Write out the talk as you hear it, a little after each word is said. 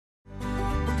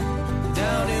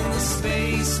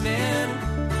policeman.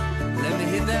 Let me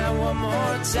hit that one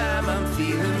more time. I'm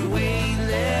feeling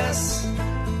weightless,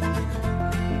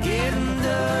 getting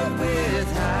dug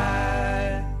with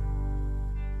high.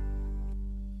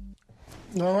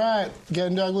 All right,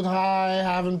 getting dug with high,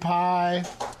 having pie.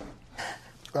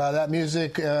 That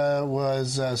music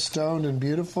was Stoned and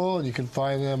Beautiful. You can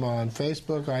find them on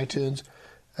Facebook, iTunes,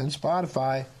 and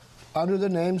Spotify under the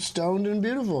name Stoned and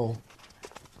Beautiful.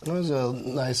 That was a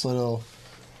nice little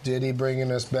ditty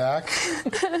bringing us back.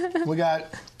 We got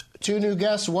 2 new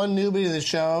guests, 1 newbie to the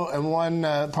show, and 1,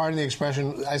 pardon the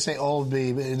expression, I say old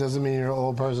bee, but it doesn't mean you're an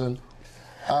old person.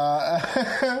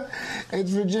 It's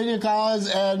Virginia Collins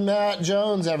and Matt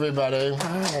Jones, everybody.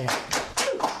 Hi.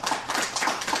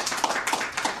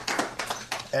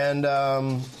 And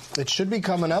it should be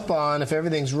coming up on, if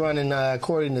everything's running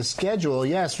according to schedule,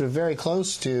 yes, we're very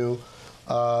close to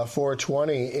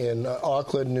 420 in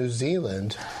Auckland, New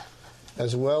Zealand,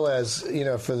 as well as,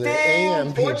 for the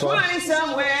AM people. 420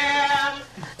 somewhere.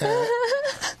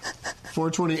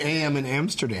 420 AM in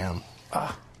Amsterdam.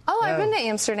 I've been to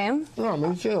Amsterdam. Oh,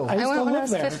 me too. I went when I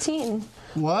was there. 15.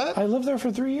 What? I lived there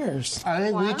for 3 years. I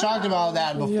think we talked about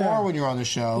that before when you were on the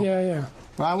show. Yeah.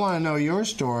 But I want to know your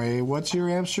story. What's your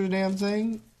Amsterdam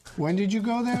thing? When did you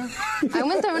go there? I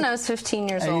went there when I was 15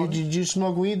 years old. Did you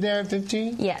smoke weed there at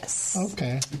 15? Yes.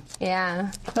 Okay.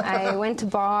 Yeah. I went to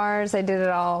bars. I did it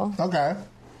all. Okay.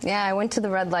 Yeah, I went to the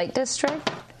red light district.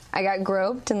 I got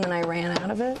groped, and then I ran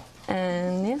out of it.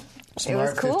 And, yeah, Smart it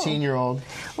was cool. 15-year-old.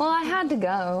 Well, I had to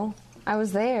go. I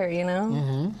was there,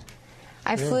 Mm-hmm.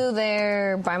 I flew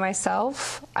there by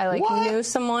myself. I, knew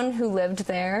someone who lived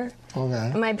there. Okay.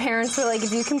 And my parents were like,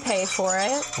 if you can pay for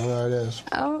it. Well, there it is.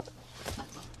 Oh,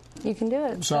 you can do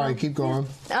it. Sorry, keep going.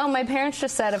 Oh, my parents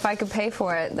just said if I could pay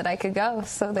for it, that I could go.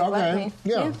 So they let me.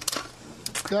 Yeah.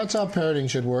 That's how parenting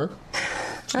should work.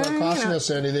 It's not costing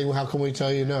us anything. How can we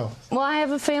tell you no? Well, I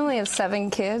have a family of 7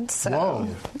 kids. So, Whoa.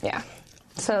 Yeah.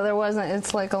 So there wasn't,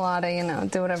 it's like a lot of,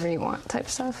 do whatever you want type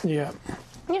stuff. Yeah.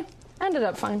 Yeah. Ended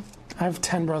up fine. I have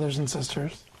 10 brothers and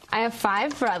sisters. I have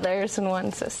 5 brothers and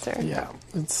 1 sister. Yeah.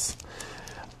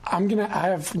 I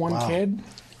have 1 kid.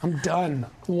 I'm done.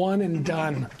 1 and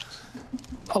done.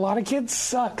 A lot of kids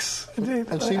sucks.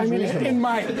 That seems reasonable. in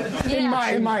my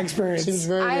experience. Seems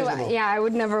very reasonable. I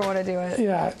would never want to do it.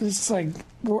 Yeah, it's like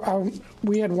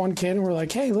we had 1 kid and we're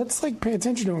like, hey, let's pay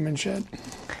attention to him and shit.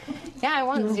 Yeah, I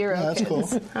want 0 that's kids. cool.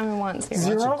 I want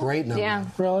 0. That's a great number. Yeah.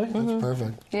 Really? That's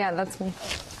perfect. Yeah, that's me.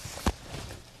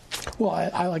 Well,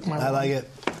 I like my. I like it.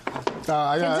 Kids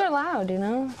are loud,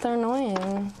 They're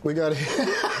annoying. We got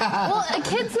Well, a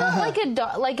kid's not like a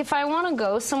dog. Like, if I want to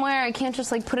go somewhere, I can't just,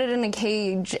 put it in a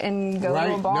cage and go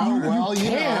to a bar. No, well, if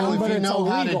you know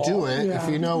how to do it, yeah. if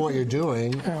you know what you're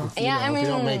doing, if you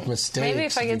don't make mistakes, maybe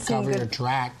if I get some cover good... your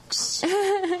tracks.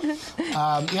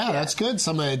 That's good.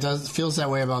 Somebody feels that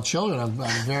way about children. I'm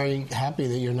very happy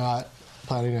that you're not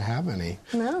planning to have any.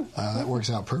 No. That works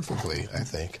out perfectly, I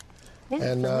think.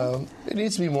 Yeah, and it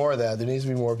needs to be more of that. There needs to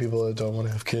be more people that don't want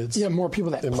to have kids. Yeah, more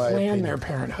people that plan their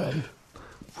parenthood.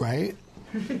 Right?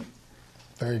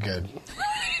 Very good.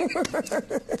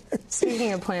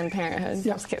 Speaking of Planned Parenthood,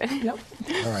 just kidding. Yep.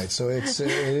 All right, so it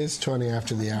is 20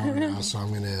 after the hour now, so I'm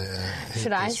going to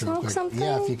Should I smoke something?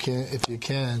 Yeah, if you can.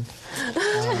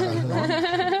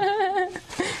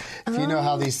 If you know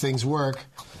how these things work,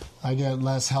 I get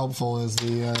less helpful as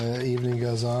the evening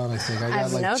goes on. I think I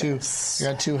got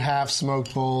 2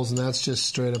 half-smoked bowls, and that's just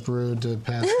straight up rude to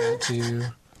pass that to you.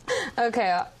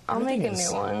 Okay, I'll make a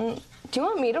new one. Do you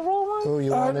want me to roll one? Oh, you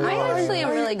want to? I actually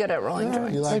am really good at rolling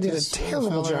joints. You like this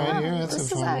filter right here? That's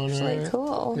this a fun is actually one, right?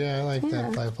 cool. Yeah, I like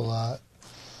that pipe a lot.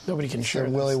 Nobody can share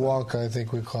this. Willy Wonka, I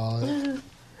think we call it.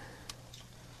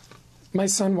 My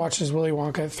son watches Willy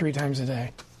Wonka 3 times a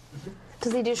day.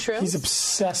 Does he do shrooms? He's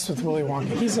obsessed with Willy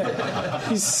Wonka.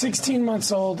 He's 16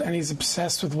 months old, and he's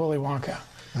obsessed with Willy Wonka.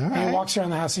 All right. And he walks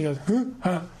around the house, and he goes,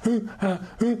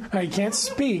 He can't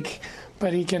speak,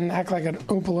 but he can act like an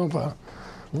Oompa Loompa.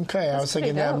 Okay, I was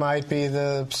thinking that might be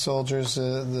the soldiers,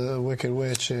 the Wicked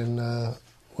Witch in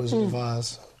Wizard of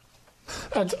Oz.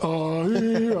 That's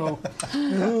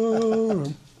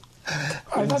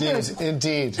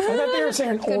Indeed. I thought they were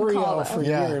saying Oreo for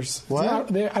Yeah. years. What? I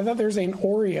thought they were saying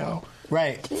Oreo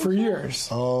Right. for years.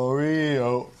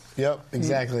 Oreo. Yep,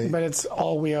 exactly. But it's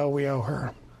all we owe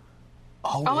her.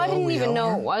 Oh, I didn't even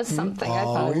know it was something. I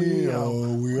thought. We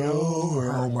owe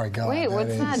her. Oh my God. Wait,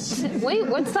 what's that? Wait,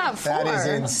 what's that for? That is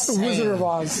insane. Wizard of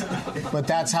Oz. But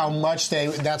that's how much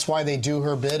that's why they do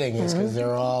her bidding, is because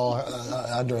they're all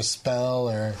under a spell,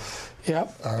 or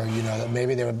Yep. Or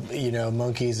maybe they were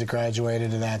monkeys that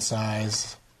graduated to that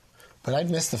size. But I'd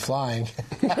miss the flying.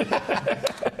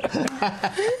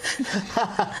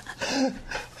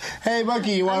 Hey,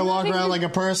 monkey, you want to walk around like a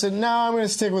person? No, I'm going to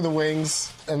stick with the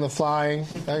wings and the flying.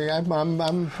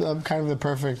 I'm kind of the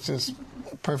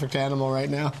perfect animal right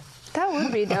now. That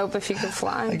would be dope if you could I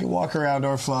fly. can walk around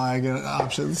or fly. I get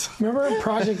options. Remember in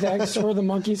Project X where the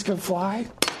monkeys could fly?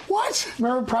 What?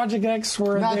 Remember Project X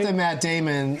where Not the Matt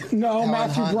Damon. No, Helen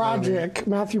Matthew Hunt Broderick. movie.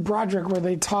 Matthew Broderick, where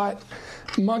they taught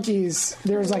monkeys.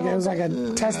 It was like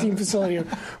a testing facility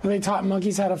where they taught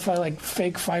monkeys how to fight like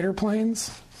fake fighter planes.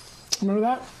 Remember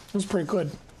that? It was pretty good.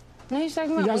 No, you're talking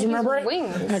You about guys remember it?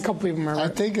 wings. Yeah, a couple people remember I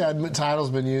it. think that title's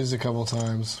been used a couple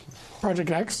times. Project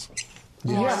X.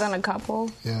 More Yeah. than a couple.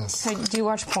 Yes. Hey, do you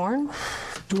watch porn?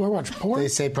 Do I watch porn? They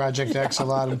say Project X a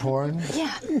lot in porn.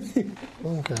 Yeah.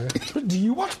 Okay. Do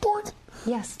you watch porn?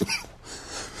 Yes.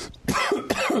 I'm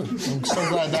so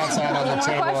glad that's out on the More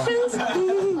table.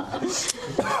 questions?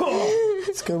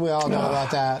 It's good we all know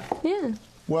about that. Yeah.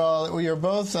 Well, you're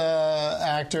both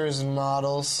actors and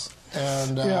models.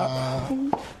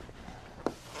 And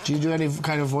do you do any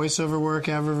kind of voiceover work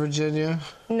ever, Virginia?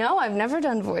 No, I've never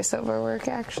done voiceover work,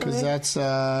 actually. Because that's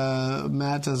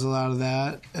Matt does a lot of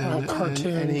that, and, cartoons.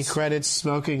 and he credits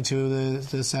smoking to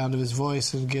the sound of his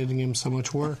voice and getting him so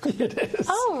much work. It is.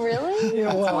 Oh, really?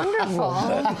 Yeah, well, Wonderful.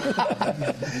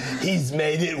 He's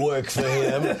made it work for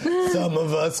him. Some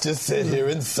of us just sit here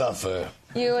and suffer.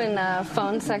 You and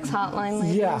phone sex hotline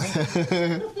lady? Yeah.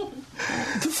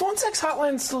 Do phone sex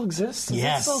hotlines still exist? Is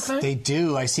that still a Yes, thing? they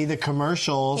do. I see the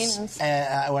commercials Yes.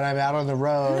 when I'm out on the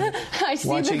road I see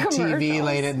watching the commercials. TV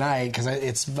late at night because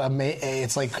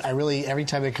it's like I really every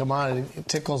time they come on it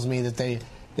tickles me that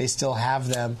they still have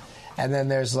them. And then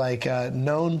there's like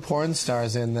known porn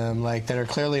stars in them like that are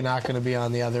clearly not going to be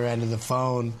on the other end of the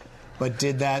phone, but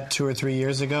did that 2 or 3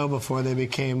 years ago before they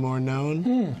became more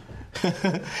known.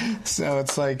 So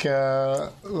it's like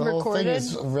the whole thing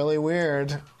is really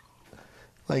weird.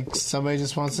 Like somebody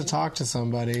just wants to talk to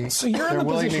somebody. So you're in They're the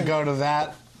willing position- to go to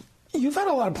that You've had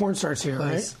a lot of porn stars here,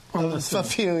 right? A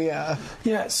few, yeah.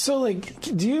 Yeah, so like,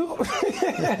 do you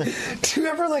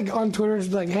ever like on Twitter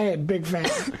just be like, hey, big fan?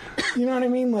 You know what I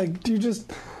mean? Like, do you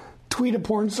just tweet a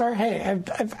porn star? Hey, I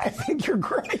think you're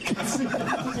great.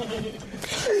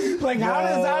 Like, how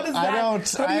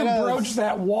do you broach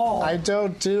that wall? I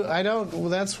don't. Well,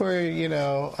 that's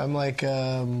where I'm like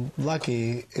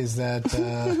lucky is that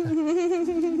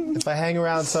if I hang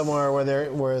around somewhere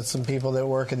where some people that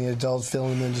work in the adult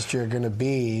film industry are going to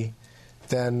be,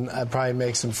 then I'd probably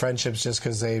make some friendships just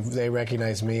because they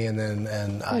recognize me,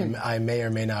 and I may or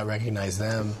may not recognize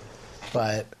them,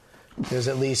 but. There's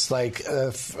at least like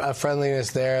a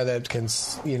friendliness there that can,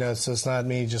 so it's not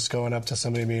me just going up to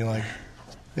somebody and being like,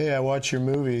 "Hey, I watch your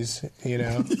movies," Wait,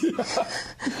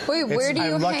 where do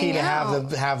you I'm lucky hang to out? have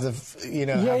the have that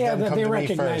them come they to me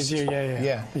recognize first. you.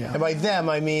 Yeah. And by them,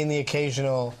 I mean the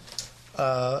occasional,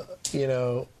 pot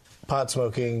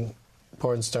smoking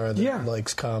porn star that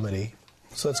likes comedy.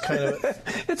 So it's kind of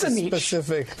It's a niche.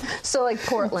 specific. So, like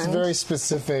Portland. It's very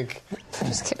specific.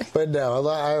 Just kidding. But no,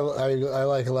 I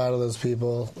like a lot of those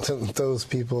people. Those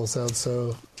people sound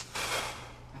so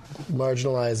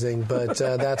marginalizing, but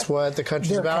that's what the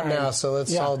country's They're about kind. now, so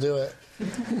let's all do it.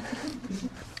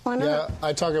 Why not? Yeah,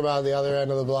 I talk about the other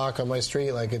end of the block on my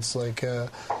street like it's like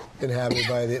inhabited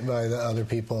by the other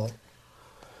people.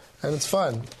 And it's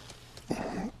fun.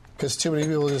 Because too many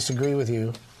people just agree with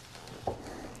you.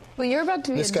 Well, you're about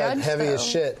to be This a got judge, heavy though. as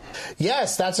shit.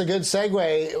 Yes, that's a good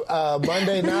segue.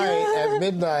 Monday night at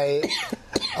midnight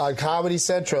on Comedy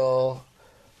Central,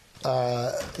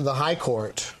 the High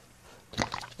Court.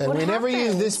 And What we never happens?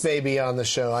 used this baby on the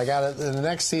show. I got it in the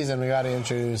next season. We got to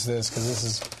introduce this because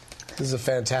this is a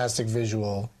fantastic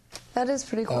visual That is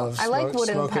pretty cool. of I like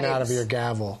wooden smoking pipes. out of your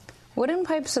gavel. Wooden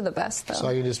pipes are the best, though. So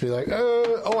I can just be like,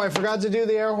 oh, I forgot to do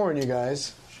the air horn, you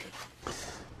guys.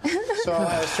 So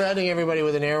I was threatening everybody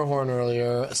with an air horn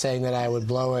earlier, saying that I would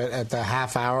blow it at the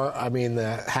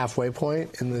the halfway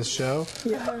point in this show.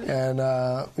 Yeah. And,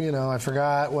 I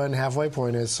forgot when halfway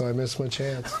point is, so I missed my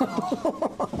chance.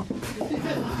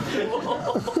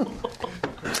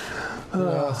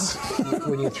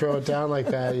 When you throw it down like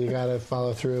that, you got to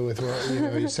follow through with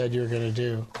what you said you were going to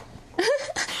do.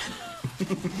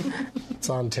 It's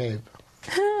on tape.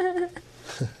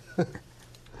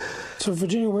 So,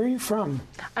 Virginia, where are you from?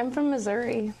 I'm from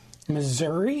Missouri.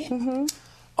 Missouri? Mm-hmm.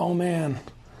 Oh, man.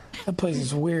 That place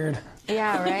is weird.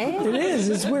 Yeah, right? It is.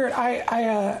 It's weird.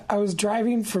 I was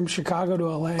driving from Chicago to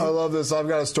L.A. I love this. I've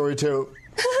got a story, too.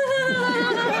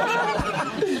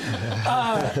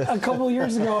 A couple of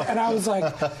years ago, and I was like,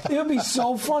 it would be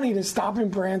so funny to stop in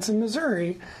Branson,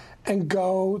 Missouri, and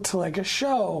go to like a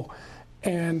show.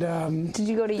 And did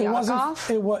you go to it wasn't. Yakov?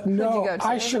 It was Who'd no. you go to?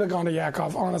 I should have gone to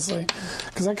Yakov, honestly,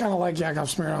 because I kind of like Yakov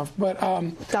Smirnoff. But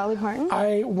Dolly Parton.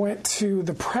 I went to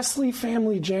the Presley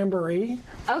Family Jamboree.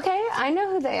 Okay, I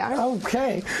know who they are.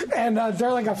 Okay, and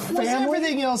they're like a family. Was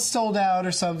everything else sold out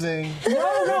or something?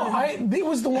 No. It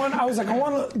was the one. I was like, I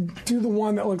want to do the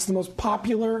one that looks the most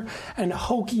popular and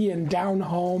hokey and down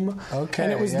home. Okay,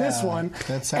 and it was this one.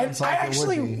 That sounds and like I it would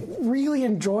actually be. really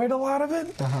enjoyed a lot of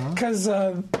it because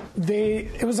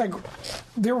it was like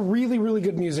they're really, really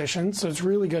good musicians. So it's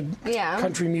really good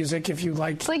country music if you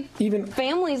like. It's like even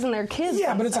families and their kids.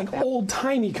 Yeah, and but it's stuff, like old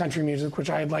timey country music,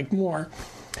 which I like more.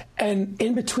 And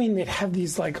in between, they'd have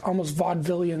these like almost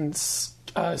vaudevillian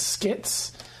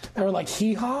skits that were like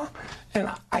hee-haw. And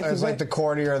It was like the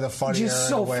cornier, the funnier. just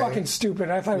so fucking stupid.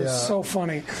 I thought it was so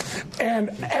funny. And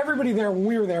everybody there, when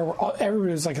we were there,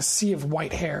 everybody was like a sea of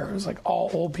white hair. It was like all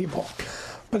old people.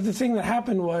 But the thing that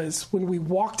happened was when we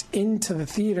walked into the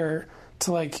theater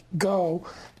to like go,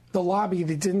 the lobby,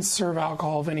 they didn't serve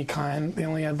alcohol of any kind. They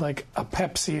only had like a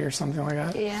Pepsi or something like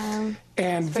that. Yeah.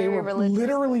 And they very were religious.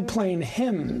 literally playing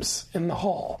hymns in the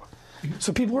hall.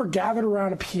 So people were gathered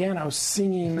around a piano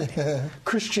singing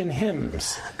Christian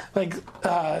hymns, like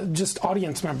just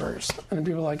audience members. And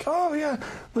people were like, oh, yeah,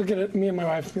 look at it. Me and my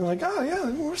wife being like, oh, yeah,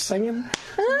 we're singing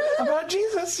about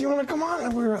Jesus. You want to come on?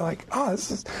 And we were like, oh,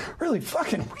 this is really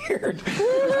fucking weird.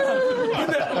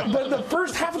 But the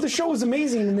first half of the show was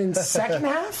amazing. And then the second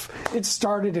half, it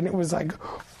started and it was like,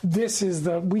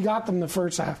 we got them the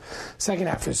first half. Second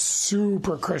half is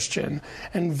super Christian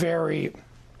and very...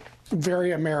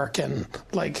 very American,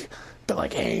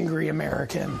 but angry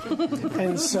American.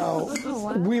 And so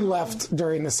we left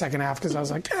during the second half because I was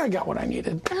like, I got what I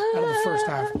needed out of the first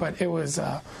half. But it was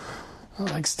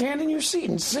like, stand in your seat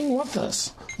and sing with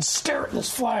us. And stare at this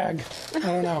flag. I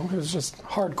don't know. It was just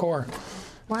hardcore.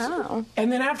 Wow.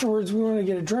 And then afterwards, we wanted to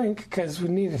get a drink because we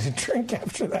needed a drink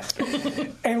after that.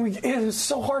 And it was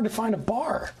so hard to find a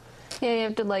bar. Yeah, you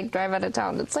have to like drive out of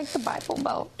town. It's like the Bible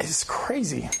Belt. It's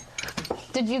crazy.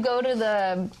 Did you go to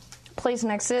the place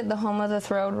next to it, the home of the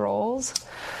throwed rolls?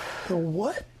 The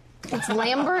what? It's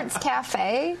Lambert's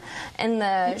Cafe, and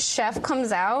the chef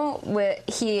comes out.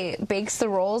 He bakes the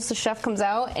rolls. The chef comes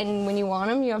out, and when you want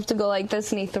them, you have to go like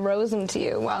this, and he throws them to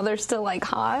you while they're still like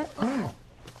hot. Oh.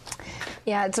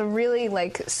 Yeah, it's a really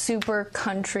like super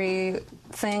country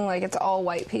thing. Like it's all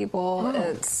white people. Oh.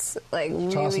 It's like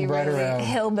Tossing really, bread really around.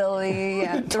 hillbilly.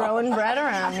 Yeah, throwing bread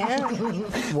around. Yeah.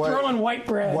 Throwing white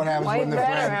bread. What happens White when the bread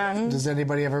bread? around. Does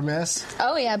anybody ever miss?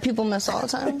 Oh yeah, people miss all the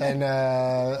time. And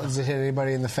does it hit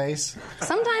anybody in the face?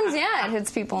 Sometimes, yeah, it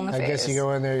hits people in the I face. guess you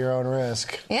go in there your own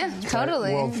risk. Yeah,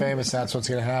 totally. World famous, that's what's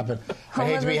going to happen. Home I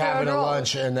hate of to the be having a throwed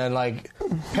lunch and then, like,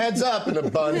 heads up and a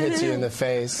bun hits you in the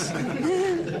face.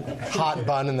 Hot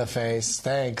bun in the face.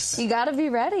 Thanks. You gotta be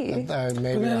ready.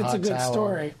 Maybe But then a it's hot a good towel.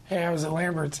 story. Hey, I was at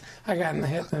Lambert's. I got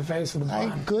hit in the face with a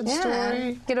bun. Good Yeah.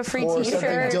 story. Get a free Or something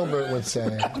T-shirt. Dilbert would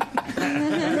say.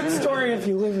 Good story if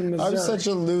you live in Missouri. I'm such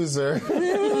a loser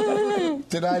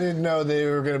that I didn't know they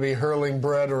were going to be hurling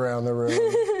bread around the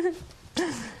room.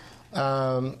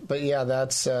 But yeah,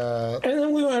 that's... And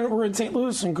then we were in St.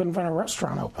 Louis and couldn't find a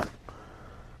restaurant open.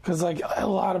 Because, like, a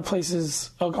lot of places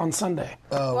on Sunday.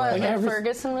 Oh, What, right. like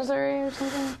Ferguson, Missouri or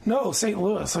something? No, St.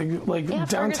 Louis. Like Yeah,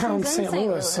 downtown Ferguson's in St. St. Louis.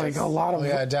 Louis. Like, a lot of... Oh,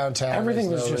 yeah, downtown. Everything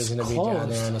There's was no just reason to be closed. down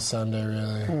there on a Sunday,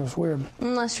 really. It was weird.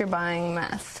 Unless you're buying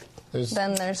meth.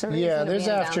 Then there's a reason Yeah, to there's be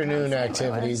in afternoon downtown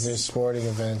St. activities. Louis. There's sporting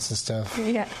events and stuff.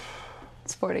 Yeah.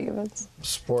 Sporting events.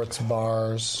 Sports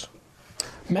bars.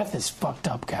 Meth is fucked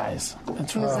up, guys.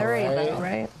 That's right. Missouri, right. though,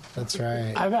 right? That's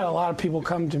right. I've had a lot of people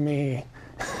come to me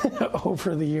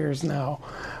over the years now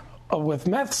with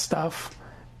meth stuff.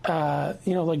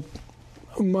 Like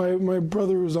my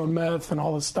brother was on meth and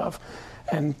all this stuff,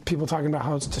 and people talking about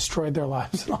how it's destroyed their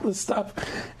lives and all this stuff.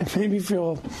 It made me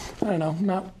feel, I don't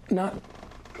know,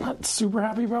 not super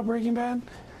happy about Breaking Bad.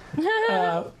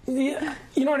 Yeah,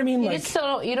 you know what I mean?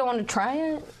 You don't want to try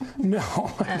it? No,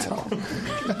 I don't.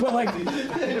 But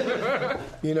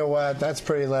like, You know what? That's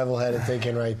pretty level-headed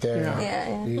thinking right there.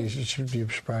 Yeah. You should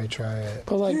probably try it.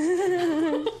 but like,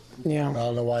 I yeah.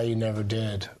 don't know why you never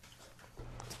did.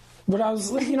 But I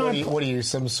was, What are you,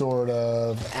 some sort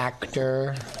of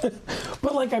actor?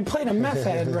 But like, I played a meth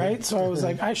head, right? So I was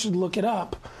like, I should look it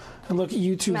up and look at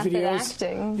YouTube Method videos.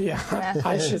 acting. Yeah, Meth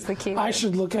I is should. the key I word.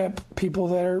 should look at people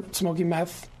that are smoking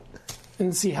meth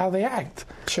and see how they act.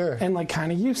 Sure. And like,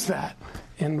 kind of use that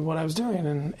in what I was doing,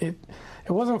 and it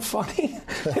wasn't funny,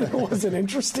 and it wasn't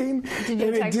interesting, Did you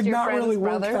and it text did your not friend's really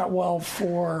work brother? that well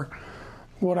for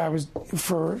what I was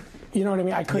for You know what I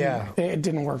mean? I couldn't. Yeah. It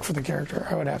didn't work for the character.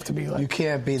 I would have to be like. You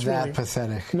can't be that really,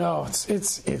 pathetic. No, it's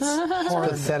hard.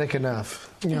 Pathetic enough.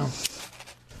 You know.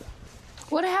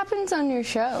 What happens on your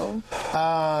show?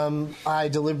 I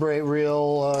deliberate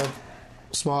real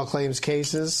small claims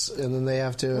cases, and then they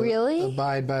have to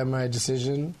abide by my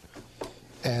decision.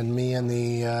 And me and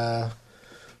the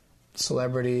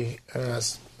celebrity,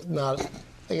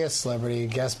 celebrity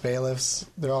guest bailiffs,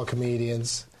 they're all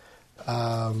comedians.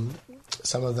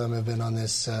 Some of them have been on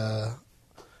this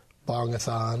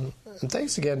Bong-a-thon. And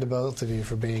thanks again to both of you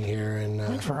for being here. And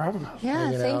thanks for having us.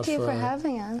 Yeah, thank you for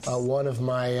having us. One of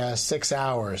my 6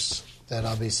 hours that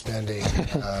I'll be spending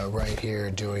right here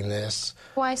doing this.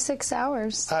 Why 6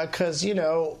 hours? Because,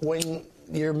 when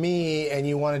you're me and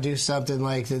you want to do something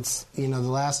like that's, the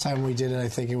last time we did it, I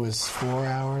think it was 4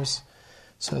 hours.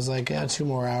 So I was like, 2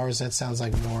 more hours. That sounds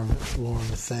like more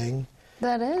of a thing.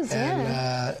 That is,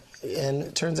 and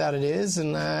it turns out it is,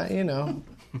 and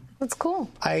that's cool.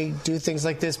 I do things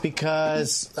like this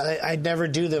because I'd never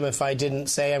do them if I didn't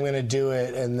say I'm going to do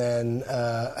it and then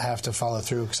have to follow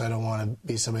through, because I don't want to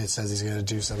be somebody that says he's going to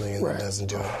do something and then doesn't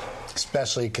do it.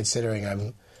 Especially considering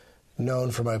I'm known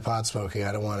for my pot smoking.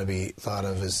 I don't want to be thought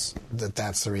of as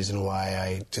that's the reason why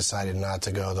I decided not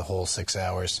to go the whole 6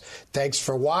 hours. Thanks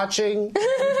for watching.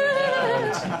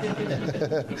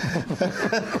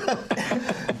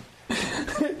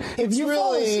 If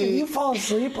you fall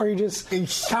asleep, or are you just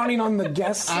counting on the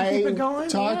guests to keep it going? I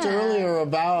talked earlier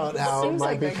about how it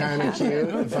might be kind of cute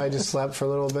if I just slept for a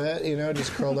little bit,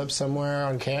 just curled up somewhere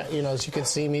on so you could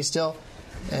see me still.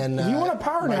 And if you want a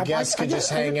power my nap, guests could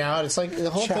just hang out. It's like the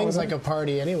whole thing's like a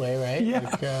party anyway, right? Yeah.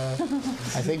 Like,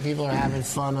 I think people are having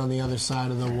fun on the other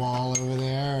side of the wall over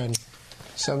there, and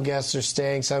some guests are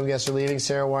staying, some guests are leaving.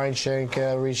 Sarah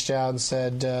Weinshank reached out and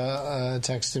said,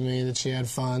 texted me that she had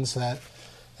fun, so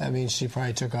that means she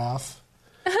probably took off.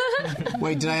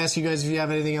 Wait, did I ask you guys if you have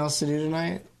anything else to do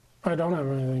tonight? I don't have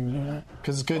anything to do tonight.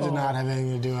 Because it's good to not have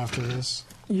anything to do after this.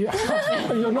 Yeah, I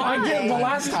did the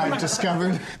last time. I've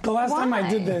discovered. The last time I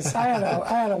did this, I had a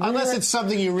weird, unless it's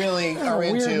something you really are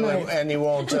into, and you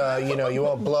won't, you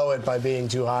won't blow it by being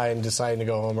too high and deciding to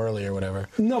go home early or whatever.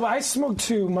 No, but I smoked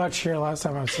too much here last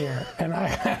time I was here, and I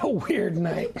had a weird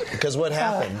night. Because what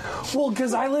happened?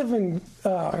 Because I live in.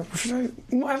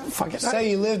 Fuck it.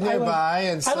 Say you live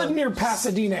nearby, I live near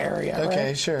Pasadena area. Okay,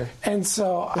 right? Sure. And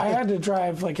so I had to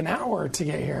drive like an hour to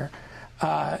get here.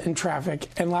 In traffic,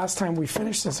 and last time we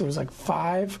finished this, it was like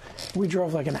 5. We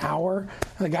drove like an hour,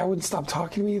 and the guy wouldn't stop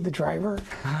talking to me, the driver,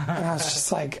 and I was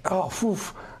just like, oh,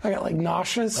 oof. I got like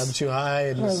nauseous. I'm too high.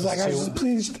 And I was like,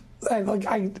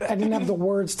 I didn't have the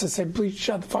words to say, please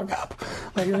shut the fuck up.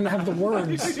 Like, I didn't have the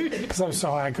words because I was so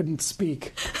high I couldn't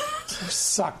speak. So it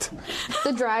sucked.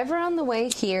 The driver on the way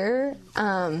here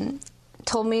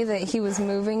told me that he was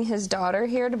moving his daughter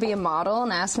here to be a model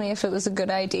and asked me if it was a good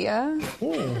idea.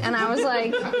 And I was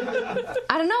like,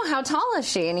 I don't know, how tall is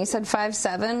she? And he said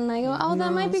 5'7". And I go,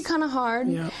 that might be kind of hard.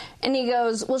 Yeah. And he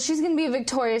goes, well, she's going to be a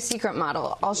Victoria's Secret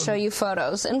model. I'll show you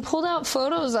photos. And pulled out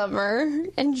photos of her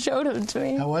and showed them to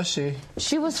me. How was she?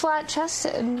 She was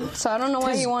flat-chested. So I don't know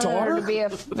why you wanted her to be a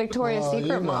Victoria's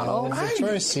Secret model.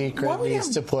 Victoria's Secret needs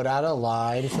to put out a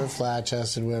line for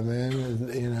flat-chested women,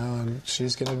 and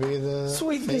she's going to be the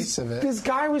face of it. This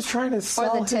guy was trying to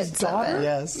sell his daughter.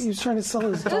 Yes. He was trying to sell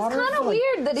his daughter. It was kind of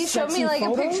weird that he showed me like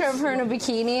a picture of her in a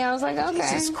bikini. I was like, okay.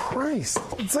 Jesus Christ.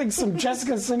 It's like some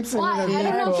Jessica Simpson. Well, I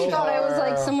don't know if he thought I was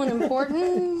like someone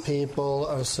important. People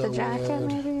are so the jacket, weird.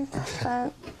 Maybe.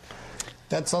 But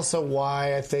that's also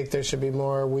why I think there should be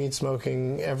more weed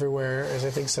smoking everywhere, as I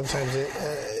think sometimes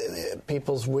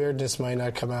people's weirdness might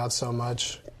not come out so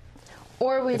much.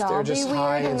 Or we'd all be weird. If they're just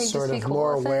high and we'd sort just of be cool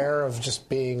more with aware of just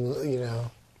being,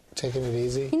 taking it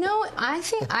easy. I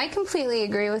think I completely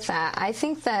agree with that. I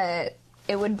think that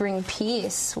it would bring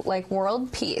peace, like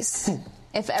world peace.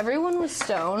 If everyone was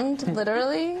stoned,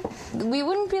 literally, we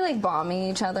wouldn't be like bombing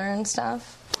each other and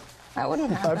stuff. That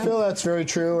wouldn't happen. I feel that's very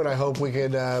true, and I hope we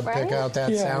could pick out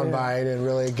that soundbite and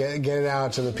really get it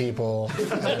out to the people.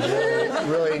 And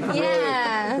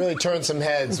really turn some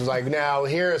heads. Like, now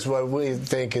here's what we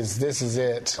think this is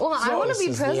it. Well, I want to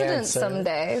be president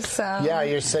someday. So yeah,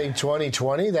 you're saying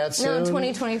 2020? That's soon? No,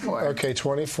 2024. Okay,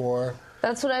 24.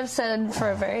 That's what I've said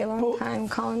for a very long time.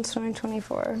 Collins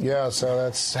 2024. Yeah, so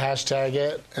that's hashtag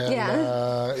it,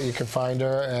 and you can find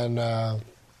her and.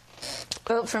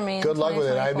 Vote for me. Good in luck with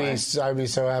it. 2024. I'd be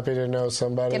so happy to know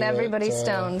somebody. Get everybody that,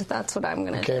 stoned. That's what I'm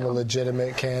going to became a do.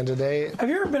 legitimate candidate. Have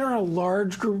you ever been around a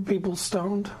large group of people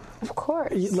stoned? Of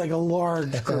course. Like a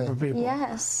large group of people?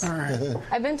 Yes. All right.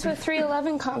 I've been to a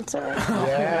 311 concert.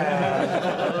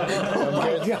 Yeah.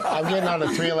 I'm getting on a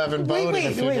 311 boat in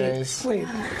a few days. Wait.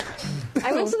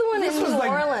 I went to the one This in was New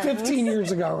like Orleans. 15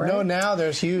 years ago, right? No, now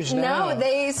there's huge now. No,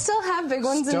 they still have big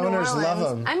ones in New Stoners Orleans.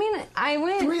 love 'em. I mean, I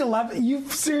went. 311? You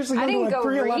seriously I gone didn't to a go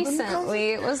 311 concert?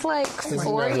 recently. It was like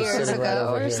 4 member's years sitting right ago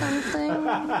over or here.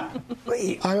 something.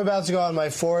 Wait. I'm about to go on my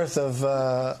fourth of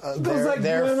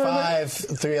their 5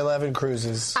 311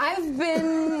 cruises. I've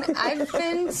been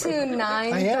to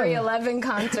 9 I am. 311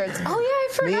 concerts. Oh yeah, I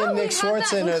forgot. Me and we Nick had that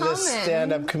Swartzen in are the common.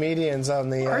 stand-up comedians on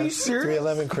the Are you serious?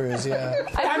 311 cruise. Yeah.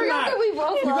 I I'm forgot not. that we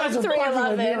both You guys love are fucking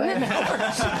with me 311. right now.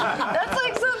 That's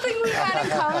like something we had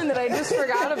in common that I just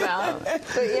forgot about.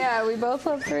 But yeah, we both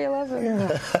love 311.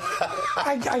 Yeah.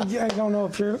 I don't know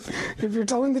if you're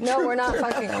telling the No, truth. we're not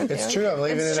fucking with you. It's true. I'm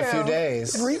leaving It's in a few true.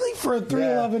 days. Really? For a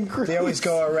 311 Yeah. cruise? They always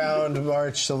go around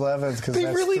March 11th because They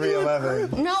that's really do a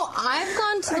 311. No, I've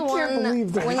gone to the I can't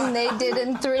believe one that. when they did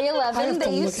in I 311. have to They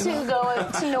look used it to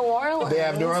up. go to New Orleans. They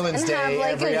have New Orleans and Day have,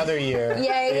 like, every other year.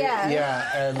 Yeah. Yeah,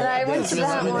 and I went this to is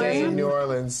that the day one. in New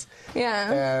Orleans.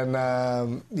 Yeah. And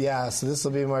so this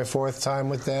will be my 4th time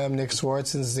with them. Nick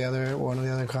Swartzen's one of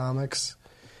the other comics.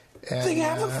 And, They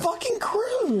have a fucking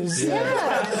cruise. Yeah.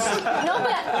 No,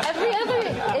 but that's every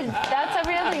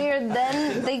other year.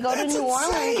 Then they go to New Orleans.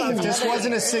 insane. On If the this other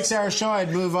wasn't a year. 6-hour show,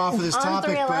 I'd move off of this On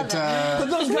topic. But 311. But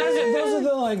those guys, those are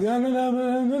the like,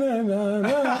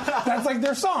 that's like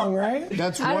their song, right?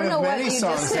 that's I one don't know of what many you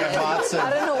songs. just They did. have lots I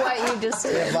of, don't know what you just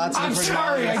did. lots of I'm different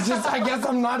sorry. melodies. I guess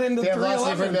I'm not into They have lots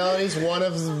of 311. different melodies. One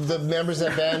of the members of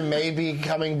the band may be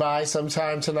coming by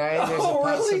sometime tonight. There's Oh, a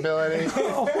really? possibility.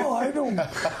 Oh, I don't. I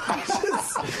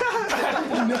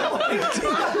have no idea.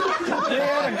 They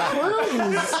had a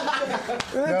cruise.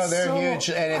 No, they're huge,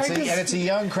 and it's a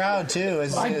young crowd too,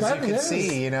 as I you bet it can is.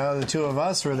 see. You know, the two of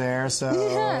us were there, so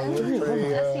Yeah. we're pretty,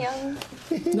 That's young.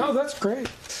 No, that's great.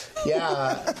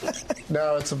 yeah.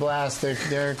 No, it's a blast.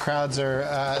 Their crowds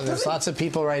are. There's lots of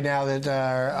people right now that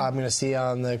I'm going to see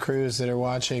on the cruise that are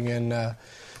watching, and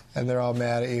they're all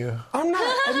mad at you. I'm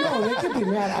not. No, they could be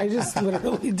mad. I just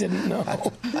literally didn't know.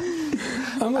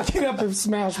 I'm looking up if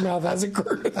Smash Mouth has a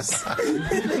cruise.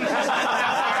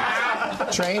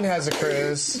 Train has a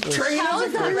cruise. Train How has a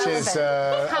is that cruise. Which is,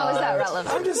 relevant? How is that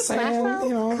relevant? I'm just saying, Smash you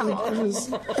know, Mouth? Come I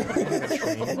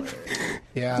just,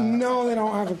 Yeah. no, they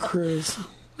don't have a cruise.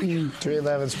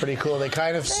 311's pretty cool. They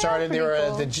kind of started. They were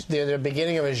pretty at the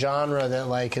beginning of a genre that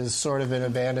like has sort of been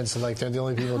abandoned. So like they're the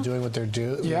only people doing what they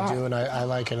do, and I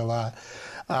like it a lot.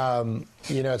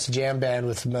 You know, it's a jam band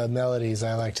with melodies.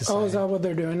 I like to say. Oh, is that what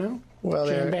they're doing now? well,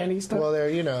 jam they're bandy stuff? Well,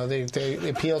 they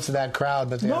appeal to that crowd,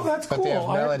 but they No, have, that's but they have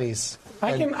cool. melodies.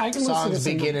 I can and listen songs to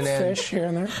some begin and end. Fish here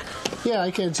and there. Yeah,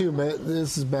 I can too, but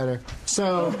this is better.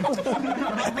 So,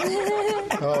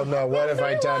 oh no, what have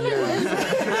I done now?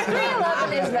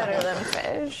 311 is better than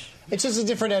Fish. It's just a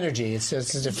different energy. It's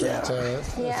just a different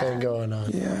thing going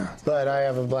on. Yeah. But I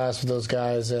have a blast with those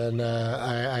guys, and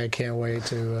I can't wait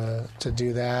to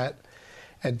do that.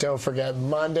 And don't forget,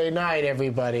 Monday night,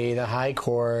 everybody, the High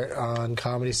Court on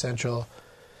Comedy Central.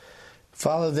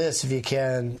 Follow this if you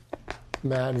can,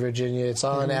 Matt and Virginia. It's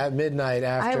on at midnight,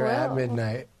 after will. at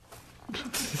midnight.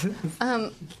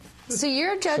 So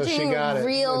you're she judging got it in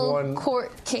real one-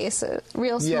 court cases,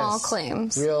 real small Yes.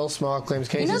 claims. Real small claims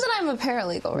cases. You know that I'm a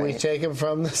paralegal, We right? take them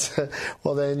from this.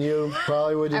 Well, then you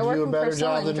probably would I do work a in better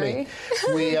personal job than me.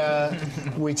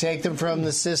 We take them from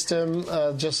the system,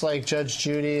 just like Judge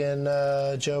Judy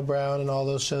and Joe Brown and all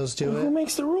those shows do Who it.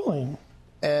 makes the ruling?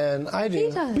 And I do. He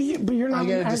does. But you're not I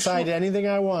get an to decide actual, anything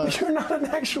I want. You're not an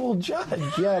actual judge.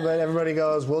 Yeah, but everybody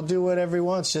goes, we'll do whatever he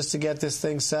wants just to get this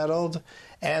thing settled.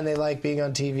 And they like being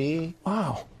on TV.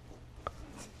 Wow,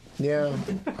 Yeah.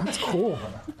 that's cool.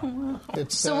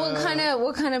 It's, So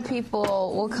what kind of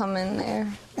people will come in there?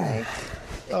 Like,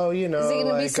 oh, you know, Is it gonna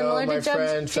be like, similar to my Judge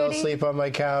friend fell Judy? asleep on my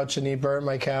couch and he burnt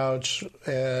my couch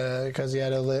because he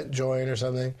had a lit joint or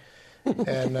something.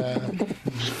 And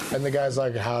the guy's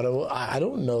like, I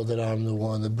don't know that I'm the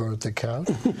one that burnt the couch.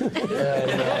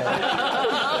 And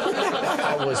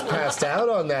I was passed out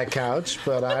on that couch,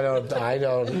 but I don't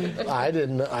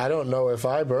know if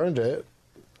I burned it.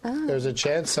 There's a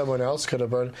chance someone else could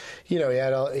have burned. You know,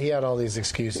 he had all these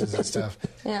excuses and stuff.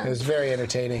 Yeah. It was very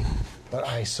entertaining, but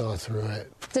I saw through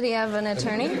it. did he have an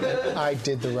attorney? I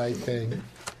did the right thing.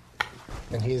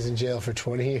 And he's in jail for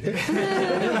 20 years.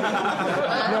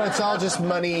 No, it's all just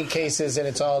money cases, and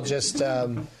it's all just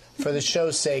for the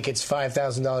show's sake, it's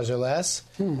 $5,000 or less.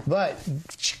 But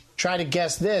try to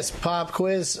guess this pop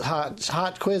quiz,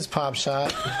 hot quiz pop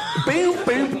shot. Have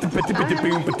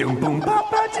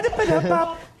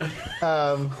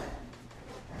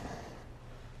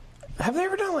they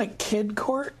ever done like Kid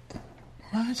Court?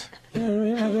 What? You know what I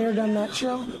mean? Have they ever done that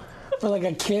show? Where like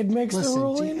a kid makes the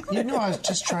ruling? You know I was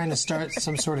just trying to start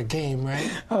some sort of game, right?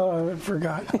 Oh, I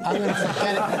forgot. I'm going to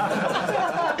forget it.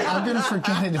 I'm going to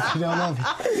forget it if you don't love it.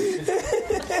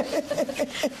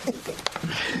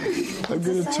 I'm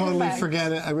going to totally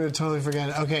forget it. I'm going to totally forget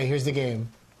it. Okay, here's the game.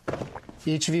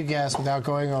 Each of you guess without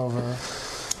going over.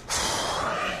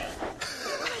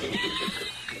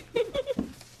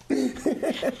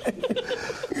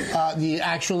 The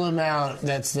actual amount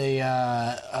that's the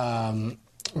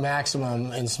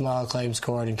maximum in small claims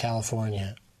court in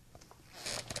California.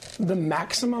 The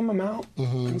maximum amount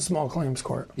in small claims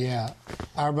court. Yeah.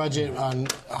 Our budget on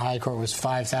high court was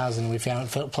 $5,000. We found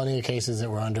plenty of cases that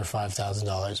were under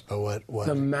 $5,000. But what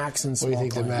The max in small what do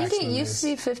you think the claims. I think maximum it used to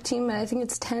be 15, but I think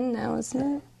it's 10 now,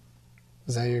 isn't it?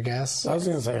 Is that your guess? I was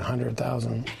going to say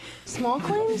 100,000. Small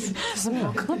claims?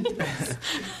 Small claims.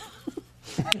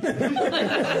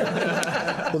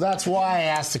 Well, that's why I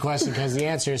asked the question, because the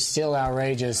answer is still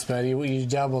outrageous, but you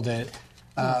doubled it.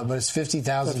 But it's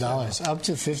 $50,000. Up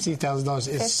to $50,000.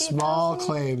 It's small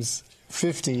claims.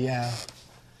 50, yeah.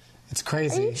 It's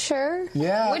crazy. Are you sure?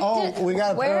 Yeah. We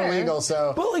got a where? paralegal,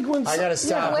 so But like when I got to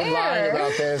stop Where? lying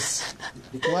about this.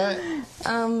 What?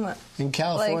 In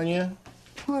California?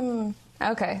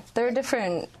 Okay, they're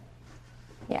different.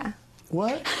 Yeah.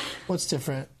 What? What's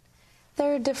different?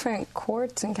 There are different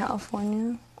courts in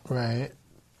California. Right.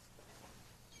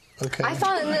 Okay. I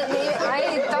thought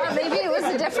maybe it was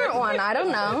a different one. I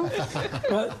don't know.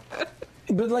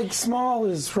 But like small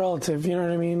is relative, you know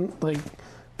what I mean? Like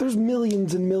there's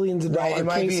millions and millions of dollar Right, it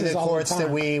might be cases the all courts the that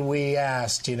time. we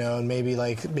asked, and maybe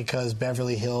like because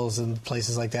Beverly Hills and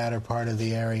places like that are part of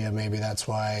the area, maybe that's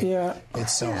why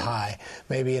it's so high.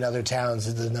 Maybe in other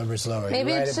towns the number's lower.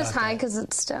 Maybe You're right it's just about high that. because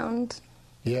it's stoned.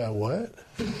 Yeah, what?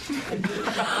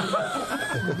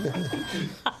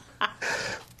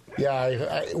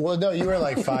 Yeah, well, no, you were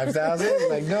like 5,000.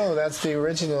 Like, no, that's the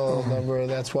original number.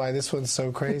 That's why this one's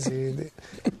so crazy.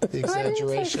 The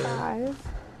exaggeration. I didn't say 5.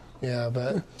 Yeah,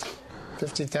 but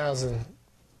 50,000.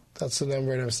 That's the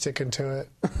number, and I'm sticking to it.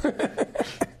 You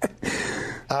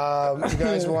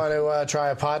guys want to try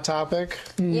a pot topic?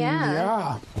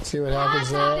 Yeah. See what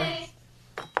happens there.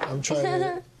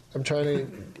 I'm trying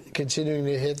to continuing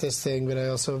to hit this thing, but I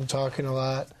also am talking a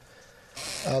lot.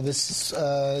 This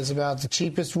is about the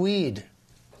cheapest weed.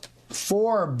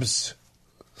 Forbes.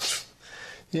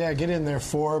 Yeah, get in there,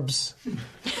 Forbes.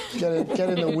 Get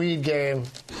in the weed game.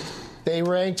 They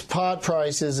ranked pot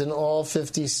prices in all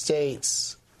 50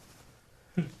 states.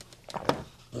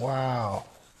 Wow.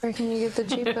 Where can you get the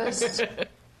cheapest? There's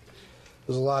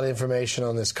a lot of information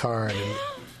on this card, and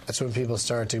that's when people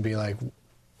start to be like,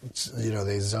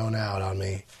 they zone out on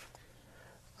me.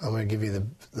 I'm going to give you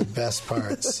the best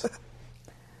parts.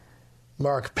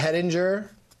 Mark Pettinger.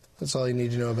 That's all you need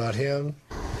to know about him.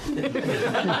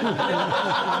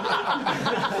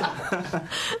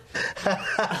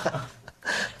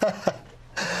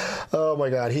 Oh,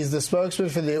 my God. He's the spokesman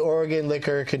for the Oregon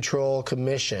Liquor Control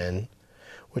Commission,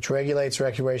 which regulates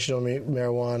recreational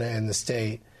marijuana in the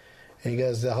state. And he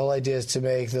goes, the whole idea is to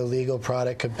make the legal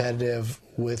product competitive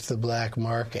with the black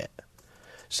market.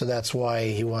 So that's why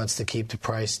he wants to keep the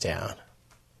price down.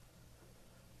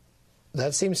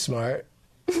 That seems smart.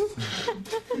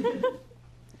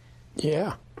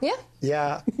 Yeah. Yeah.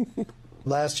 Yeah.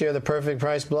 Last year, the Perfect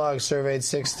Price blog surveyed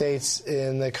 6 states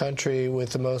in the country with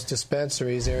the most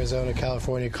dispensaries: Arizona,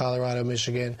 California, Colorado,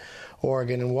 Michigan,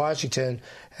 Oregon, and Washington.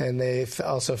 And they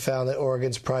also found that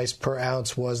Oregon's price per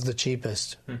ounce was the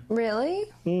cheapest.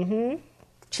 Really? Mm-hmm.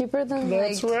 Cheaper than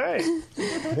That's right.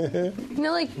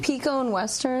 like Pico and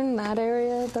Western, that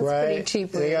area? That's pretty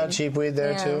cheap. They got cheap weed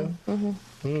there, too?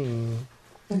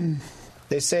 Mm-hmm.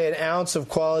 They say an ounce of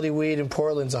quality weed in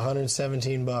Portland's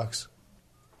 $117.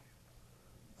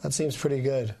 That seems pretty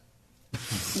good.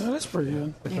 That is pretty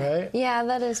good. Right? Yeah,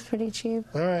 that is pretty cheap.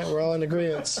 All right, we're all in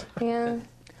agreement. Yeah.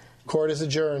 Court is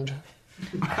adjourned.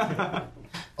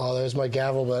 Oh, there's my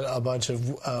gavel, but a bunch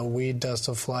of weed dust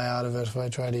will fly out of it if I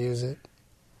try to use it.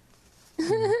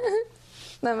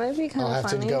 That might be kind I'll of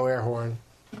have funny. to go air horn.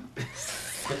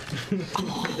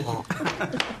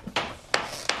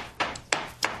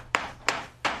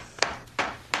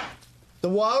 The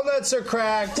walnuts are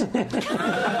cracked.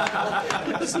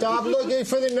 Stop looking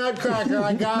for the nutcracker.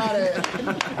 I got it.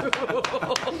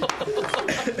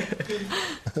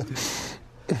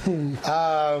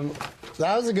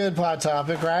 That was a good pod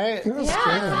topic, right?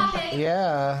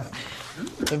 Yeah.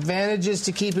 Advantages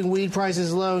to keeping weed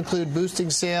prices low include boosting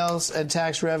sales and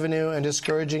tax revenue and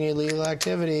discouraging illegal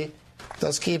activity,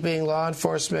 thus keeping law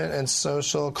enforcement and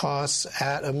social costs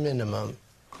at a minimum.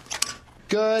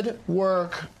 Good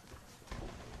work,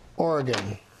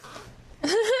 Oregon.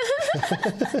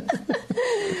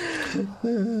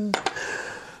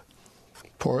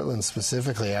 Portland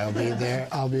specifically. I'll be there.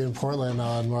 I'll be in Portland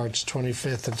on March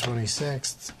 25th and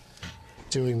 26th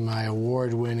doing my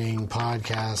award-winning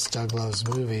podcast, Doug Loves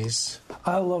Movies.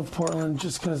 I love Portland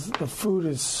just because the food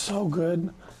is so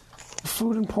good. The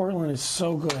food in Portland is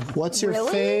so good. What's your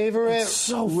favorite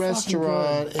so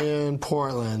restaurant in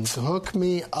Portland? Hook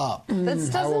me up.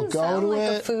 This I will doesn't go sound to like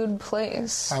a it. food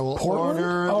place. I will Portland?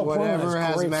 order Oh, Portland whatever is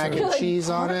has great mac food. and cheese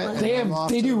on it.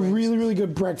 They do really, really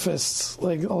good breakfasts.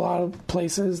 Like a lot of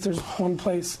places. There's one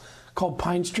place called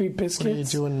Pine Street Biscuits. What are you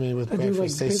doing me with They do,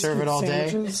 breakfast? like, They serve it biscuit all day?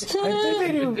 sandwiches. I think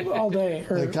they do all day.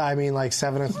 Or, Like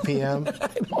 7 p.m.?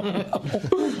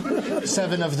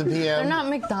 7 of the p.m.? They're not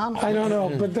McDonald's. I don't know,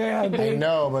 but they I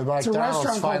know, but it's a McDonald's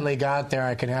restaurant finally got there.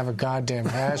 I can have a goddamn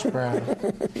hash brown.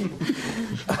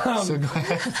 So go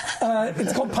ahead.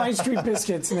 it's called Pine Street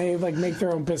Biscuits, and they like make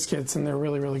their own biscuits, and they're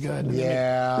really, really good. And they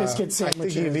Yeah. make biscuit I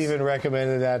sandwiches. think you've even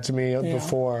recommended that to me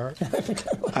before.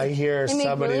 I hear They make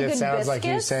somebody really that good sounds like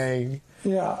you biscuits? saying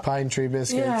Yeah. Pine Tree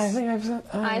Biscuits. Yeah, I think I've said.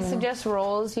 I suggest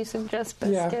rolls. You suggest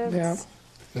Yeah, biscuits. yeah.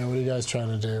 Now, what are you guys trying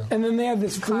to do? And then they had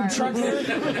this food truck there.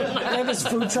 They had this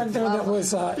food truck there that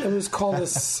was it was called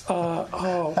this I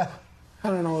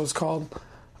don't know what it was called.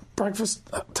 Breakfast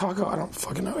taco. I don't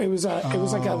fucking know. It was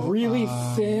like a really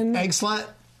thin. Egg slut?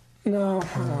 No.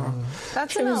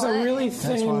 That's It in was LA. a really That's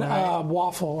thin one, right?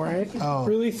 waffle, right? Oh,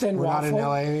 really thin we're not waffle. in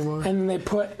LA anymore? And then they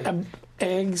put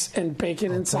eggs and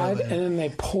bacon inside, Portland. and then they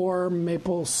pour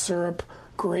maple syrup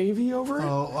gravy over it.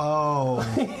 Oh.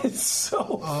 It's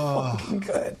so fucking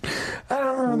good. I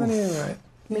don't remember the name of it.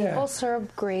 Maple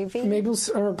syrup gravy. Maple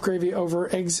syrup gravy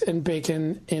over eggs and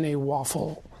bacon in a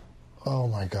waffle. Oh,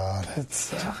 my God. It's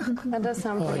That does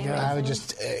sound pretty God. I would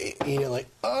just eat it like,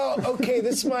 oh, okay,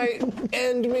 this might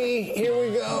end me. Here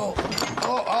we go.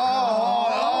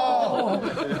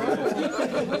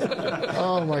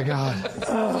 Oh, my God.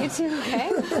 You two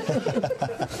okay?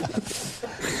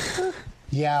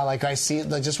 Yeah, like I see,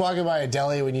 like just walking by a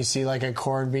deli when you see like a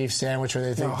corned beef sandwich where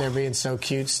they think they're being so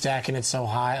cute, stacking it so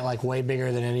high, like way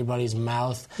bigger than anybody's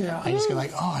mouth. Yeah. I just go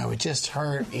like, oh, I would just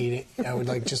hurt eating. I would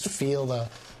like just feel the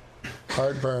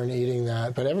heartburn eating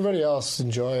that, but everybody else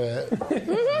enjoy it.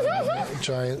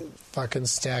 Giant fucking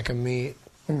stack of meat.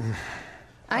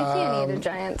 I can't eat a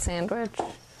giant sandwich.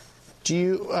 Do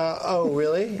you? Oh,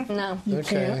 really? No.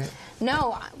 Okay.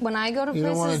 No, when I go to You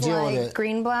don't wanna places deal with like it.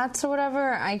 Greenblatt's or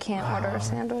whatever, I can't order a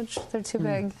sandwich. They're too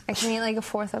big. I can eat like a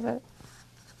fourth of it.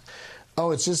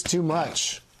 Oh, it's just too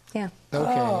much. Yeah.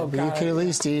 Okay, Oh, but you got can it. at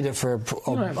least eat it for a don't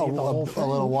have to eat the whole thing.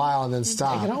 little while and then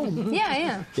stop. Yeah,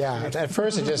 yeah. Yeah, at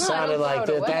first it just No, I sounded don't like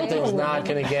throw it that away. thing's not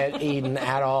going to get eaten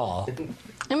at all.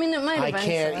 I mean, it might I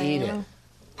eventually. can't eat you it.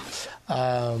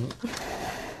 know.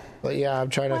 But yeah, I'm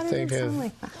trying Why to does it think sound of.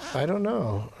 like that? I don't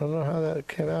know. I don't know how that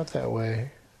came out that way.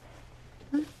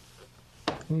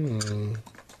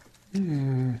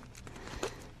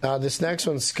 Now this next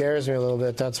one scares me a little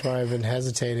bit. That's why I've been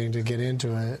hesitating to get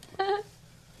into it.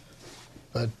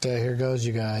 But here goes,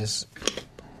 you guys.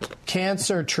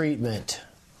 Cancer treatment.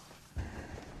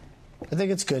 I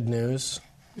think it's good news.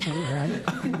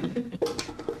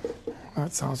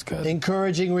 That sounds good.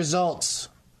 Encouraging results.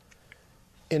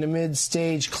 In a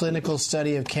mid-stage clinical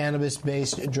study of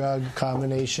cannabis-based drug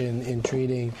combination in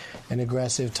treating an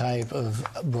aggressive type of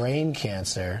brain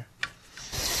cancer.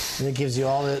 And it gives you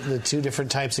all the two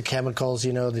different types of chemicals,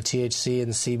 you know, the THC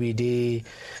and the CBD.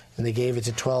 And they gave it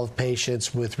to 12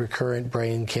 patients with recurrent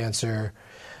brain cancer.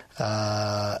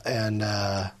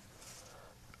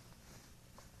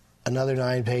 Another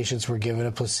 9 patients were given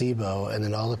a placebo, and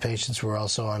then all the patients were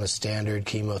also on a standard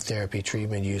chemotherapy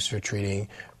treatment used for treating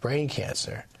brain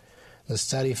cancer. The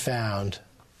study found...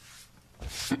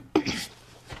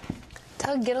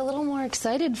 Doug, get a little more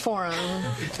excited for him.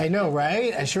 I know,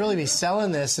 right? I should really be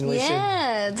selling this, and we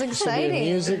Yeah, it's should be a exciting.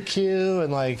 music cue,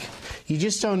 and like, you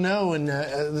just don't know.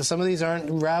 And some of these aren't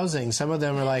rousing. Some of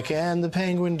them are like, and the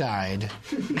penguin died.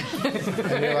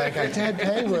 And you're like, a dead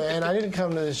penguin? I didn't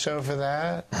come to the show for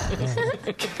that.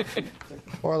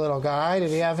 Poor little guy. Did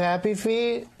he have happy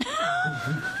feet?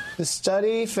 The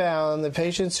study found the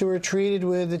patients who were treated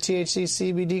with the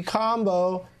THC-CBD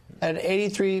combo had an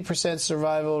 83%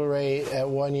 survival rate at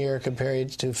 1 year compared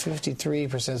to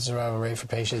 53% survival rate for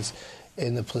patients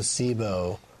in the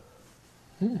placebo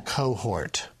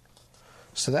cohort.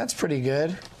 So that's pretty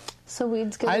good. So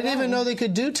weed's good. I didn't even know they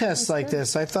could do tests like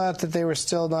this. I thought that they were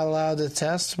still not allowed to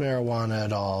test marijuana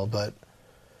at all, but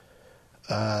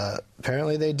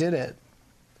apparently they did it.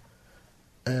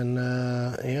 And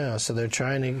so they're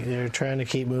trying to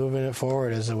keep moving it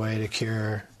forward as a way to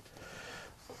cure.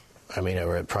 I mean,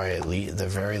 or probably at the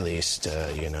very least,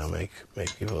 make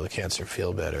people with cancer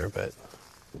feel better. But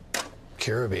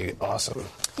cure would be awesome.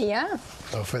 Yeah.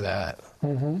 Go for that.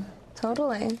 Mm-hmm.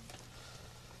 Totally.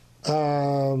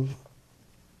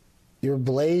 Your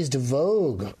Blazed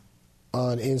Vogue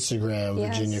on Instagram,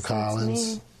 Yes, Virginia that's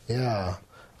Collins. me. Yeah.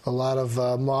 A lot of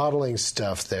modeling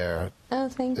stuff there Oh,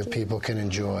 thank that you. people can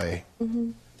enjoy.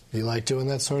 Mm-hmm. You like doing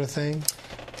that sort of thing?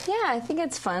 Yeah, I think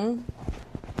it's fun.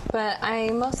 But I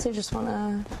mostly just want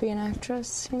to be an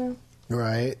actress,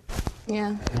 Right.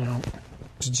 Yeah.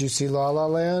 Did you see La La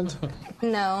Land?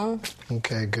 No.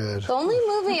 Okay, good. The only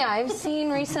movie I've seen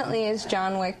recently is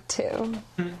John Wick 2.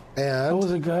 And?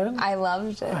 Was it good? I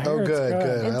loved it. Oh, good,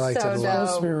 good. It's I liked so it a It's lot.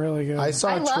 supposed to be really good. I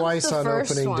saw it loved twice the on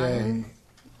first opening one.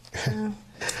 day.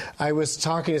 I was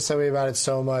talking to somebody about it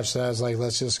so much that I was like,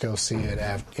 let's just go see it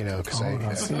after, because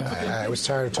I was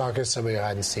tired of talking to somebody who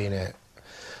hadn't seen it.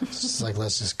 It's just like,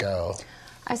 let's just go.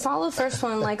 I saw the first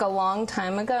one like a long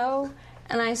time ago,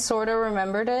 and I sort of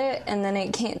remembered it, and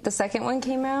then the second one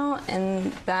came out,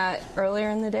 and that earlier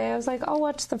in the day I was like, I'll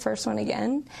watch the first one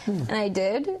again. And I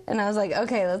did, and I was like,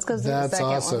 okay, let's go see the That's second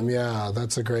one. awesome. Yeah,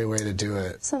 that's a great way to do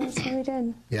it. So that's what we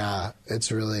did. Yeah,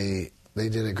 it's really, they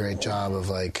did a great job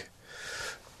of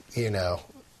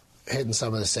hitting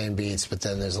some of the same beats, but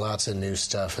then there's lots of new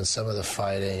stuff and some of the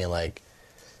fighting and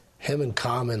him and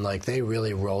Common, they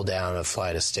really roll down a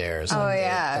flight of stairs. Oh,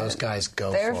 yeah. Those guys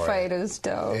go Their for fight it. is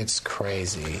dope. It's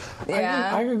crazy.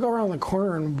 Yeah. I could go around the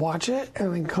corner and watch it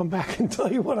and then come back and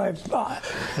tell you what I thought.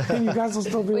 And you guys will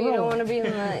still be Well, you wrong. don't want to be in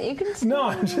the... You can... No,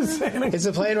 I'm just saying. Is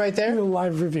it playing right there? A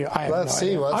live review. I have Let's no see.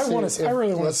 idea. Let's see. I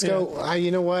really want to see Let's go.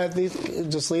 You know what?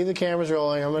 Just leave the cameras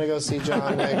rolling. I'm going to go see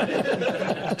John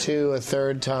Wick 2 a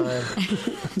third time.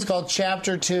 It's called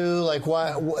Chapter 2.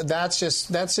 What? That's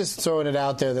just throwing it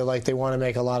out there. They're they want to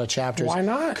make a lot of chapters. Why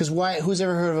not? Because who's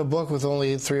ever heard of a book with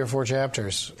only 3 or 4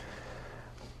 chapters?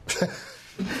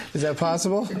 Is that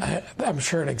possible? I'm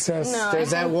sure it exists. No. There's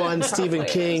that one Stephen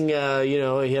King.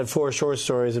 He had 4 short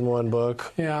stories in one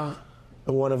book. Yeah.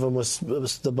 And one of them was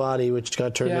The Body, which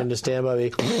got turned into Stand By Me.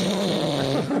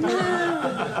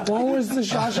 What was the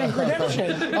Shawshank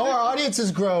Redemption? Oh, our audience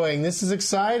is growing. This is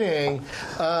exciting.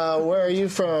 Where are you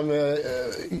from?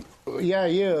 Yeah,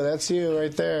 you. That's you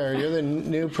right there. You're the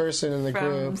new person in the From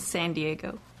group. San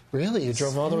Diego. Really? You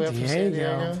drove all the way up from San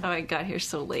Diego? Oh, I got here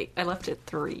so late. I left at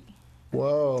 3.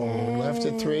 Whoa. Left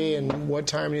at 3. And what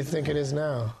time do you think it is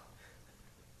now?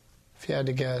 If you had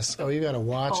to guess. Oh, you got a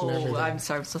watch and everything. Oh, I'm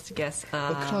sorry. I'm supposed to guess. Look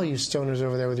at all you stoners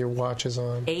over there with your watches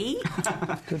on. 8?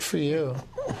 Good for you.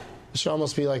 It should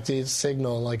almost be like the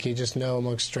signal, you just know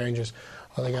amongst strangers.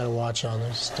 Oh, they got a watch on. They're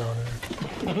a stoner.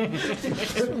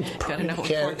 Gotta know.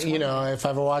 If I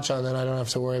have a watch on, then I don't have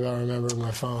to worry about remembering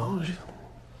my phone.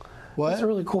 What? That's a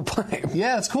really cool pipe.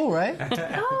 Yeah, it's cool, right?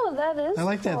 Oh, that is I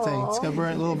like that thing. It's got cool.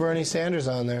 little Bernie Sanders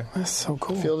on there. That's so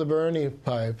cool. Feel the Bernie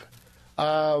pipe.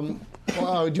 Do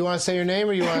you want to say your name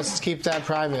or do you want us to keep that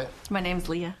private? My name's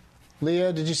Leah.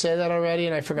 Leah, did you say that already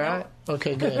and I forgot? No.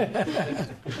 Okay, good.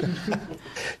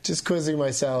 Just quizzing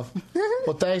myself.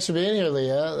 Well, thanks for being here,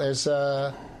 Leah. There's,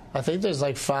 I think there's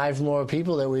 5 more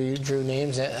people that we drew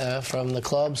names from the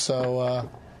club, so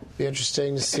be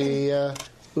interesting to see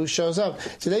who shows up.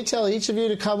 Did they tell each of you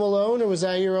to come alone, or was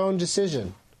that your own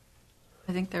decision?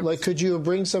 I think there was... Could you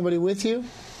bring somebody with you?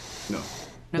 No.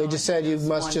 They just said you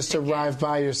must one just ticket. arrive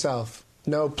by yourself.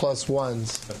 No plus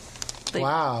ones.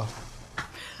 Wow.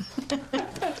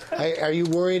 Are you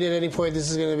worried at any point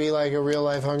this is going to be like a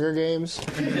real-life Hunger Games?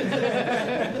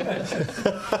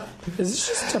 Is this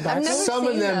just tobacco?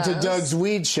 Summon them to those. Doug's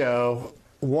Weed Show,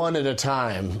 one at a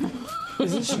time.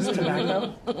 Is this just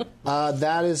tobacco?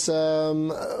 That is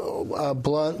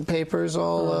blunt papers,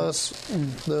 all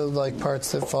the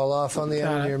parts that fall off on the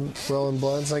end when you're rolling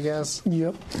blunts, I guess.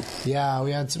 Yep. Yeah,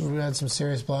 we had some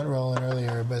serious blunt rolling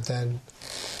earlier, but then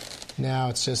now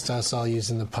it's just us all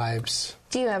using the pipes.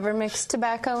 Do you ever mix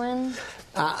tobacco in?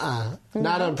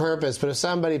 Not on purpose, but if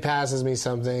somebody passes me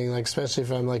something, especially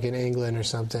if I'm in England or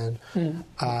something,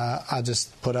 I'll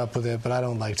just put up with it. But I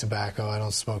don't like tobacco. I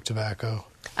don't smoke tobacco.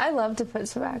 I love to put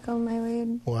tobacco in my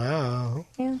weed. Wow.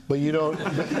 Yeah. But you don't.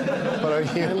 But are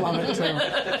you? I love it too.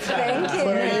 Thank you.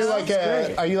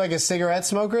 But are you like a cigarette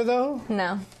smoker though?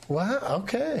 No. Wow.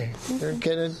 Okay. You're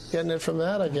getting it from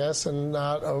that, I guess, and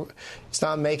it's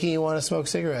not making you want to smoke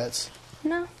cigarettes.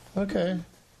 No. Okay.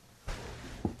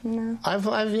 No.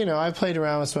 I've played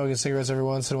around with smoking cigarettes every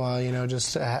once in a while,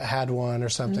 just had one or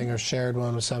something or shared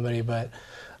one with somebody, but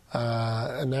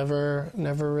never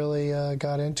really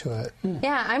got into it.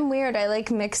 Yeah, I'm weird. I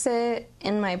mix it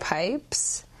in my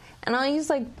pipes, and I'll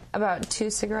use about 2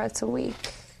 cigarettes a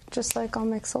week. Just I'll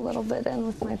mix a little bit in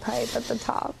with my pipe at the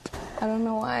top. I don't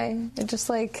know why. It just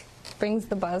brings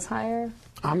the buzz higher.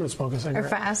 I'm going to smoke a cigarette. Or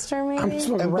faster, maybe? I'm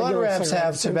smoking And blunt regular wraps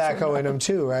have cigarettes. tobacco in them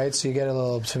too, right? So you get a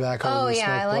little tobacco when you smoke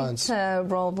I blunts. like to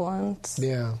roll blunts.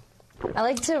 Yeah. I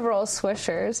like to roll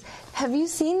Swishers. Have you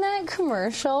seen that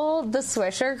commercial, the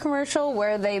Swisher commercial,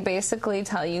 where they basically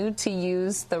tell you to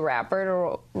use the wrapper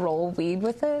to roll weed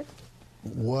with it?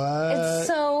 What? It's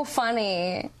so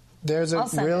funny. There's I'll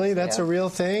send it really? to That's you. a real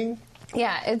thing?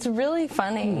 Yeah, it's really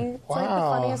funny. It's the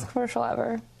Wow. funniest commercial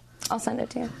ever. I'll send it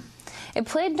to you. It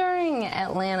played during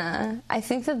Atlanta. I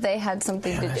think that they had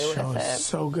something to That do show with is it.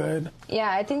 so good.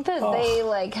 Yeah, I think that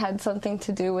they had something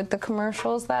to do with the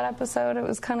commercials that episode. It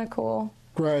was kind of cool.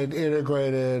 Right,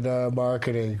 integrated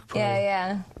marketing.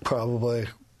 Yeah. Probably.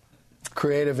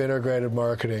 Creative integrated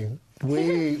marketing.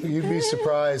 You'd be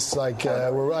surprised. I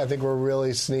think we're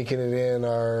really sneaking it in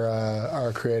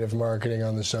our creative marketing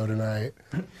on the show tonight.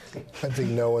 I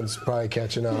think no one's probably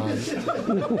catching on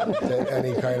that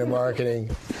any kind of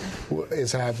marketing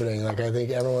is happening. I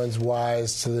think everyone's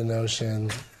wise to the notion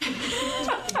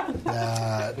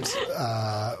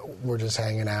that we're just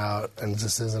hanging out, and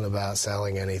this isn't about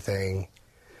selling anything.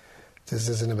 This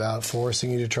isn't about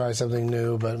forcing you to try something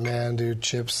new, but man, dude,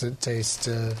 chips that taste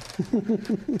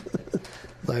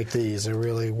like these are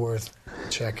really worth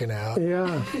checking out.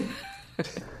 Yeah.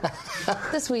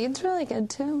 This weed's really good,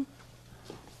 too.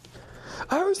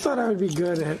 I always thought I would be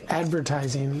good at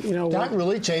advertising. That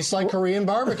really tastes like Korean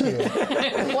barbecue.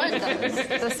 What does?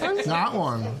 This one? Not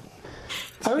one.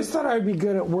 I always thought I would be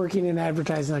good at working in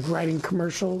advertising, writing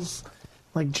commercials,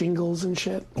 jingles and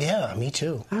shit. Yeah, me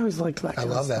too. I always liked that I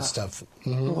kind love of that stuff. stuff. I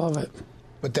love it.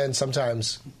 But then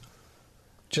sometimes,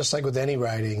 just like with any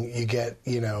writing, you get,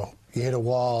 you hit a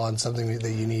wall on something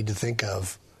that you need to think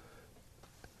of.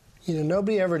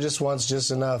 Nobody ever just wants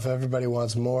just enough. Everybody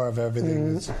wants more of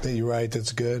everything that you write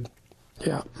that's good.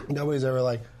 Yeah. Nobody's ever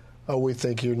like, oh, we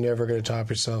think you're never going to top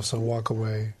yourself, so walk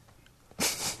away.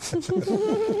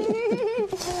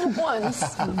 Once.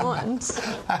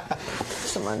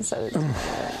 Someone said it.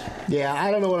 Yeah,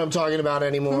 I don't know what I'm talking about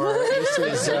anymore.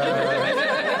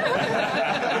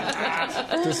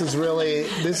 This is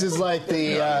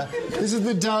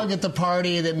the Doug at the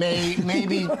party that may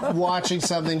be watching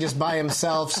something just by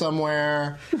himself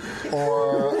somewhere,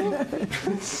 or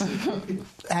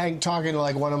talking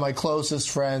to one of my closest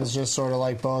friends, just sort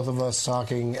of both of us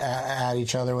talking at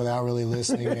each other without really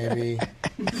listening, maybe.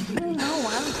 Oh,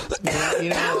 wow. You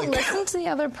listen to the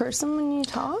other person when you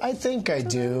talk? I think I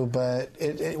do, but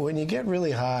when you get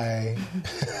really high,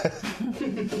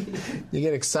 you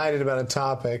get excited about a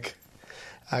topic.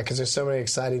 Because there's so many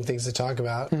exciting things to talk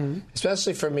about,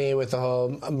 especially for me with the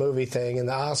whole movie thing, and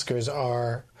the Oscars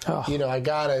are. I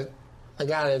gotta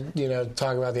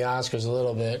talk about the Oscars a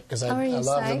little bit because I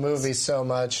love the movies so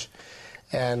much,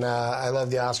 and I love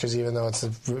the Oscars even though it's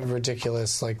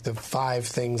ridiculous. The 5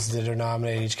 things that are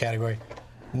nominated in each category,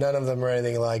 none of them are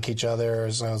anything like each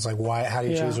other. So I was like, why? How do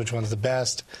you choose which one's the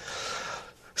best?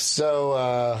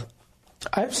 So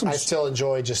I still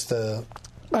enjoy just the.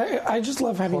 I just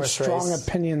love having strong race.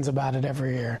 opinions about it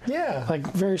every year. Yeah.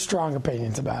 Very strong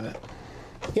opinions about it.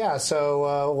 Yeah,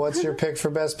 so what's your pick for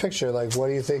Best Picture? What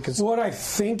do you think is... What I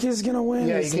think is going to win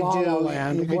is La La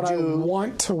Land. What I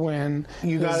want to win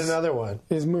another one.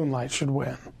 Is Moonlight should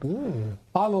win.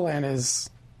 La La Land is...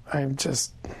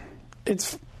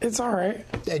 It's all right.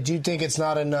 Do you think it's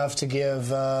not enough to give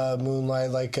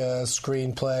Moonlight a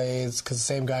screenplay? It's because the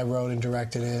same guy wrote and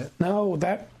directed it? No,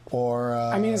 that... Or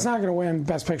it's not going to win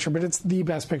Best Picture, but it's the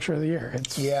best picture of the year.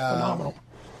 It's phenomenal.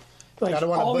 I don't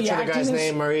want to butcher the guy's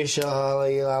name.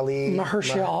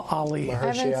 Mahershala Ali. I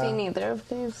haven't seen either of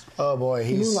these. Oh boy,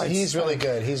 he's really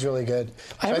good. He's really good.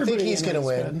 So I think he's going to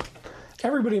win. Good.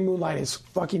 Everybody in Moonlight is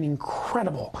fucking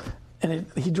incredible, and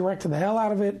he directed the hell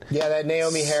out of it. Yeah, that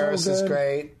Naomi Harris is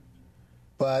great.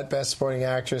 But Best Supporting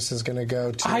Actress is going to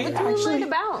go to... What's Moonlight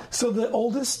about? So the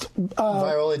oldest...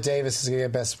 Viola Davis is going to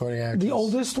get Best Supporting Actress. The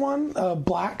oldest one,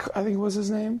 Black, I think was his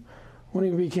name, when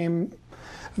he became...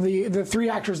 The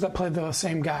 3 actors that played the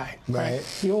same guy. Right.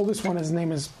 The oldest one, his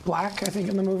name is Black, I think,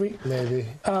 in the movie. Maybe.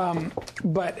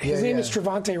 But his name is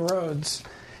Trevante Rhodes.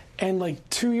 And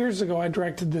 2 years ago, I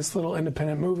directed this little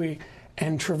independent movie,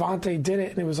 and Trevante did it,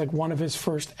 and it was one of his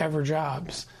first ever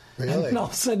jobs. Really? And all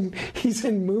of a sudden, he's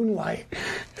in Moonlight.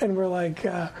 And we're like,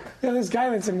 this guy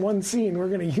that's in one scene, we're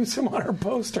going to use him on our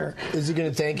poster. Is he going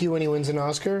to thank you when he wins an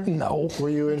Oscar? No. Were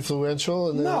you influential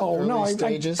in the early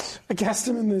stages? I cast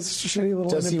him in this shitty little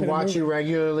Does he watch movie. you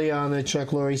regularly on the Chuck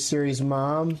Lorre series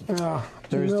Mom?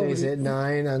 Thursdays at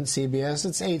 9 on CBS.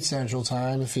 It's 8 Central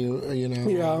Time if you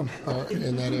know are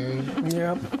in that area.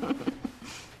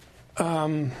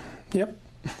 Yep.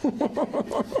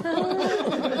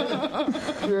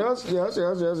 Yes.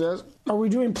 Are we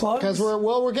doing plugs? Because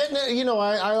we're getting it.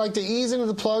 I like to ease into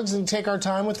the plugs and take our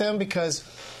time with them because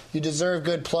you deserve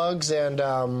good plugs. And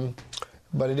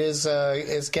but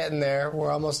it's getting there.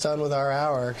 We're almost done with our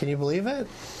hour. Can you believe it?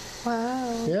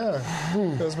 Wow. Yeah,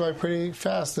 it goes by pretty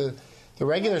fast. The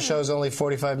regular show is only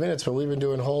 45 minutes, but we've been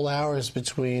doing whole hours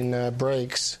between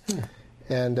breaks.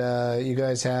 And you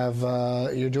guys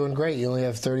you're doing great. You only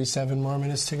have 37 more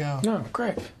minutes to go. No,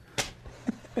 great.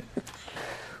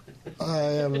 I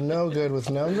am no good with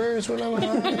numbers when I'm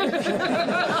high.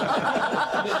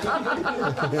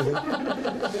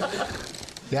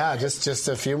 Yeah, just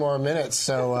a few more minutes.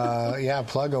 So,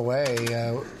 plug away.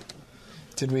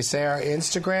 Did we say our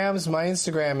Instagrams? My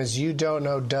Instagram is You Don't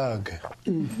Know Doug.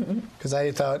 Because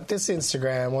I thought, this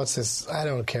Instagram, what's this? I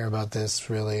don't care about this,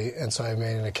 really. And so I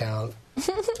made an account.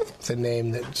 It's a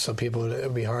name so it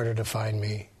would be harder to find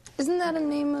me. Isn't that a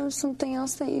name of something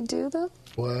else that you do, though?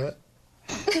 What?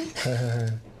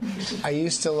 I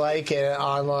used to like an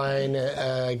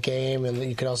online game, and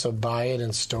you could also buy it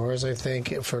in stores, I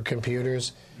think, for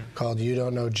computers, called You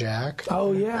Don't Know Jack.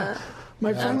 Oh, yeah.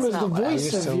 My friend was the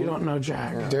voice of You Don't Know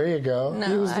Jack. There you go.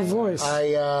 He was the voice.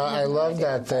 I love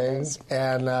that thing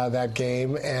and that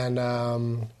game, and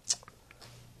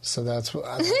so I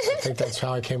think that's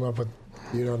how I came up with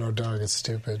You Don't Know Doug. It's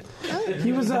stupid.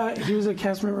 He was a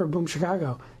cast member of Boom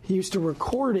Chicago. He used to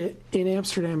record it in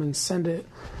Amsterdam and send it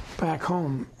back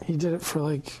home. He did it for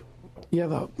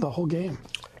the whole game.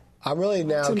 I'm really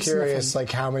now Tim curious,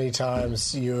 Sniffen. how many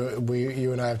times you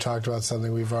and I have talked about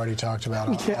something we've already talked about.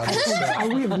 On this show.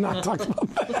 We have not talked about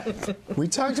that. We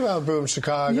talked about Boom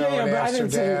Chicago and but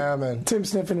Amsterdam, I didn't say Tim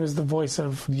Sniffen was the voice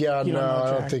of. Yeah, You Don't Know I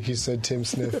Jack. don't think you said Tim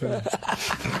Sniffen.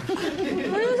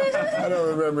 I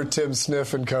don't remember Tim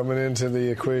Sniffen coming into the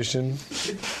equation.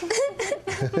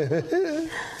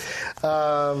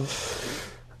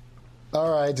 All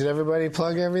right, did everybody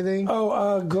plug everything?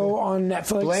 Oh, go on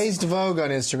Netflix. Blazed Vogue on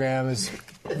Instagram is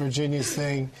Virginia's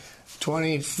thing.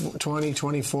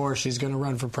 2024, she's going to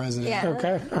run for president. Yeah.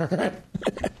 Okay, all right.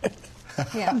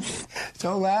 Yeah.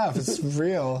 Don't laugh, it's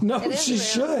real. No, It is she real.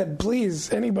 should. Please,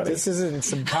 anybody. This isn't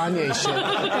some Kanye shit.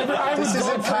 I This would vote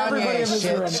isn't for everybody in Kanye this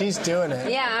shit. room. She's doing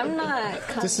it. Yeah, I'm not.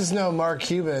 This is no Mark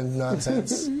Cuban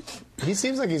nonsense. He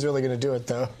seems like he's really going to do it,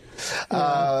 though.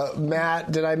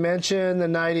 Matt, did I mention The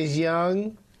Night is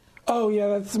Young? Oh, yeah,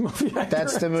 that's the movie I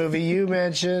That's the movie you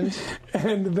mentioned.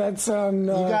 And that's on... You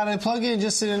got to plug in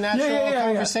just in a natural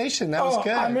conversation. That was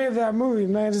good. I made that movie,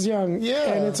 Man is Young.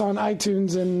 Yeah. And it's on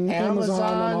iTunes and Amazon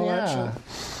and all that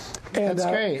shit. And,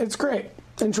 That's great. It's great.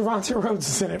 And Trevante Rhodes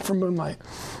is in it from Moonlight.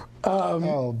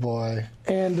 Oh, boy.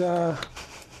 And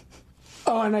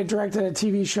and I directed a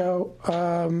TV show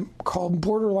called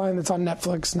Borderline that's on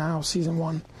Netflix now, season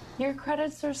 1. Your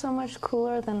credits are so much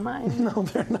cooler than mine. No,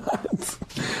 they're not.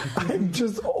 I'm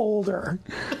just older.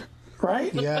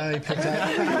 Right? Yeah, he picked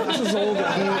that. I'm just older.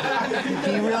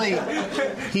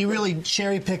 He really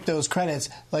cherry-picked those credits.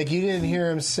 Like, you didn't hear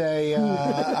him say,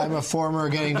 I'm a former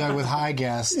Getting Dug with High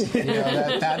guest.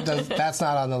 That's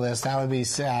not on the list. That would be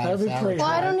sad. That'd be crazy. Well,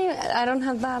 I don't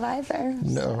have that either.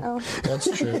 No, So.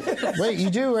 that's true. Wait,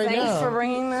 you do right Thanks now. for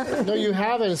bringing that. No, you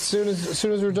have it. As soon as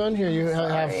we're done here, you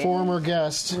have former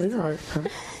guest, You're right.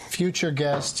 future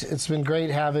guest. It's been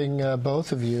great having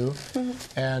both of you.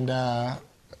 And am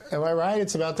I right?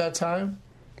 It's about that time?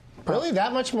 Really?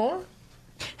 That much more?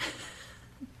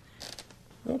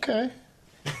 Okay.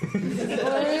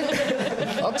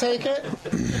 I'll take it.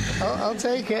 I'll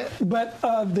take it. But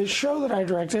the show that I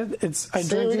directed, I See,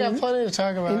 directed we got plenty to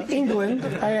talk in about. England.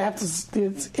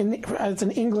 It's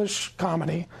an English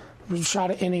comedy. We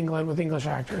shot it in England with English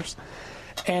actors,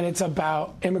 and it's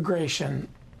about immigration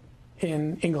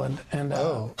in England. And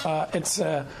it's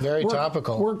Very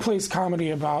topical. workplace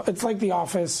comedy about. It's like The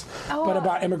Office, but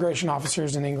about immigration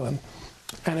officers in England,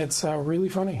 and it's really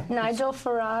funny. Nigel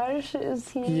Farage is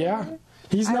here. Yeah.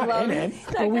 He's not love in it,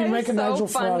 that but we guy make a is so Nigel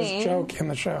funny. Farage joke in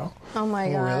the show. Oh my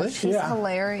gosh, he's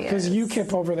hilarious. Because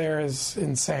UKIP over there is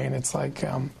insane. It's like,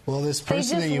 well, this person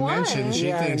just that you won. mentioned, she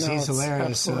Yeah, I thinks know, he's it's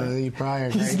hilarious. So absolutely- you probably are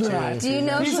He's great not. too. Do you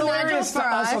know he's who Nigel hilarious to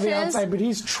us on the Farage is? outside, but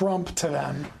he's Trump to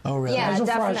them. Oh, really? Yeah, Nigel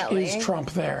definitely. Farage is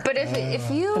Trump there. But if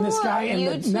you And this guy in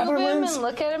the YouTube him Netherlands- and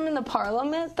look at him in the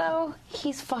parliament, though,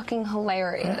 he's fucking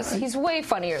hilarious. He's way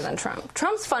funnier than Trump.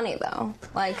 Trump's funny, though.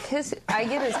 Like, I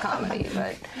get his comedy,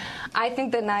 but I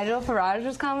think that Nigel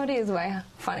Farage's comedy is way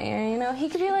funnier, you know? He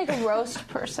could be like a roast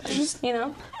person, you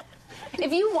know?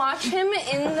 If you watch him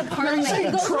in the parliament, he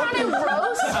goes around and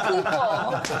roasts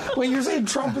people. Wait, you're saying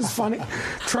Trump is funny?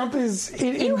 Trump is...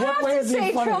 In You what have way to is he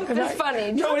say funny? Trump is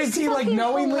funny. No, Trump's is he like fucking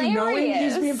knowing hilarious.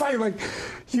 he's being funny? Like,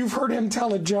 you've heard him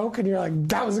tell a joke and you're like,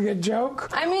 that was a good joke?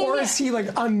 I mean, or yeah. is he like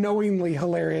unknowingly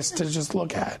hilarious to just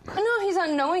look at? No, he's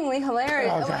unknowingly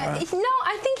hilarious. Okay. No,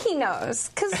 I think he knows,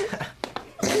 because...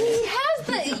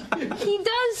 he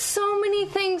does so many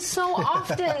things so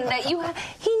often that he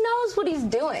knows what he's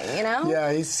doing, you know?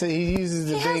 Yeah, he uses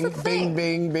the He has a bing, thing. bing,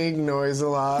 bing, bing noise a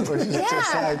lot, which is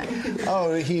just Yeah. like,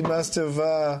 oh, he must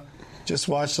have just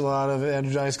watched a lot of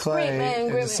Energized Clay Great man,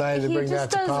 and great decided man. to bring He that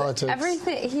just to does politics.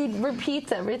 everything. He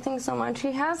repeats everything so much.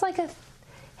 He has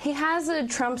a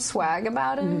Trump swag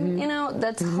about him, you know,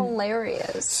 that's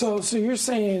hilarious. So you're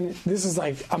saying this is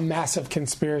like a massive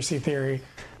conspiracy theory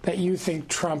that you think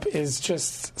Trump is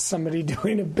just somebody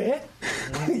doing a bit?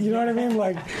 You know what I mean?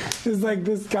 Like, there's like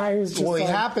this guy who's just Well, he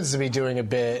like, happens to be doing a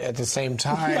bit at the same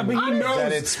time. Yeah, but he knows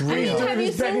that it's I mean, real. have you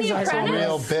He's like, seen he's The like, it's a Apprentice?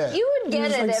 real bit. You would get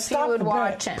he's it like, if stop you would the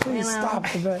watch bit. him, Please you know?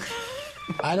 stop the bit.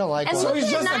 I don't like And that. So look he's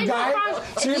at just a Nigel guy?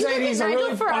 Farage. So you're You saying look he's at a Nigel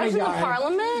really Farage funny in the guy?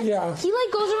 parliament? Yeah. He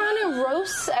like goes around and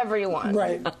roasts everyone.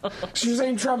 Right. So you're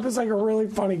saying Trump is like a really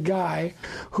funny guy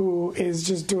who is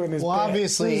just doing his Well, bit.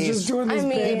 obviously, He's just doing his I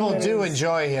mean- bit. People and do it's-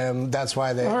 enjoy him. That's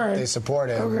why they support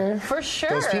him. Okay. For sure.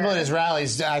 Those people at his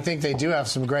rallies, I think they do have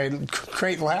some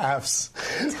great laughs.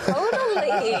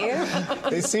 Totally.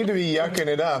 They seem to be yucking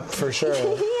it up for sure.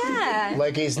 Yeah.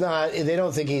 Like he's not. They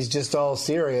don't think he's just all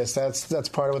serious. That's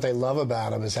part of what they love about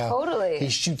him is how Totally. he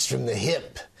shoots from the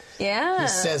hip. Yeah. He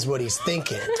says what he's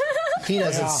thinking. He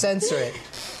doesn't Yeah. censor it.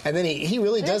 And then he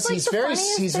really That's does. like He's the very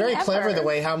funniest very thing clever ever. the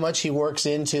way how much he works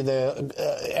into the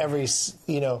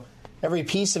every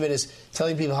piece of it is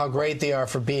telling people how great they are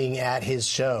for being at his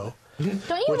show. Don't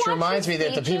you Which watch reminds me his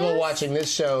that the people speeches? watching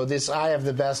this show, I have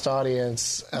the best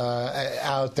audience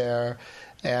out there,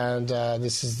 and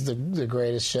this is the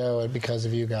greatest show because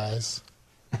of you guys.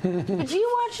 Did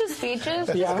you watch his speeches?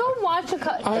 Yeah. Just go watch a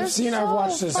cut. I've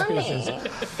watched his funny.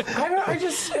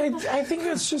 speeches. I think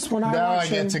it's just when I Now watch I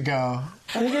get him. to go.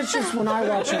 I think it's just when I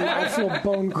watch him, I feel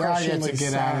bone Now I get crushingly to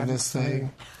get sad. out of this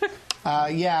thing.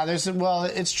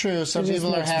 It's true. Some It just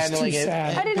people are makes me handling too it.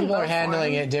 sad. I didn't People vote are for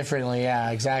handling him. it differently.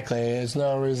 Yeah, exactly. There's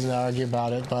no reason to argue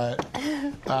about it.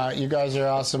 But you guys are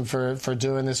awesome for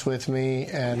doing this with me,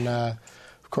 and of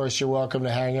course you're welcome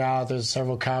to hang out. There's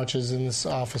several couches in this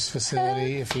office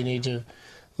facility if you need to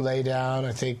lay down.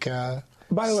 I think.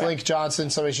 By the way- Slink Johnson,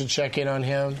 somebody should check in on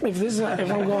him. If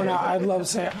I'm going out, I'd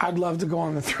love to go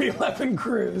on the 311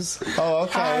 cruise. Oh,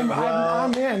 okay.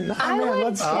 I'm in. I would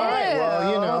Let's too. All right,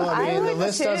 well, I the would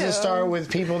list too. doesn't start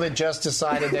with people that just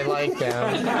decided they like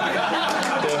them. They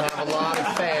have a lot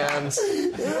of fans,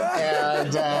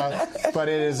 and but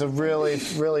it is a really,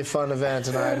 really fun event,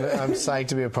 and I'm psyched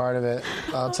to be a part of it.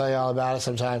 I'll tell you all about it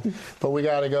sometime. But we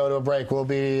got to go to a break. We'll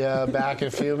be back in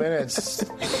a few minutes.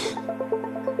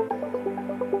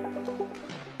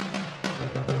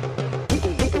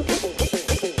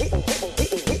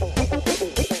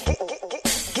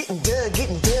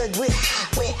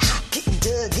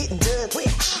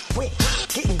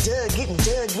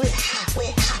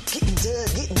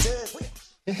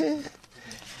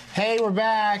 Hey, we're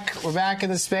back. We're back in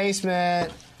the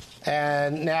basement.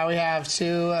 And now we have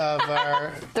two of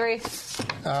our... 3.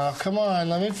 Oh, come on.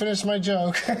 Let me finish my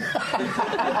joke.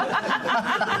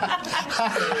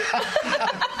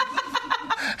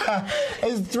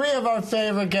 It's 3 of our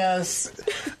favorite guests.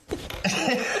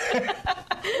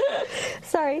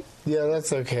 Sorry. Yeah,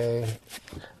 that's okay.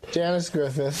 Janice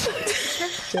Griffith,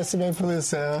 Jessimae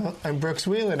Peluso, and Brooks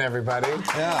Wheelan, everybody.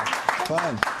 Yeah,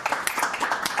 fun.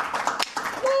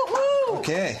 Woo-hoo.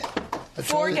 Okay.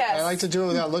 4 guests. I like to do it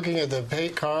without looking at the pay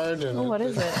card. And What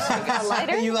is it? A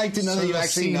lighter? You like to know that you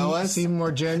actually know us? Seem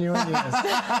more genuine,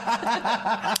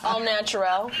 yes. All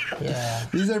natural. Yeah.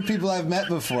 These are people I've met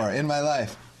before in my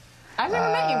life. I've never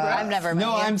met you, bro. I've never met you.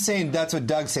 No, I'm saying that's what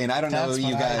Doug's saying. I don't know That's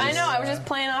you what guys. I know. I was just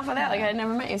playing off of that. Like I'd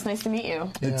never met you. It's nice to meet you.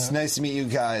 It's nice to meet you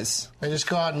guys. I just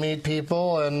go out and meet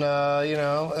people, and you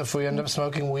know, if we end up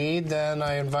smoking weed, then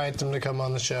I invite them to come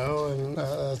on the show, and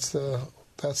that's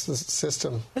the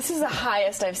system. This is the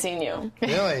highest I've seen you.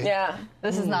 Really? Yeah.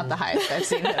 This is not the highest I've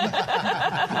seen him.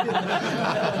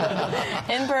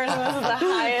 In person, this is the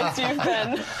highest you've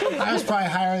been. I was probably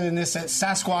higher than this at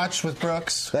Sasquatch with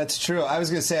Brooks. That's true. I was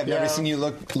going to say I've never seen you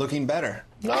looking better.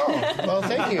 Oh, well,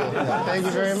 thank you. Thank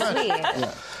you very much. Sweet.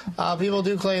 People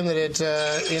do claim that it,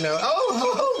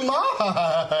 oh my!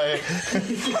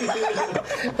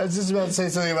 I was just about to say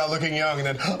something about looking young, and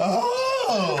then,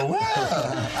 oh,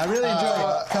 wow. I really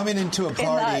enjoy coming into a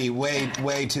party way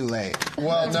too late.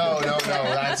 Well, no.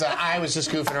 I was just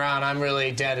goofing around. I'm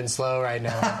really dead and slow right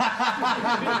now.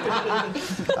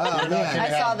 Oh, man. I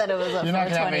saw that it was a You're not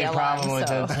going to have 420 any alarm, problem with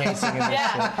so the pacing of this shit.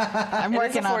 Yeah. I'm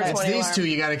working on it. It's these two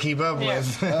you got to keep up with.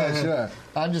 Oh, sure.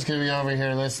 I'm just going to be over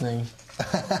here listening.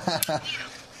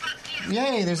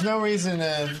 Yay, there's no reason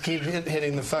to keep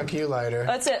hitting the fuck you lighter.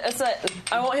 That's it.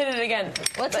 I won't hit it again.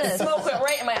 What's this? Smoke went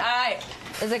right in my eye.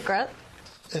 Is it Gret?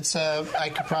 It's I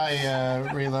could probably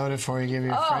reload it for you, give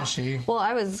you a freshie. Well,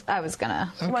 I was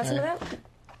gonna. You want some of that?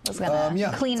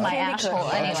 Clean my asshole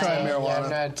I'll anyway. try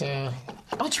marijuana.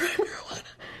 I'll try marijuana.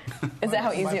 Is that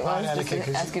how easy it was? Just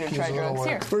to ask you to try drugs.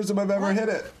 Here. First time I've ever hit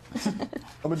it.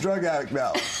 I'm a drug addict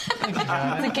now. It's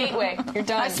a gateway. You're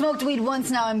done. I smoked weed once,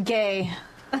 now I'm gay.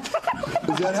 Is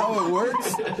that how it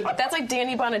works? That's like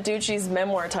Danny Bonaducci's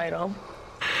memoir title.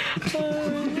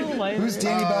 Who's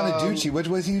Danny Bonaducci? Which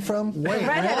was he from? Wait,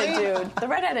 The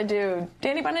redheaded dude.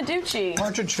 Danny Bonaducci.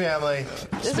 Partridge Family.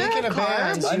 there Speaking a of car?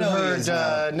 bands, I you know he heard is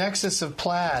now. Nexus of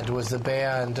Plaid was the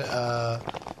band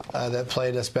that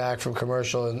played us back from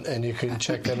commercial, and you can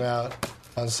check them out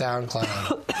on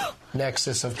SoundCloud.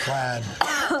 Nexus of Plaid.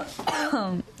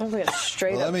 I'm like a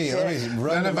straight Well, up let me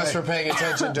run. None of us were paying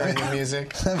attention during the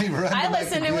music. Let me run. I to my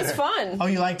listened. It was computer. fun. Oh,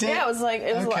 you liked it? Yeah, it was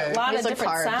Okay. a lot It of was a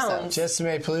different car episode. sounds.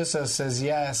 Jessimae Peluso says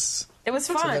yes It was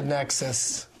to the fun.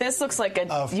 Nexus. This looks like a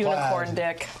Of unicorn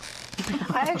plaid. dick.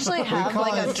 I actually have call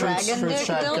like it a dragon fruit dick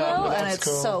stripe gum, dildo, but and that's it's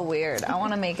cool. so weird. I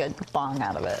want to make a bong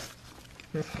out of it.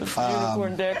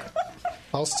 Unicorn dick.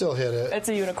 I'll still hit it. It's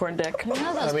a unicorn dick. You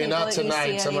know those I mean, people not that you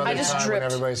tonight. see Some on other I just time when dripped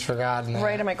everybody's forgotten.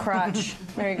 Right in my crotch.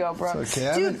 There you go, Brooks. Okay,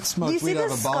 I Dude, haven't do you smoked see weed out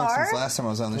the of a bong scar? since last time I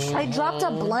was on the show. I dropped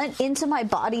a blunt into my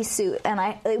bodysuit, and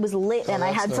it was lit, and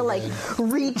I that's had no to like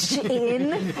good. reach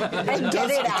in and get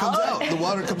it comes out. out. The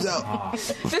water comes out.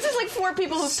 This is like 4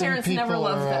 people whose Some parents never people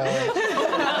loved are, them.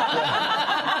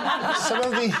 Some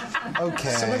of the Okay.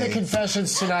 Some of the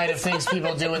confessions tonight of things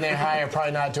people do when they're high are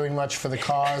probably not doing much for the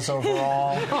cause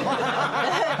overall. The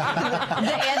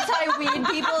anti-weed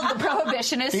people, the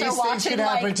prohibitionists These are things watching can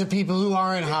happen like. to people who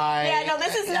aren't high. Yeah, no,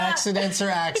 this is not- Accidents are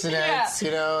accidents. Yeah.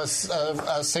 You know,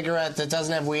 a cigarette that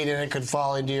doesn't have weed in it could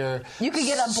fall into your You could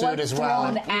get a suit blunt as well.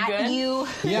 thrown at good? you.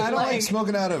 Yeah, I don't like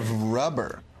smoking out of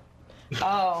rubber.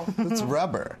 Oh. It's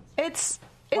rubber. It's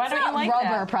Why don't not you like rubber,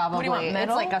 that? probably. What do you want,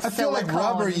 metal? It's like a I feel like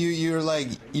silicone. rubber.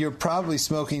 You're probably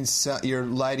smoking. You're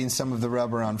lighting some of the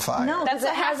rubber on fire. No, because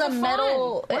That's it has half a the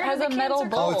metal. fun. It Where has the a metal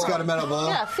kids are bowl. Oh, it's got a metal bowl.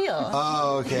 Yeah, feel.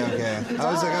 Oh, okay.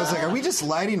 I was like, are we just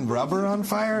lighting rubber on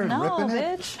fire and No, ripping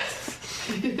it? bitch.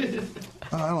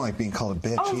 Oh, I don't like being called a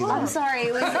bitch either. I'm sorry.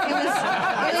 It was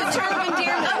It's a term of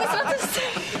endearment. I was about to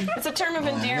say. It's a term of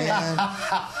endearment. Man.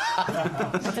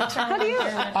 How do you?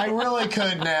 I really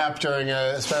could nap during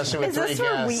especially with Is this 3 for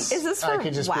guests. is this I for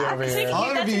could just wax? be over here. I'll That's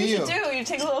what interview you you. should do. You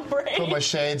take a little break. Put my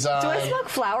shades on. Do I smoke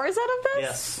flowers out of this?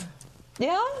 Yes.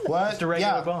 Yeah. What? Just a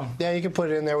regular bong. Yeah, you can put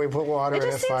it in there. We put water It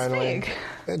in just it seems finally. fake.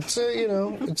 It's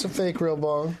it's a fake real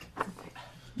bong.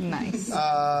 Nice.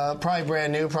 Probably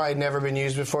brand new. Probably never been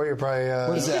used before. You're probably.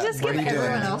 What is that? just What are give you doing?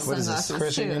 everyone else What is this?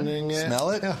 sunglasses, Christian too. ending it. Smell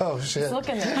it? Oh shit! Look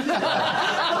in there.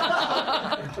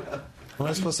 What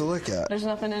am I supposed to look at? There's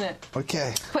nothing in it.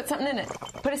 Okay. Put something in it.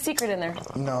 Put a secret in there.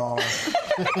 No.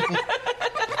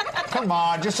 Come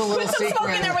on, just a little Put some secret. smoke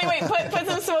in there. Wait. Put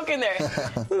some smoke in there.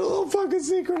 Put a little fucking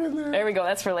secret in there. There we go.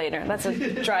 That's for later. That's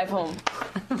a drive home.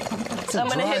 I'm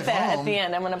going to hit drive that home. at the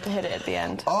end. I'm going to hit it at the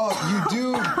end. Oh, you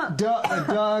do.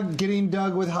 Getting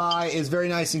Doug with high is very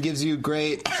nice and gives you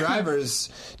great drivers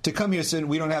to come here so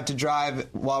we don't have to drive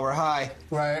while we're high.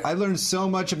 Right. I learned so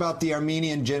much about the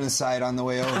Armenian genocide on the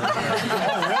way over here.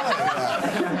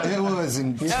 It was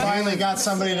You finally got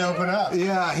somebody to open up.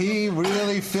 Yeah, he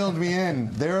really filled me in.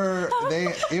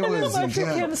 It was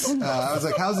intense. I was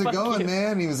like, "How's it going,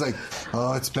 man?" He was like,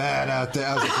 "Oh, it's bad out there."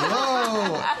 I was like,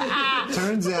 "Whoa!"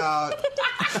 Turns out,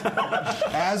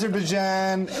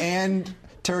 Azerbaijan and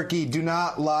Turkey do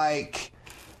not like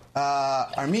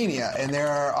Armenia, and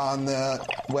they're on the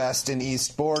west and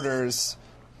east borders.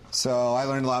 So I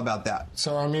learned a lot about that.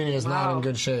 So Armenia is not in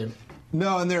good shape.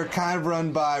 No, and they're kind of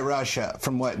run by Russia,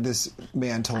 from what this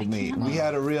man told me. We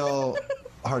had a real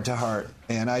heart-to-heart,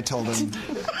 and I told him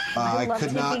I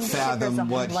could not fathom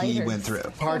what he went through.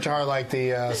 Heart-to-heart like the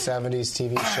 70s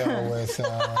TV show with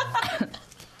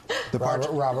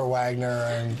Robert Wagner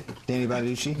and Danny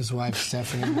Bonaducci, his wife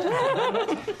Stephanie.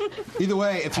 Either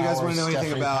way, if you guys want to know anything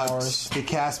Stephanie about Powers. the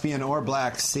Caspian or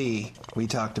Black Sea, we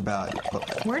talked about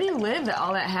it. Where do you live that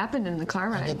all that happened in the car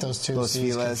I ride? get those two Los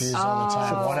C's Feliz. confused all the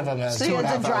time. One of them has So you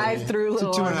had to drive through It's a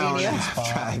little 2.5 Armenia. hour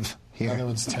drive The here. other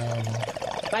one's terrible.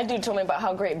 My dude told me about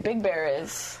how great Big Bear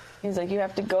is. He's like, you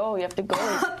have to go.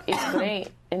 It's great.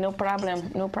 And no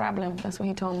problem. That's what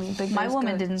he told me. Big My Bear's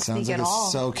woman good. didn't Sounds speak like at a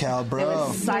all. SoCal bro.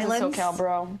 He's a Silence SoCal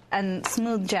bro. and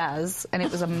smooth jazz, and it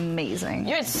was amazing.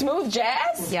 You had smooth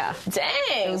jazz? Yeah.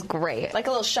 Dang. It was great. Like a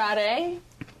little Sade?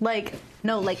 Like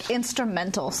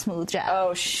instrumental smooth jazz.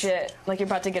 Oh, shit. Like you're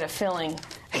about to get a filling.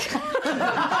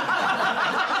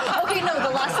 Okay, no, the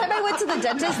last time I went to the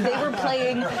dentist, they were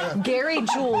playing Gary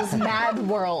Jules' Mad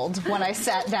World when I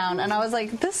sat down, and I was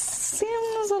like, this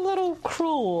seems a little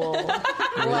cruel.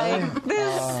 Like,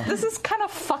 this is kind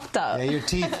of fucked up. Yeah, your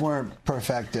teeth weren't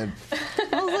perfected.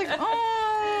 I was like,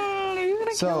 oh, are you going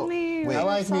to kill me? wait. I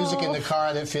like music in the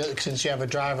car that feels, since you have a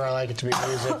driver, I like it to be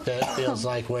music that feels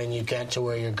like when you get to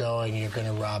where you're going, you're going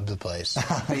to rob the place.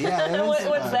 Yeah, it was,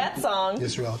 What's that song?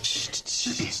 Just real.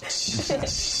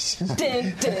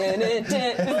 Dun, dun, dun,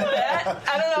 dun. That?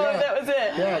 I don't know if that was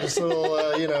it. Yeah, just a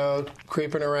little,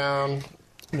 creeping around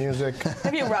music.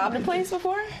 Have you robbed a place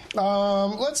before?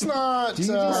 Let's not. This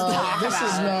is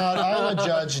not. I'm a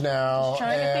judge now.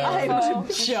 Trying to get and the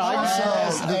info.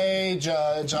 as a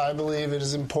judge, I believe it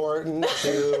is important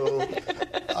to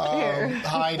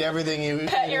hide everything you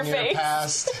Pet in your face.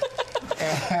 past.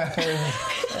 And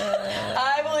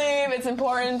I believe it's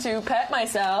important to pet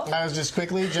myself I was just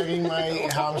quickly checking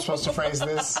how I'm supposed to phrase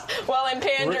this. while I'm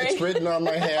pandering. It's written on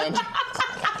my hand.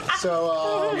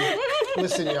 So,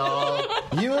 listen, y'all.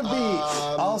 You would be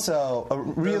also a The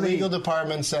really. legal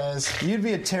department says You'd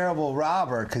be a terrible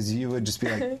robber because you would just be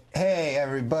like, "Hey,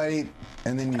 everybody,"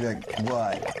 and then you'd be like,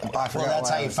 "What?" I forgot. well, that's what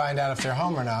how I you was- find out if they're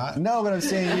home or not. No, but I'm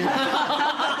saying you.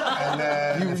 And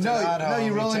then if they're not home,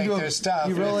 you roll take into their a. stuff.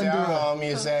 You And roll if into they're a. home,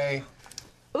 you say,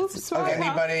 Oops,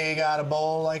 anybody got a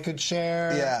bowl I could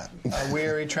share? Yeah. A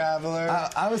weary traveler?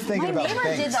 I was thinking My about neighbor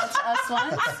things. did that to us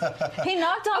once. He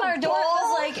knocked on our door and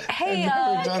was like, hey,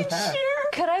 never done that.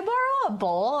 could I borrow a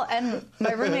bowl? And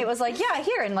my roommate was like, yeah,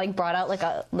 here, and like brought out like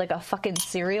a fucking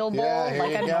cereal bowl, Yeah, here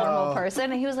like you a go. normal person.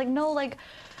 And he was like, no, like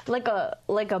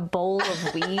a bowl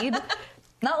of weed.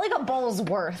 Not like a bowl's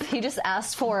worth. He just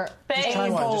asked for Thanks. Try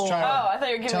a one. bowl. Just try one. Oh, I thought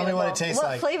you were giving Tell me me the what bowl. it tastes What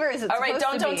like. flavor is it All right,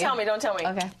 supposed to don't be? tell me. Don't tell me.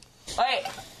 Okay. Wait.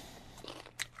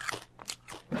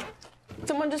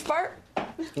 Someone just fart?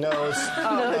 No, it's,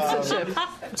 It's a chip.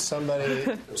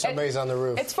 somebody's on the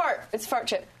roof. It's fart. It's fart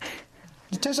chip.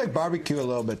 It tastes like barbecue a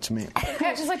little bit to me.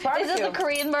 Yeah, it's just like Is barbecue. this the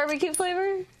Korean barbecue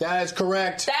flavor? That is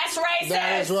correct. That's racist.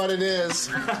 That is what it is.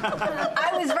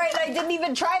 I was right. I didn't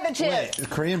even try the chip. Wait,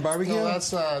 Korean barbecue? No,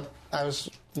 that's not.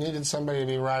 Needed somebody to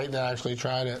be right that actually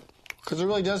tried it. Because it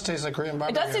really does taste like Korean It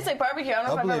barbecue. does taste like barbecue. I don't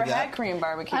know I'll if I've ever believe that. had Korean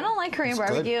barbecue. I don't like Korean It's good.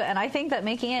 barbecue, and I think that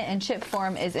making it in chip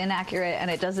form is inaccurate, and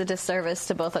it does a disservice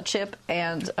to both a chip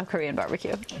and a Korean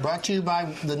barbecue. Brought to you by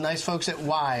the nice folks at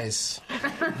Wise.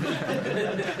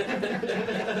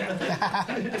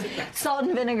 Salt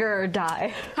and vinegar or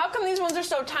die. How come these ones are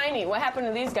so tiny? What happened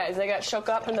to these guys? They got shook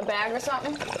up in the bag or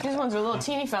something? These ones are little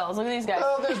teeny fellas. Look at these guys.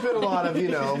 Well, there's been a lot of,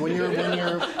 when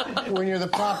you're the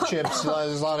prop chips,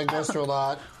 there's a lot of goes through a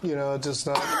lot. It's just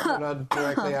not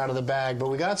directly out of the bag. But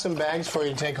we got some bags for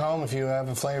you to take home if you have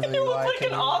a flavor that You you look like. like an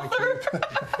and you wanna author.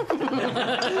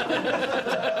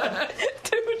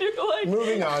 keep. Dude, you're like...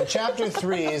 Moving on. Chapter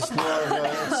 3 is more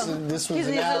of this was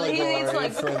an He needs allegory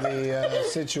like- for the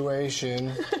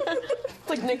situation. It's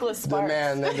like Nicholas The Sparks.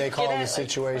 man that they call Get the it?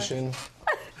 situation.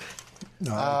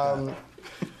 No,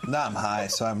 I'm high,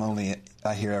 so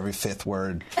I hear every fifth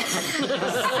word.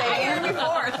 Say every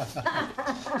fourth.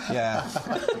 Yeah.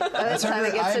 By the time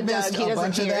it gets I to Doug, missed he a doesn't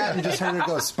bunch of hear. that and just heard her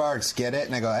go, Sparks, get it?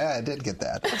 And I go, yeah, I did get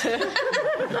that.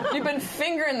 You've been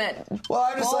fingering that. Well,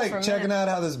 I'm just bowl like for a checking minute. out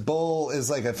how this bowl is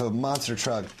like if a monster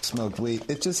truck smoked weed.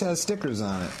 It just has stickers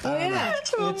on it. I don't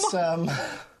know. It's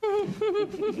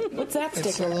What's that It's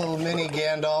a sticker? little mini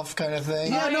Gandalf kind of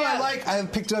thing. Yeah, no, I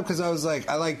picked it up because I was like,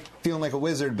 I like feeling like a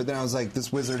wizard, but then I was like,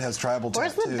 this wizard has tribal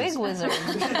Where's tattoos. the big wizard?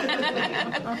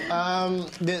 I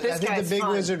think the guy's big fun.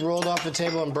 wizard rolled off the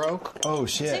table and broke. Oh,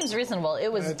 shit. Seems reasonable.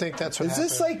 It was. I think that's what Is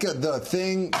this happened. like the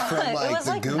thing from It like was,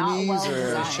 the like, not Goonies well or?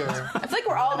 designed. Sure. I feel like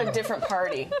we're all at a different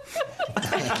party.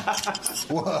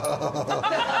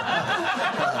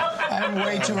 I'm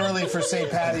way too early for St.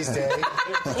 Patty's Day.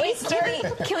 Wait,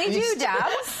 can we do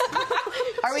dabs?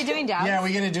 Are we doing dabs? Yeah,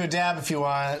 we're gonna do a dab if you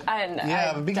want. I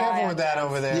but be die careful on with that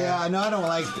over there. Yeah, no, I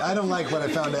don't like what I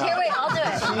found out. Here, wait, I'll do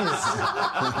it.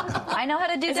 Jeez. I know how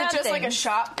to do Is it dab just like a things.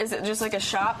 shop? Is it just like a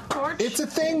shop torch? It's a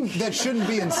thing that shouldn't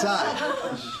be inside.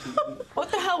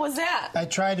 What the hell was that? I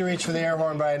tried to reach for the air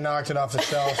horn, but I knocked it off the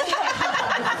shelf.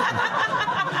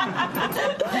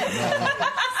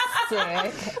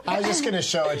 Sick. I was just gonna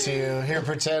show it to you. Here,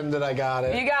 pretend that I got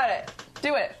it. You got it.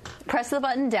 Do it. Press the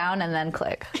button down and then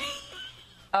click.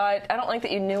 I don't like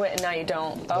that you knew it and now you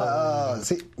don't. Oh.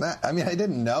 See, I mean, I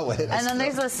didn't know it. And then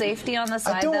there's a safety on the I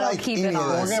side don't that'll like keep any it of on.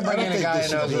 this. We're gonna bring I don't in a think guy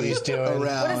this who knows should what be he's doing.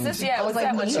 around. What is this? Yeah, what's like,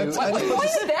 that one? I just Point put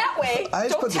it that way. I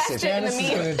just Don't put the test it safety. into Janice is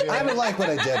me. gonna do I it. don't like what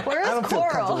I did. Where's I don't feel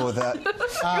Coral? comfortable with that.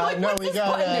 No, what's we this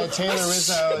got button do? Taylor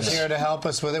Rizzo is here to help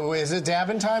us with it. Wait, is it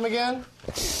dabbing time again?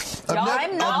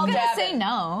 I'm not I'll going to dab say it.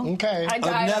 no. Okay. I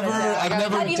died on a dab. I I've never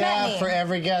gotta do you a dab met me. for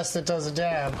every guest that does a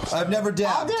dab. I've never I'll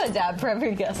dabbed. do a dab for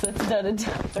every guest that's done a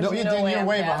dab. No, no then way you're I'm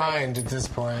way dabbing. behind at this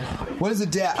point. What is a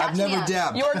dab? I've Catch me never up.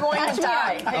 dabbed. You're going Catch to me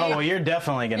die. up. Oh, well, you're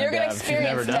definitely going to You're gonna dab if you've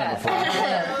never experience done it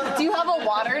death. before. Do you have a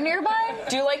water nearby?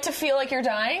 Do you like to feel like you're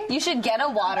dying? You should get a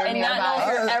water And nearby. not know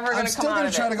if you're ever I'm going to still come out gonna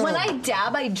of try it. to go. When I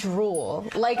dab, I drool.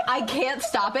 Like, I can't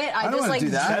stop it. I don't just wanna like do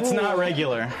that. That's not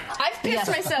regular. I've pissed Yes.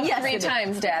 myself Yes, 3 you did.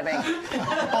 times dabbing.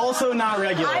 Also not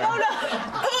regular. I don't know.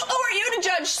 Who are you to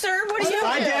judge, sir? What do you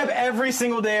I do? dab every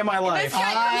single day of my life. This guy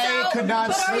comes I out, could not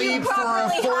but are you sleep for a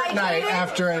properly fortnight hydrated?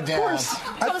 after a dab.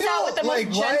 I Comes out with the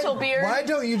most gentle beard. Why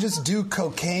don't you just do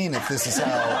cocaine if this is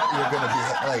how you're going to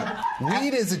be? Like,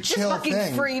 weed is a chill fucking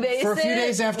thing. freebase For a few it.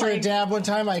 days after a Like, dab one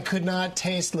time, I could not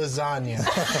taste lasagna.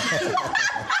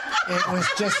 It was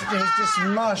just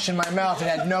mush in my mouth. It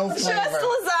had no Just flavor.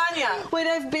 lasagna. when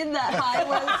I've been that high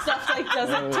where the stuff like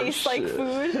doesn't taste like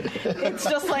food, it's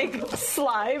just like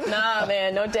slime. Nah,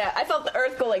 man, no dab. I felt the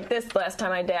earth go like this last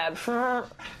time I dabbed.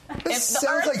 This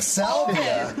sounds like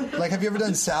salvia. Like, have you ever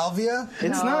done salvia?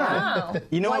 It's not.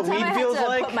 You know One what time weed I had feels to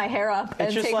like? put my hair up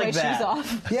and just take like my that. shoes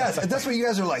off. Yes, that's what you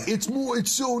guys are like. It's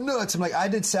so nuts. I'm like, I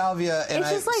did salvia and It's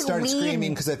I just like started weed.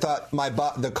 screaming because I thought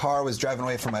the car was driving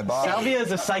away from my body. Salvia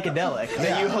is a psychedelic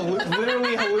that you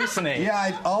literally hallucinate. Yeah,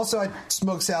 I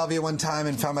smoked salvia one time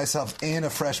and found myself in a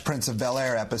Fresh Prince of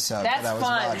Bel-Air episode That's that I was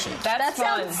fun. watching. That's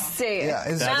fun. Sounds sick. Yeah,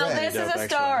 it's Now great. this is dope, a actually.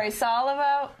 story. It's all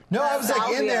about. No, I was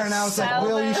like in there and I was like, Salvia.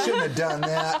 Will, you shouldn't have done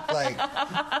that.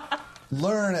 Like,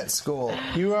 learn at school.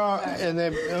 You are, and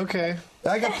then okay.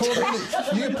 I got pulled into.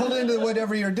 You get pulled into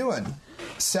whatever you're doing.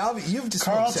 Salvia, you've just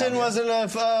smoked Carlton salvia.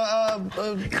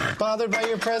 wasn't bothered by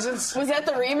your presence. Was that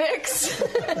the remix?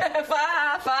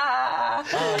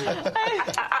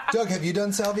 Doug, have you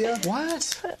done salvia?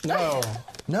 What? No.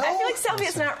 No. I feel like salvia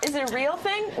is not. Is it a real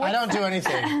thing? I don't do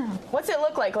anything. What's it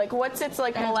look like? Like, what's its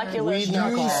like molecular? Weed and You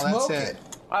alcohol. smoke That's it. it.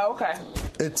 Oh, okay.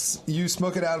 It's you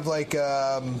smoke it out of like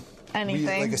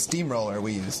Anything. like a steamroller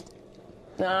we use.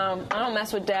 I don't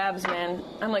mess with dabs, man.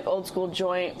 I'm like old school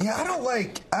joint. Yeah, I don't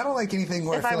like anything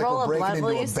where If I feel I like roll we're a breaking blunt, will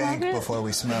into you a smoke bank it? before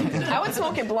we smoke it. I would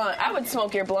smoke it blunt. I would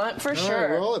smoke your blunt for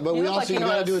sure. Roll it, but You we look also like you know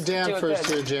gotta how do a to dab do it first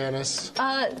good. here, Janice.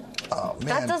 Oh man.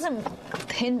 That doesn't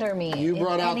hinder me. You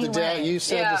brought in out the any dab. way. You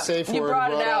said Yeah, the safe you word.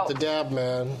 brought it out out. the dab,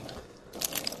 man.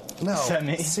 No. Send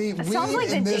me. See, weed sounds like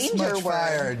and the this danger much word.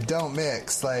 fire don't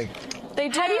mix. Like, They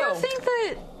do. How do you think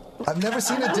that? I've never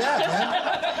seen a dab,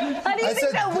 man. How do you I think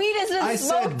said that weed has I been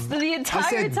said- smoked the I entire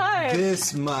said time?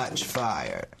 this much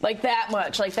fire. Like that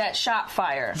much, like that shot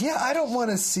fire. Yeah, I don't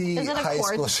want to see Is it a high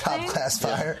school quartz shop thing? class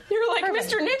fire. You're like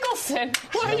Mr. Nicholson.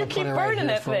 Why do you put keep it right burning here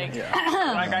that for me. thing?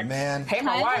 Oh, man. Hey, Can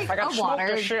my I wife, I like got a smoke water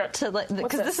this shit. to like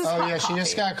because this? this is Oh hot yeah, she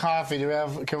just coffee. got coffee. Do we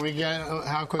have? Can we get?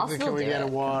 How quickly still can we do get a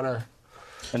it. water?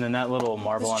 And then that little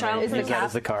marble This on child there, is the use that cap.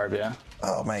 as the carb, yeah.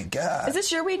 Oh my god. Is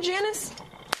this your weed, Janice?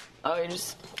 Oh, you're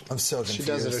just I'm so confused. She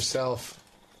does it herself.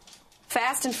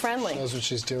 fast and friendly. Knows what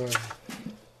she's doing.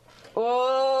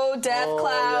 Oh, death Oh,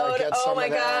 cloud. yeah, get Oh some my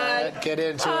of that. god. Get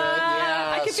into it.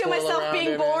 Yeah. I can feel swirl myself around being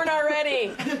in born it.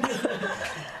 already.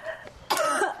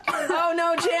 Oh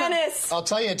no, Janice. I'll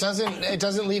tell you, it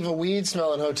doesn't leave a weed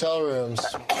smell in hotel rooms,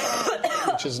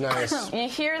 which is nice. You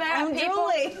hear that, I'm people?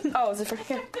 drooling. Oh, is it for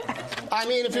here? I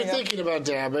mean, if you're There you go. thinking about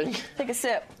dabbing, Take a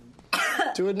sip.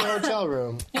 Do it in a hotel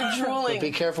room. You're drooling. But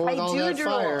be careful with all that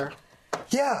fire.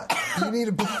 Yeah, you need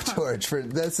a blowtorch for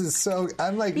this. Is so.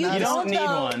 I'm like, You not don't need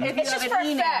one. If you It's have just an for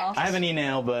email. effect. I have an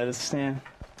e-nail, but it's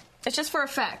It's just for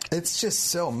effect. It's just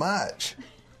so much.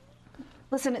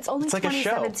 Listen, it's only It's like a show.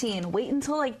 2017. Wait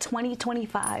until like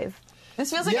 2025. This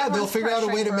feels like Yeah, they'll everyone's figure out a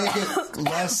way to pressuring make for it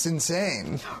less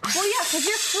insane. Well, yeah, because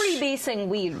you're freebasing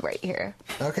weed right here.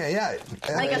 Okay, yeah.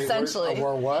 Like essentially.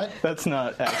 Or what? that's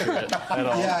not accurate at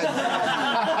all. Yeah,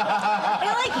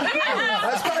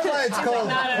 that's probably why it's called.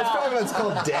 That's probably why it's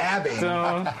called dabbing.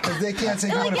 So, Because they can't say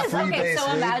you want to Okay, freebase so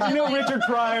weed. imagine. you know Richard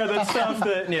Pryor, that stuff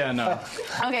that no.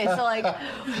 Okay, so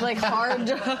like hard.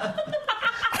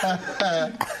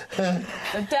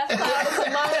 The death cloud is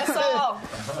among us all.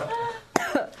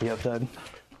 Yep, Dad.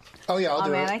 Oh, yeah, I'll Oh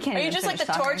do man, it. I can't. Are you even just like the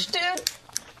finish torch talking. dude?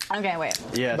 Okay, wait.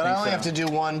 Yeah, But I think only so. have to do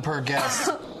one per guest.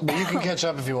 But you can catch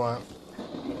up if you want.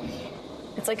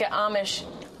 It's like an Amish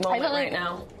moment feel like- right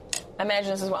now. I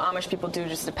imagine this is what Amish people do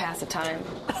just to pass the time.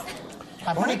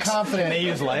 I'm pretty confident. They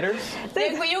use lighters? But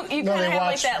you No, kind of they have like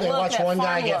watch, that they look, watch that one guy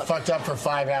farm get look. fucked up for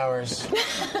 5 hours.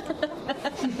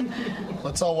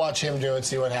 Let's all watch him do it,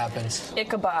 see what happens.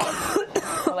 Ichabod.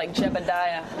 Or like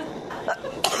Jebediah.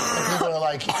 People are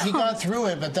like, he got through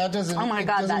it, but that doesn't, Oh my it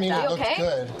God, doesn't that mean guy. it looked Okay?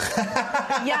 good.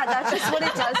 Yeah, that's just what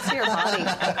it does to your body.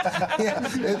 Yeah,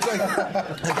 it's like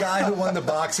the guy who won the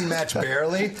boxing match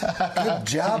barely. Good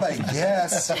job, I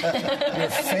guess. Your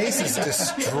face is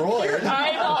destroyed.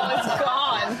 Eyeball is gone.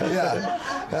 Yeah.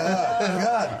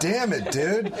 God damn it,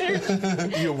 dude.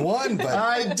 You won, but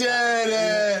I did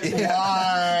it!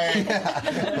 Why?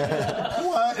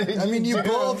 What did I mean, you do?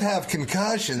 both have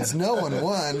concussions. No one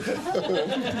won.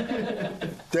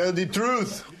 Tell the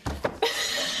truth.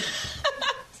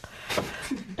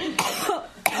 Your Fuck,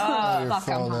 I'm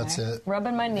phone, high. that's it.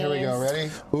 Rubbing my knees. Here we go, ready?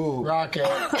 Ooh. Rock it.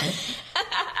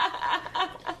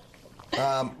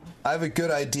 I have a good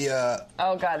idea.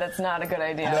 Oh god, that's not a good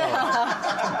idea.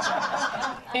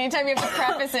 Anytime you have to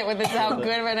preface it with this, how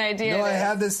good of an idea No, it I is.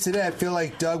 had this today. I feel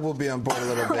like Doug will be on board a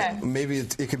little Okay. bit. Maybe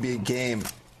it could be a game.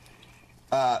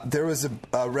 There was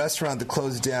a restaurant that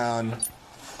closed down,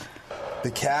 the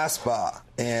Casbah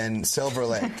in Silver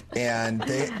Lake, and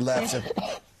they left a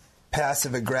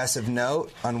passive-aggressive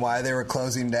note on why they were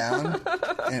closing down,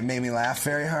 and it made me laugh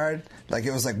very hard. Like,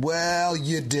 it was like, well,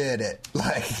 you did it.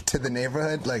 Like, to the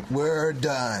neighborhood, like, we're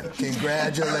done.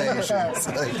 Congratulations.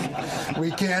 Like,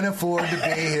 we can't afford to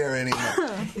be here anymore.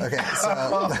 Okay, so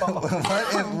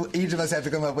what if each of us have to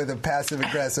come up with a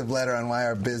passive-aggressive letter on why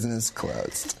our business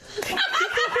closed?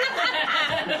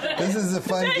 This is a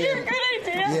fun Is that game. your good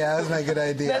idea? Yeah, that was my good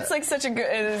idea. That's like such a good.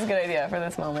 It is a good idea for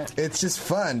this moment. It's just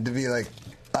fun to be like,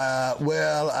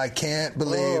 well, I can't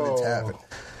believe it's happened.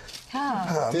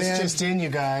 Oh, This man. just in, you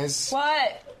guys.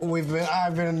 What?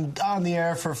 I've been on the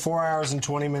air for 4 hours and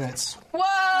 20 minutes. What?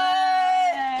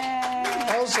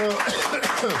 Also,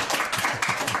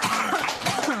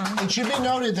 it should be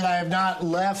noted that I have not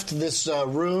left this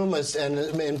room, and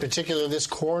in particular this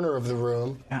corner of the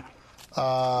room. Yeah.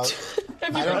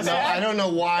 I don't know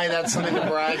why that's something to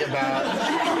brag about.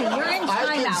 You're in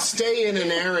I can timeout. stay in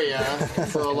an area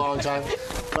for a long time,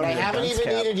 but I haven't even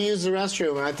needed to use the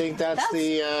restroom. And I think that's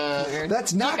the.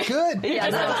 That's not good.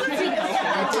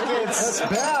 I think it's.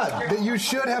 That's bad. That you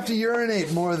should have to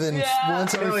urinate more than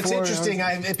once every 4 It's hours.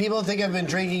 interesting. People think I've been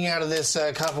drinking out of this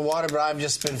cup of water, but I've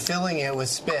just been filling it with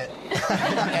spit.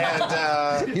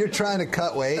 And You're trying to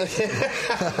cut weight.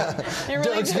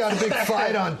 Doug's got a big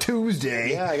fight on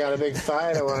Tuesday. yeah, I got a big fight.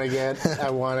 I want to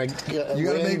You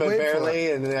gotta win, make but weight for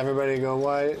barely, and then everybody go,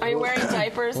 "Why?" Are you wearing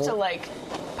diapers to like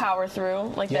power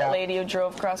through, like Yeah. that lady who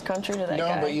drove cross country to that No,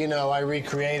 guy? but I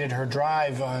recreated her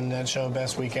drive on that show,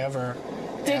 Best Week Ever.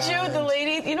 Did you? The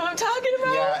lady, you know what I'm talking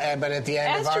about? Yeah, but at the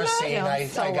end of our Astronaut? scene, Yeah, I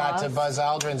so got to lost. Buzz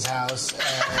Aldrin's house,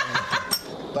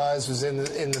 and Buzz was in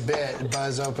the bit.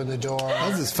 Buzz opened the door.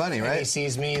 Buzz is funny, and right? He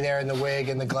sees me there in the wig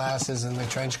and the glasses and the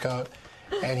trench coat,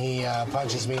 and he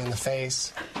punches me in the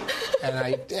face.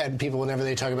 And people, whenever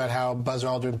they talk about how Buzz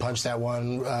Aldrin punched that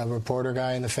one reporter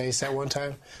guy in the face that one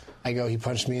time, I go, he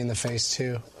punched me in the face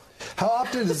too. How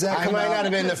often does that I come might out? not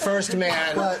have been the first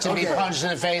man But, to be okay. punched in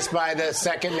the face by the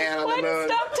second man on Why the did moon.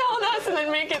 stop telling us and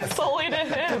then make it solely to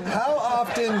him? How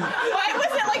often? Why was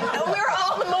it like we were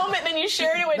all in the moment, then you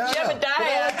shared it with No, but I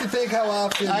Jebediah? have to think how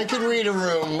often. I could read a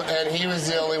room, and he was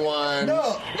the only one No.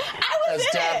 I was as in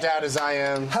dabbed it. out as I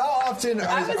am. How often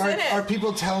I was in it. are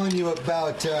people telling you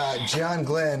about John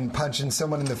Glenn punching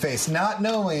someone in the face, not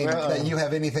knowing that you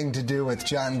have anything to do with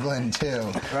John Glenn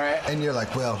too? Right. And you're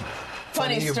like, well,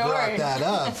 Funny you story. brought that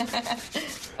up.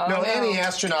 No, any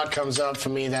astronaut comes up for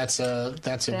me. That's a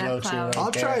go-to. Right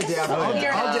I'll try a dab. I'll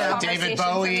dab. David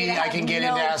Bowie, I can get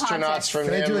into astronauts from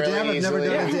Can I him do a really dab? I've never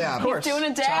easily. done a dab. He's doing a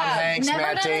Tom dab. Hanks, Never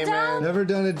Matt done a Damon. dab? Never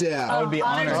done a dab. I would be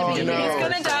honored to do no. that. He's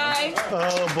gonna die.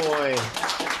 Oh boy.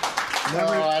 No,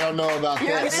 I don't know about You're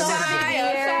gonna this.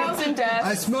 die 1,000 deaths.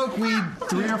 I smoke weed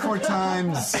 3 or 4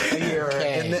 times a year,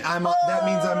 and that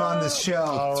means I'm on this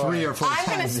show 3 or 4 times.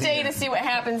 I'm gonna stay to see what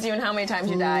happens to you and how many times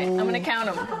you die. I'm gonna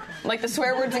count them, like the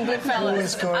swear words in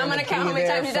Goodfellas. I'm gonna count how many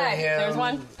times you die. There's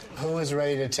one. Who is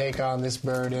ready to take on this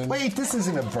burden? Wait, this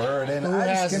isn't a burden. Who I'm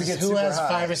has, just gonna get who super has high.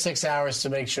 5 or 6 hours to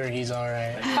make sure he's all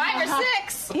right? 5 or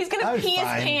 6. He's gonna I'm pee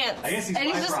fine. his pants. And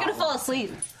he's just gonna fall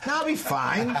asleep. No, I'll be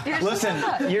fine. Listen,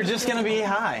 you're just gonna be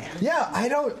high. Yeah,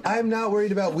 I'm not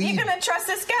worried about weed. You gonna trust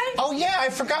this guy? Oh yeah, I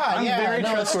forgot. I'm very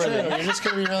it's true. trustworthy. You're just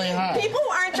gonna be really high. People who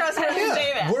aren't trustworthy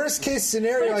say that. Worst case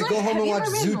scenario, I go home and watch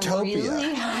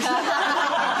Zootopia.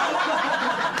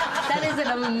 That is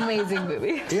an amazing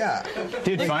movie. Yeah.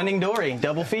 Dude, Finding Dory,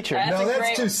 double feature. That's No, a that's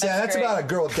great- too sad. that's That's great. about a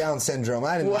girl with Down syndrome.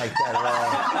 I didn't like that at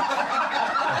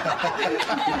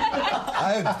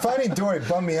all. Finding Dory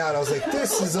bummed me out. I was like,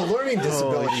 this is a learning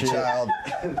disability shit. child.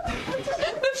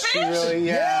 She really,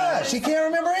 Yeah, she can't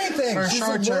remember anything. Her She's a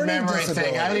short-term learning memory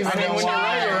disability. thing. I don't even know when you're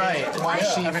why. right, you're right. Why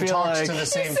Yeah. she I even feel talks like- to the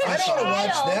same I fish. don't want to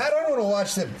watch that. I don't want to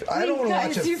watch that. I don't want to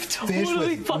watch a You've fish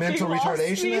totally with fucking mental lost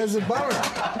retardation me. as a bummer.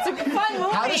 It's a fun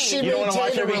movie. How does she You don't wanna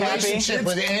watch maintain a her be happy? relationship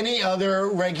with any other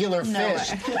regular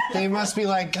fish? They must be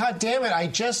like, God damn it, I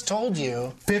just told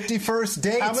you. 51st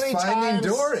dates, How many Finding times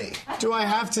Dory. do I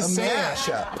have to A say it?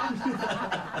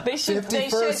 mashup. They should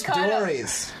 51st cut him.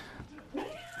 Dories.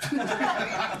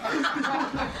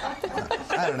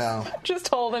 I don't know. Just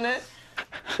holding it.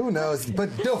 Who knows? But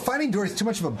no, Finding Dory is too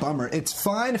much of a bummer. It's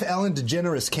fine if Ellen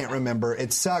DeGeneres can't remember.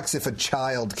 It sucks if a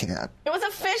child can't. It was a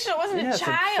fish. It wasn't Yeah, a it's a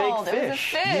child. fake It was a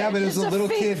fish. fish. Yeah, but it was It's a little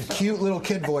fake- kid, cute little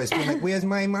kid voice being like, "Where's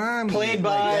my mom?" Played like,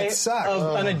 by that sucks.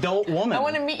 an adult woman. I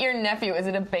want to meet your nephew. Is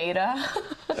it a beta?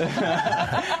 Is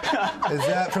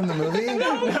that from the movie? Yeah,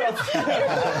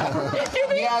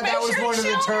 that was one of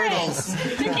the turtles.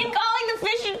 You keep calling the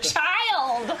fish a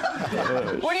child.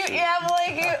 What do you have,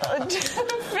 like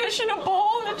a fish in a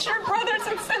bowl that's your brothers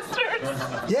and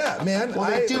sisters? Yeah, man. Well,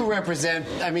 they do represent,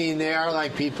 I mean, they are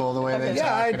like people the way they Yeah,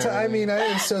 talk. I and everything. mean, I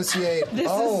associate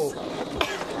all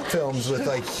films with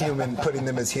like putting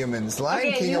them as humans. Lion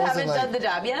Okay, King you wasn't haven't like done the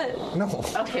job yet? no.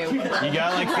 Okay, You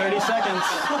got like 30 seconds.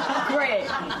 great.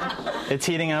 It's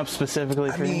heating up specifically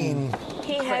I for you. mean,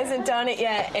 He hasn't done it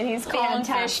yet, and he's calling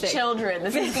Fantastic. fish children.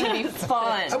 This is going to be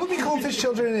fun. I would be calling fish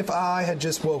children if I had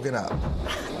just woken up.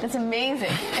 That's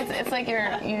amazing. It's like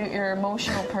you're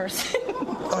emotional person.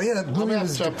 Oh yeah, that I'm movie going to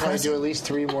was have to probably do depressing. at least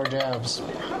 3 more dabs.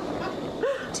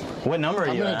 What number are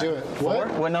I'm you gonna at? do it. 4?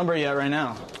 What? What number are you at right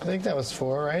now? I think that was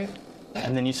 4, right?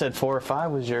 And then you said 4 or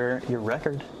 5 was your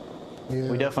record. Yeah.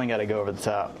 We definitely got to go over the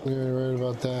top. You're right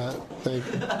about that.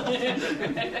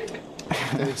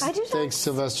 Thanks,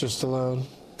 Sylvester Stallone.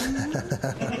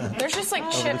 There's just like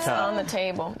chips top. on the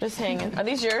table, just hanging. Are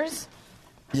these yours?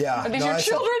 Yeah. Are these your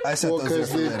children? I set Well, those there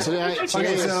because for later. today,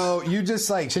 Okay, so you just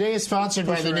like today is sponsored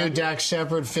by the new Dax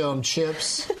Shepard film,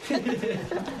 Chips.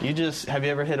 Have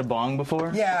you ever hit a bong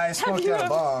before? yeah, I smoked you out a ever-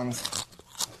 bong.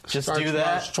 Just March do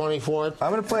that. 24th. I'm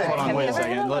gonna play it. Hold on, wait a Have you ever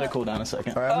second. had Let a- it cool down a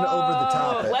second. All right, I'm gonna over the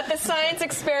top it. Let the science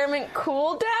experiment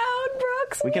cool down,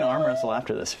 Brooks. We can arm wrestle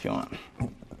after this if you want.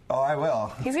 Oh, I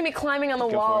will. He's gonna be climbing on the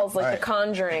for it. walls like All The right.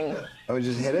 Conjuring. I would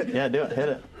just hit it. Yeah, do it. Hit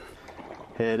it.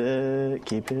 Hit it.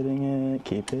 Keep hitting it.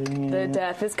 Keep hitting it. The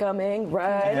death is coming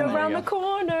right And there around you the go.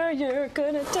 corner. You're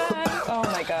gonna die. Oh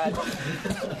my God.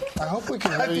 I hope we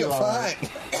can I hear you feel all right.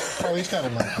 fine. Oh, he's got a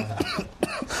microphone.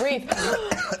 Breathe.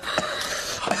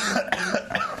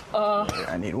 Here,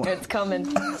 I need one. It's coming.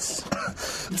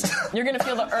 You're gonna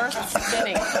feel the earth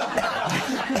spinning.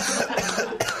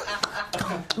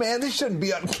 Man, this shouldn't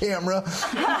be on camera.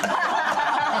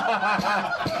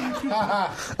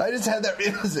 I just had that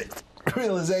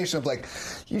realization of like,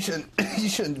 you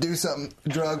shouldn't do something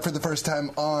drug for the first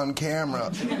time on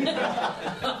camera.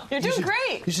 You're doing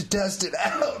great. You should test it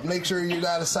out. Make sure you're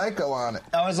not a psycho on it.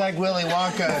 I was like Willy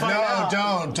Wonka. No,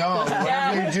 don't.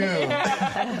 Whatever you do.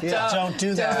 Don't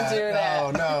do that. Don't do that.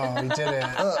 Oh, no, he did it.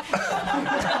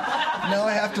 Now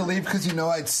I have to leave because you know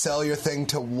I'd sell your thing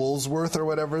to Woolsworth or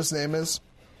whatever his name is.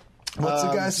 What's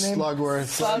the guy's name?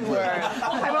 Slugworth. I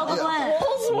rolled a blend.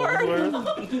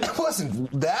 Woolsworth. It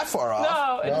wasn't that far off.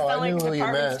 No, it No, just I sounded knew like who a you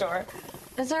department meant. store.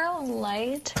 Is there a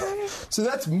lighter? So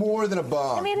that's more than a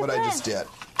bomb, made a what I blend. just did.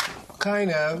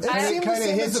 Kind of. It It kind of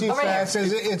hits you fast. Over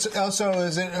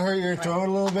Does it hurt your throat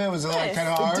a little bit? Was it like kind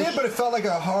of hard? It did, but it felt like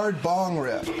a hard bong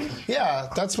rip. Yeah,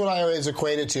 that's what I always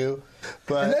equated to.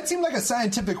 But And that seemed like a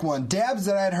scientific one. Dabs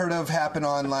that I'd heard of happen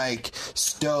on like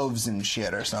stoves and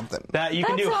shit or something. That you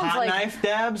can That do sounds hot like- knife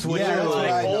dabs, which Yeah, are that's what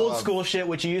I like know old of. school shit,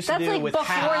 which you used to That's do like with before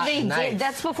hash. they knife. did.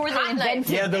 That's before they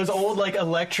invented. Yeah, those old like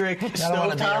electric wanna be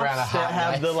around a stovetops hot that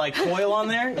have knife. the like coil on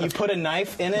there. You put a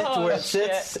knife in it to where it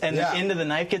sits, and the end of the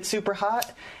knife gets super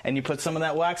hot, and you put some of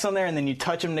that wax on there, and then you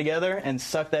touch them together and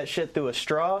suck that shit through a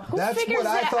straw. That's figures what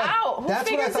I that thought. out? Who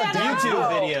That's what I figures thought. that dabs out?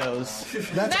 were. YouTube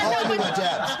videos. That's all I knew about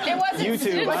dabs. It wasn't. YouTube,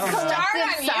 It I don't didn't know. start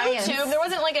on Science. YouTube. There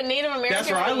wasn't like a Native American That's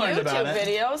where I learned YouTube about it.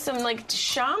 video. Some like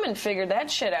shaman figured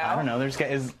that shit out. I don't know. Is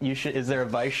there a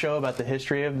Vice show about the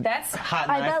history of That's- hot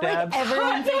I knife bet like dabs?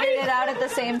 everyone figured it out at the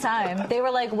same time. They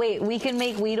were like, "Wait, we can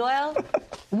make weed oil.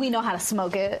 We know how to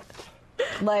smoke it."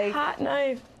 Like, Hot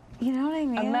knife. you know what I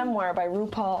mean? A memoir by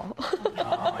RuPaul.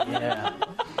 Yeah,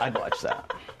 I'd watch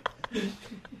that.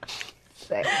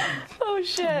 Sick. Oh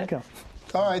shit. Go.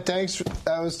 all right, thanks.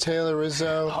 That was Taylor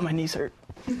Rizzo. Oh, my knees hurt.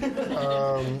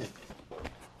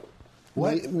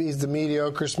 What? He's the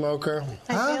mediocre smoker.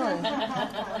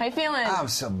 How you feeling? I'm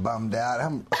so bummed out. I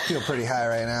feel pretty high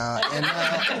right now. And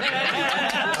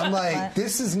I'm like,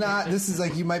 this is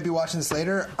like, you might be watching this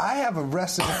later. I have a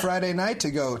rest of a Friday night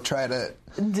to go try to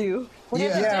Do.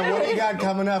 Yeah, what do you got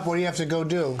coming up? What do you have to go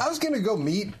do? I was going to go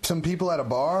meet some people at a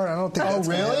bar. I don't think that's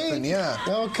gonna really? happen. Yeah.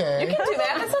 Okay. You can do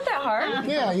that. That's not that hard.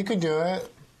 Yeah, you could do it.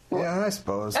 Yeah, I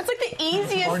suppose. That's like the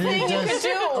easiest Or do thing you could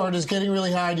do. or does getting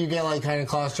really high, do you get like kind of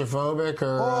claustrophobic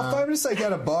or Well, if I'm just like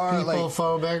at a bar, like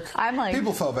people-phobic? I'm like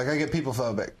people phobic. I get people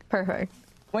phobic. perfect.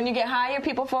 When you get high, you're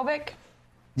people phobic.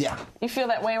 Yeah. You feel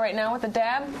that way right now with the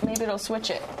dab? Maybe it'll switch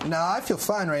it. No, I feel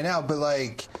fine right now, but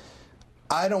like,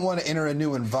 I don't want to enter a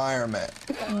new environment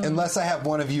unless I have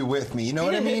one of you with me. You know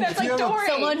what I mean? That's like Dory.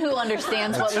 Someone who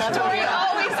understands what level Dory you're at.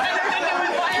 always enters a new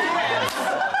environment.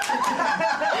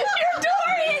 You're Dory.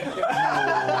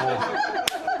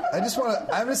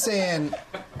 I'm just saying,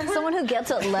 Someone who gets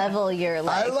what level you're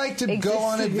like. I like to go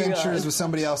on existing adventures on. with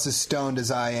somebody else as stoned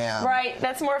as I am. Right.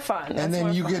 That's more fun. And That's then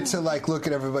more you fun. get to like look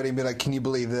at everybody and be like, "Can you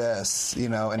believe this?" You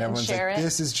know, and everyone's share like, it.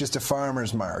 "This is just a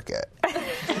farmer's market."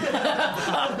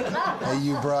 And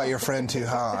you brought your friend too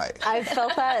high. I've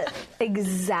felt that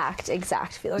exact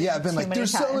feeling. Yeah, I've been too like, many "They're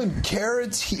times. selling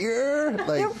carrots here." Like,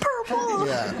 They're purple.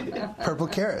 yeah, purple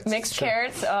carrots. Mixed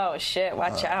carrots. Oh shit!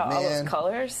 Watch out! All man. those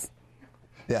colors.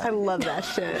 Yeah. I love that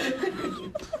shit.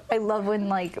 I love when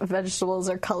like vegetables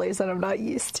are colors that I'm not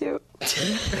used to.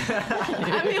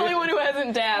 I'm the only one who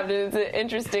hasn't dabbed. It's an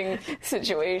interesting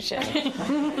situation.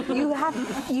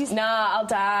 Nah, I'll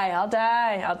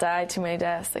die. Too many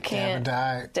deaths. I can't.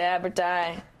 Dab or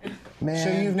die. Man.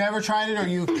 So you've never tried it, or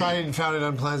you've tried it and found it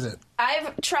unpleasant?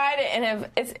 I've tried it and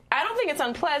I don't think it's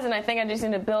unpleasant. I think I just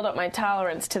need to build up my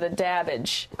tolerance to the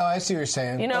dabbage. Oh, I see what you're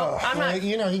saying. You know, I'm not.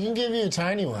 You know, he can give you a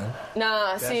tiny one.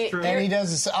 Nah, see. And he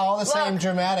does all the same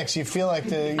dramatics. You feel like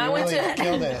you really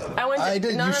killed it. I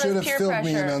did. You should have filled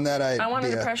me in on that idea. I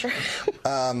wanted the pressure.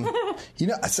 You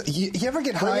know, you ever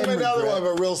get high? Bring him and another regret?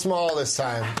 one, but real small this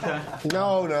time.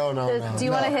 No. Do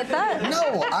you want to hit that?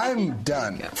 No, I'm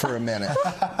done for a minute.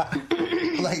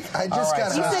 Like, I just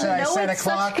got You said I no set with a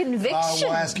clock. such conviction.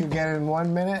 We'll ask you again in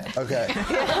 1 minute. Okay.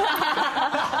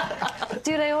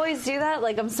 Dude, I always do that.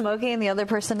 Like, I'm smoking and the other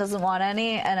person doesn't want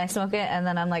any, and I smoke it, and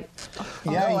then I'm like,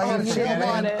 Yeah, No, I you gotta can feel, get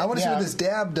man. it. I want to see Yeah. what this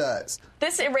dab does.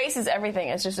 This erases everything.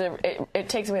 It's just it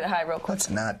takes away the high real quick. That's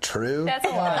not true. That's a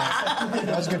lie.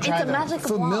 I was going to try it's a that. magic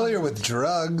Familiar wand. with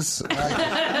drugs.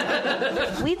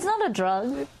 Weed's not a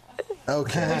drug.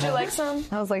 Okay. Would you like some?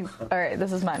 I was like, all right,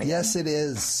 this is mine again. Yes, it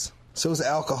is. So is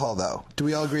alcohol, though. Do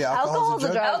we all agree Alcohol's alcohol's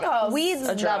a drug. Alcohol's Weed's a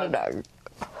not a drug. drug.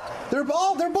 They're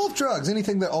both drugs.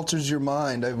 Anything that alters your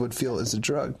mind, I would feel is a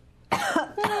drug.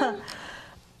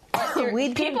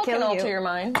 Weed can People kill can alter you. your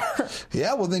mind.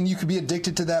 Yeah, well, then you could be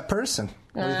addicted to that person.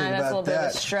 What do you think That's a about little bit of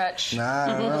that? a stretch. Nah, I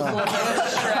don't A know. little bit of a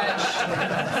stretch.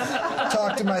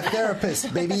 Talk to my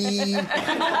therapist, baby.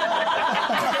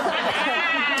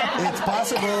 It's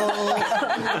possible. You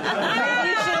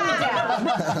shouldn't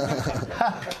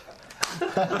dab.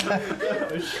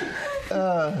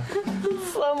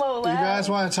 Slow-mo You laugh. guys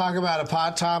want to talk about a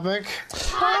pot topic?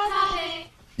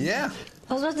 Yeah.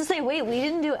 I was about to say, wait, we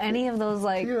didn't do any of those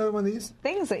like You know one of these?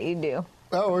 things that you do.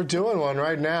 Oh, we're doing one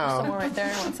right now. Somewhere right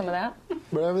there. Want some of that?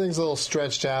 But everything's a little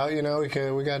stretched out. You know,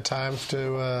 we got time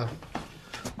to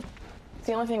It's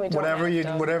the only thing we don't whatever have, you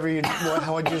though.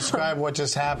 how would you describe what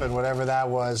just happened? Whatever that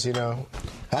was, you know.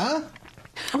 Huh?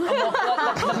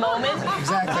 The moment?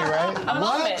 Exactly right. A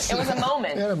moment. It was a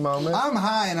moment. You had a moment. I'm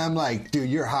high and I'm like, dude,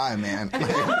 you're high, man. I'm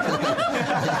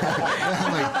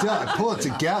like, Doug, pull it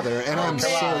together, and I'm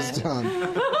so stoned.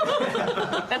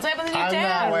 That's what happens to your I'm dad.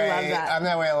 that way. I love that. I'm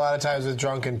that way a lot of times with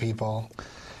drunken people.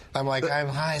 I'm like, I'm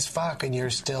high as fuck, and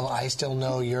I still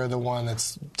know you're the one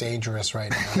that's dangerous right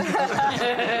now.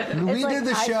 We did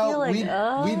the I show. feel like,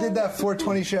 We did that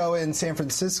 420 show in San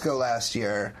Francisco last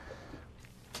year,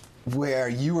 where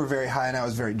you were very high and I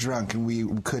was very drunk, and we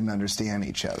couldn't understand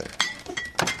each other.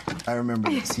 I remember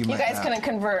this. You guys couldn't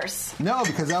converse. No,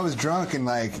 because I was drunk and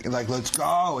like let's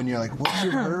go, and you're like, what's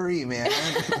your hurry, man?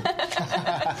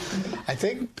 I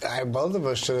think both of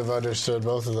us should have understood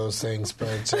both of those things,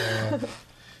 but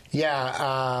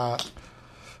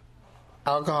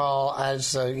alcohol. I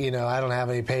just I don't have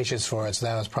any patience for it, so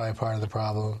that was probably part of the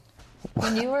problem.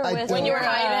 When you were with When you were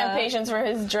high, you didn't have patience for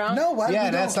his drunk? No, why? Yeah,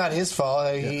 that's not his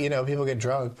fault. People get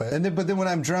drunk, but But then when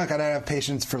I'm drunk, I don't have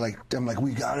patience for I'm like,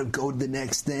 we gotta go to the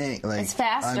next thing. Like, It's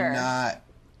faster. I'm not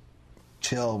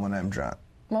chill when I'm drunk.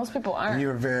 Most people aren't. And you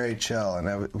were very chill, and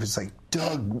I was like,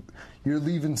 Doug, you're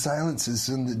leaving silences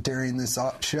during this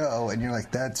show, and you're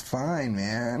like, that's fine,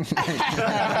 man.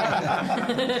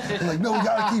 I'm like, no, we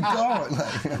gotta keep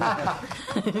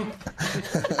going.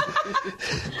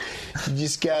 you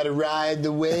just gotta ride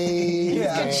the wave.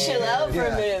 Yeah. Chill out for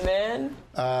a minute, man.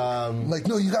 Like,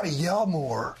 no, you gotta yell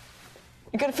more.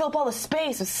 You gotta fill up all the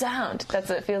space with sound. That's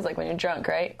what it feels like when you're drunk,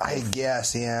 right? I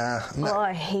guess, yeah. Oh,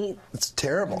 I hate It's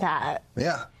terrible. that.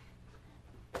 Yeah.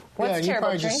 What's you terrible?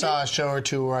 probably just Drinking? saw a show or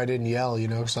two where I didn't yell,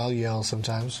 because I'll yell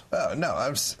sometimes. Oh, no,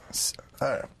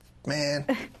 man.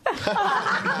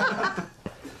 I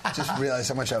just realized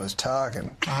how much I was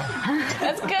talking.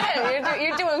 That's good.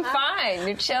 You're doing fine.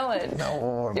 You're chilling.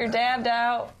 No, You're dabbed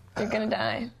out. You're gonna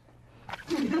die.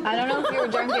 I don't know if you were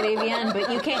drunk at AVN,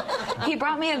 but you can't. He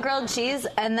brought me a grilled cheese,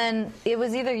 and then it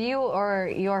was either you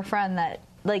or your friend that,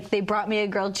 they brought me a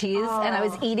grilled cheese, and I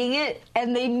was eating it,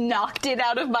 and they knocked it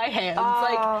out of my hands.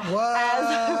 What?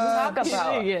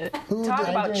 As talk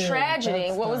about did? tragedy.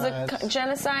 That's What was the nuts.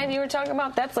 genocide you were talking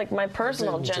about? That's like my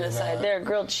personal Didn't do genocide. that. There,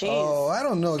 grilled cheese. Oh, I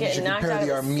don't know if you Getting should knocked compare out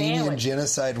the of a Armenian sandwich.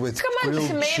 genocide with Come on, grilled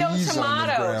tomato, cheese on the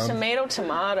tomato, ground.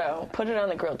 tomato. Put it on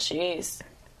the grilled cheese.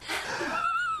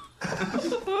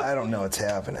 I don't know what's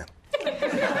happening.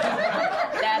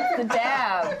 That's the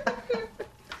dab.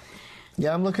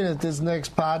 Yeah, I'm looking at this next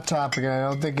pod topic, and I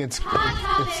don't think it's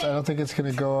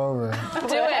going to go over. Do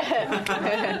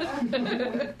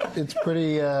it. It's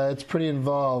pretty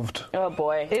involved. Oh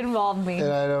boy. It involved me.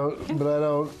 And I don't.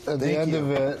 At the end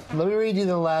of it, let me read you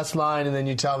the last line, and then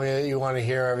you tell me that you want to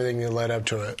hear everything that led up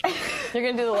to it. You're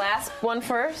gonna do the last one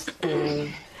first?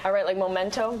 Mm-hmm. All right, like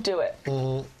memento. Do it.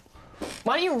 Mm-hmm.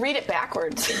 Why don't you read it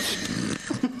backwards?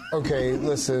 Okay,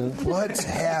 listen. What's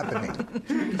happening?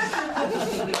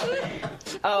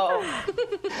 Oh.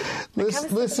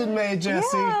 Listen, May Jesse.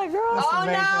 Yeah, girl. Oh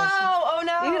no! Oh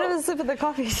no! You could have a sip of the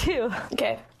coffee, too.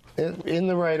 Okay. In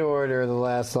the right order, the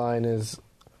last line is,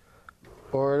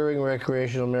 ordering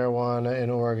recreational marijuana in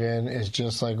Oregon is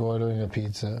just like ordering a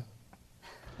pizza.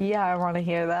 Yeah, I want to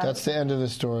hear that. That's the end of the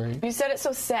story. You said it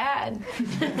so sad.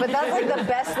 But that's the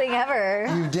best thing ever.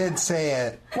 You did say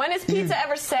it. When is pizza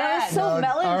ever That sad? was so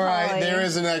melancholy. All right, there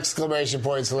is an exclamation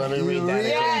point, so let me read that really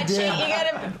again. did. You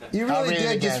gotta. You I'll really read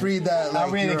it did just again. read that.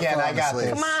 I'll read you it were again. I falling got asleep.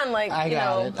 this. Come on, I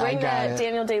got it. bring I got that it.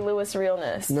 Daniel Day-Lewis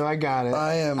realness. No, I got it.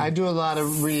 I do a lot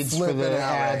of reads for flipping the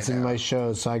out right ads in now. my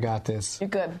shows, so I got this. You're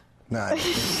good. No,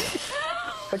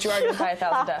 But you are going to buy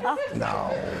 1,000 deaths.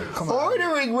 no. Come on.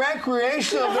 Ordering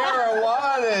recreational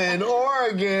marijuana in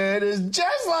Oregon is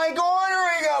just like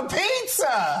ordering a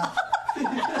pizza.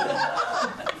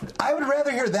 I would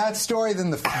rather hear that story than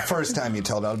the first time you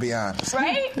told it, I'll be honest.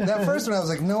 Right? That first one I was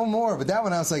like, no more. But that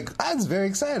one I was like, I was very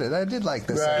excited. I did like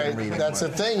this. Right, reading that's the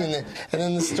one. thing. And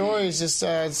then the story is just,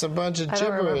 it's a bunch of I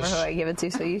don't remember gibberish who I give it to,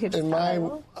 so you could just in my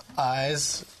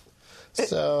eyes.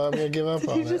 So I'm going to give up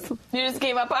on it. You just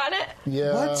gave up on it?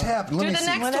 Yeah. What's happened? Let Do me the see.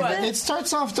 next one. It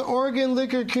starts off the Oregon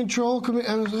Liquor Control Committee.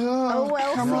 Come on.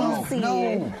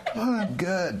 LCC. I'm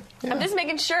good. I'm just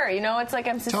making sure. It's like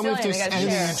I'm Tell me Sicilian. if there's I got to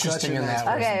anything share. interesting Such a in nice that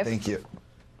person. one. Okay. Thank you.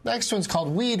 Next one's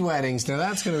called Weed Weddings. Now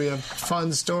that's going to be a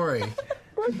fun story.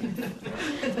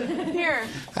 Here.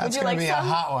 That's Would you going like to be some? a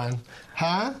hot one.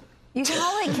 Huh? You can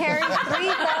only carry $3,000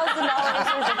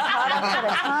 worth of products at a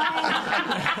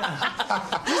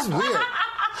time. This is weird.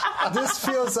 This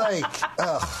feels like,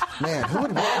 oh, man, who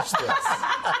would watch this?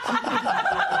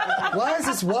 Why is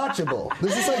this watchable?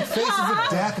 This is like Faces of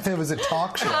Death if it was a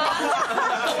talk show.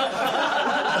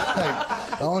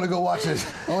 I want to go watch it.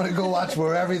 I want to go watch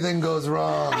where everything goes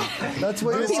wrong. That's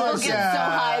what People it was. get so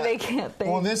high they can't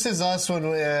think. Well, this is us when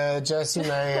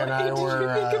Jessimae and I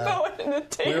were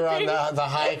we were on the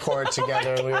high court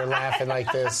together, and we were laughing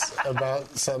like this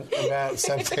about something.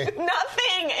 Nothing.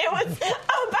 It was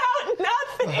about nothing.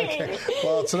 Okay.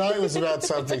 Well, tonight was about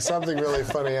something. Something really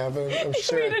funny happened. I'm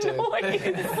sure it did.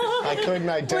 I couldn't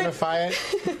identify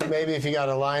it. Maybe if you got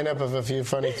a lineup of a few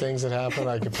funny things that happened,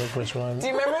 I could pick which ones. Do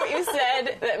you remember what you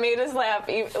said that made us laugh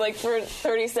like for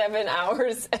 37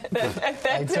 hours that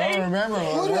I day? don't remember.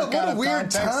 What a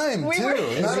weird time,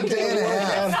 too. Not a day and a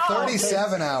half.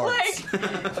 37 hours. Like,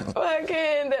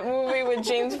 fucking that movie with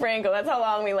James Franco. That's how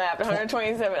long we laughed.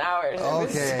 127 hours.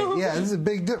 Okay. Yeah, this is a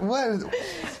big... What?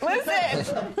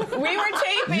 Listen, we were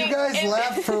taping. You guys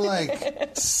laughed for like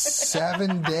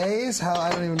 7 days? How?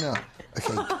 I don't even know.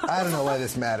 Okay, I don't know why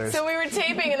this matters. So we were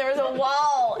taping, and there was a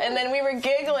wall, and then we were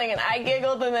giggling, and I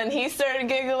giggled, and then he started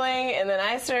giggling, and then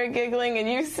I started giggling, and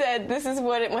you said, "This is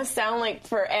what it must sound like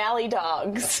for alley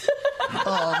dogs."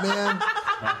 Oh man,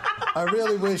 I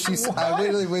really wish you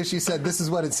said, "This is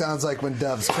what it sounds like when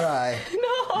doves cry."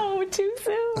 No, too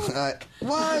soon.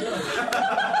 What?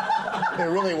 It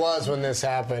really was when this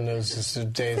happened. It was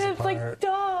just days It's apart. like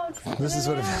dogs. This is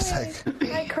what it feels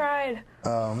like. I cried.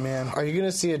 Oh man. Are you going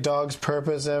to see A Dog's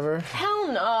Purpose ever?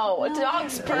 Hell no. A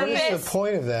dog's What is purpose the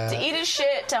point of that? to eat his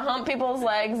shit, to hump people's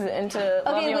legs, and to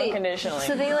love you unconditionally.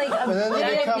 So they like But then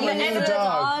they become a new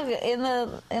dog.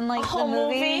 in like whole the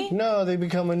movie. No, they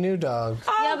become a new dog.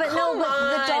 Yeah, but no,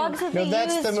 but the dogs that No, they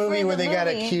that's used the movie for where the they got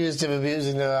movie. accused of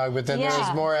abusing the dog, but then there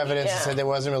was more evidence that said there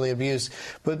wasn't really abuse.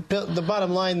 But the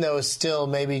bottom line, though, is still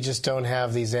maybe just don't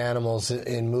have these animals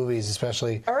in movies,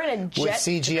 especially Or in a jet with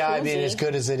CGI being jacuzzi. as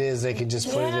good as it is, they can just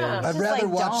put it in. I'd Just, rather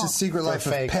like, watch don't. The Secret Life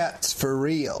of fake. Pets for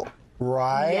real.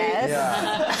 Right?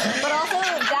 Yes. But also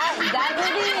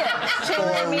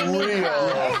that movie made me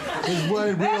cry. Is what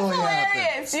it That's really happened.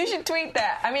 hilarious. You should tweet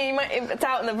that. I mean, it's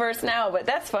out in the verse now, but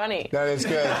that's funny. That is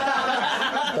good.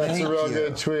 That's a real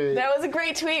good tweet. That was a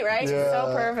great tweet, right? Yeah,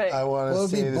 So perfect. I want to Well,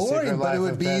 see it'd be The Secret boring, but Life it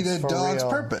would of be Pets the for dog's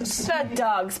real. purpose. The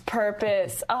dog's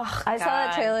purpose. Oh, I saw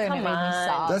that trailer and it made me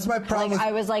sob. That's my problem Like, with-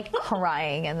 I was like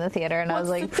crying in the theater, and I was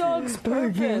like, dog's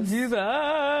purpose. do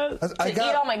that. I Eat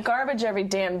all my garbage every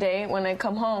damn day when I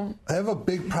come home. I have a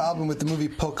big problem with the movie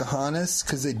Pocahontas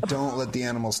because they don't let the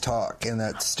animals talk, and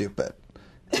that's stupid.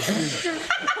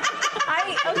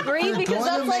 I agree You're because going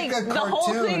that's to make like a the whole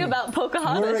cartoon. thing about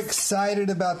Pocahontas. We're excited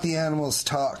about the animals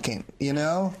talking. You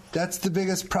know, that's the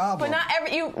biggest problem. But not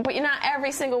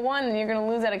every single one. You're gonna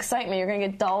lose that excitement. You're gonna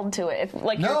get dulled to it. If,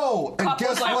 like No, and couple's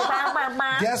guess like, what? "Bah, bah,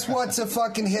 bah." Guess what's a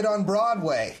fucking hit on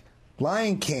Broadway?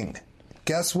 Lion King.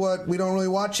 Guess what? We don't really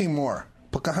watch anymore.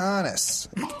 Pocahontas.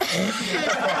 Why'd you say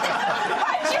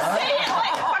it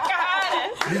like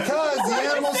Pocahontas? Because the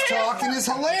animals talking is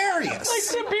hilarious. Like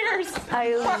the beers.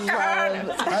 I love.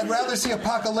 I'd rather see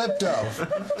Apocalypto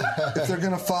if they're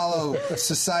going to follow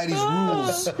society's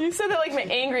rules. You said that like my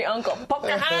angry uncle.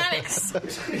 Pocahontas.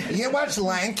 You watch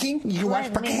Lion King, you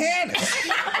watch Pocahontas.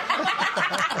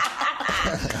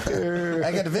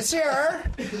 I got a visitor.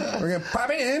 We're going to pop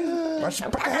it in. Watch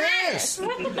Pocahontas.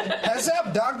 Heads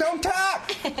up, dog don't talk.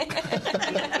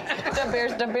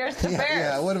 The beers.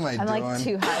 Yeah, what am I I'm doing? like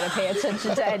too high to pay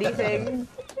attention to anything.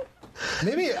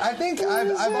 Maybe, I think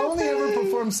I've only ever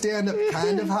performed stand-up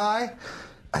kind of high.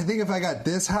 I think if I got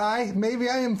this high, maybe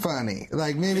I am funny.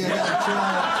 Like, maybe I gotta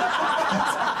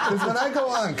try. Because when I go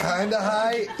on kind of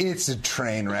high, it's a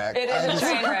train wreck. It is a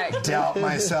train wreck. Doubt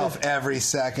myself every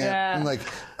second. Yeah. I'm like,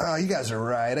 oh, you guys are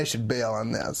right. I should bail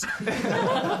on this.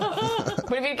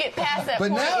 But if you get past that But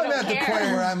point, now you I'm don't at the care.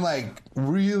 point where I'm like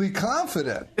really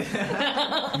confident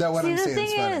that what See, I'm the saying is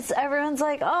thing funny. is, everyone's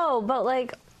like, oh, but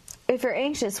like, if you're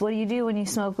anxious, what do you do when you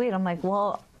smoke weed? I'm like,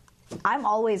 well, I'm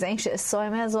always anxious, so I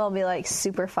may as well be like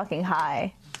super fucking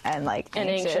high and like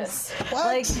anxious. What?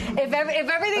 Like, if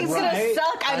everything's gonna Right.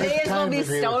 suck, I may as well be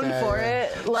agree with stoned that, for yeah.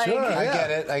 it. Like, Sure. I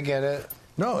Yeah. get it.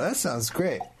 No, that sounds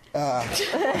great. I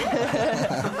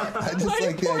just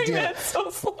like the Pouring idea. that so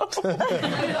slow.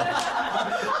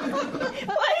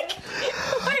 like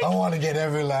I want to get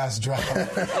every last drop.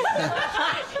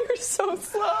 you're so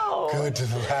slow. Good to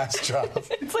the last drop.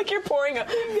 It's like you're pouring a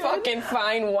fucking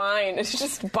fine wine. It's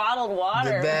just bottled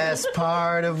water. The best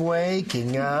part of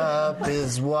waking up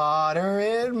is water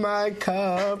in my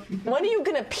cup. When are you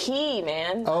gonna pee,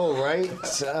 man? Oh, right.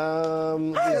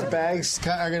 These bags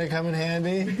are going to come in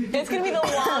handy. It's gonna be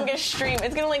the longest stream.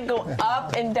 It's gonna like go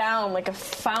up and down like a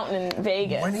fountain in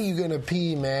Vegas. When are you going to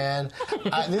pee, man?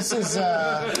 This is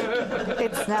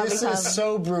It's now this is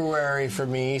Sobruary for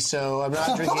me, so I'm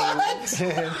not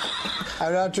drinking.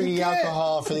 I'm not drinking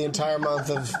alcohol for the entire month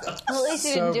of. Well, at least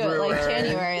you didn't do it like Sobruary.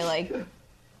 January, like.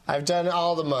 I've done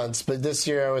all the months, but this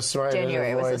year I was smart enough to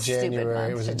January was avoid a stupid January.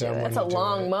 month It was a to do dumb it. one. That's a to do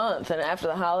long it. month, and after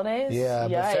the holidays. Yeah,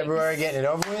 but yikes. February getting it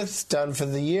over with, done for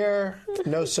the year.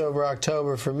 No sober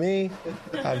October for me.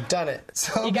 I've done it.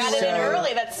 So You got it in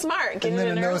early. That's smart. Get And it then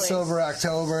in a no early. sober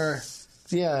October.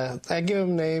 Yeah, I give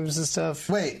them names and stuff.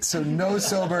 Wait, so no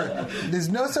sober? There's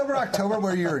no sober October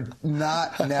where you're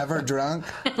never drunk.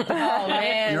 Oh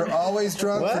man. You're always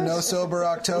drunk for What? no sober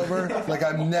October. Like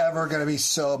I'm never gonna be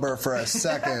sober for a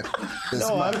second this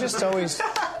No, month. I'm just always.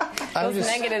 Those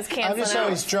negatives I'm just canceling out.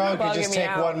 always drunk and Bugging just me take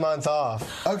out. 1 month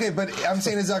off. Okay, but I'm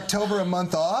saying is October a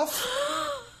month off?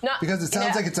 No, Because it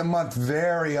sounds like it's a month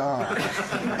very on.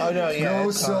 Oh no, yeah. No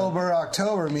it's sober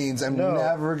October means I'm No.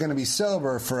 never gonna be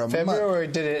sober for a month. February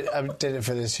did it. I did it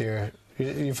for this year.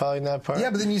 You following that part?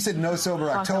 Yeah, but then you said no sober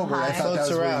October. I thought that Floats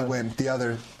was where you around. went. The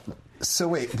other. So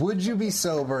wait, would you be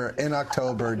sober in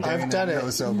October during I've done no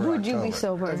it. sober Would you October? be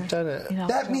sober? I've done it.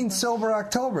 That means sober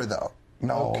October, though.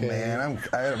 No, Okay. man.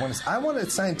 I want to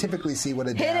scientifically see what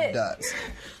a dab it. does.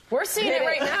 We're seeing it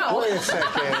right now. Wait a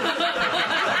second.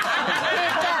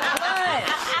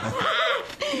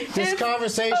 This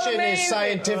conversation is amazing.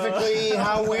 scientifically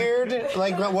how weird?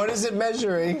 Like, what is it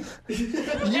measuring?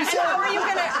 How are you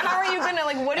gonna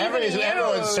like? What are you gonna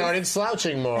Everyone use? started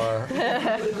slouching more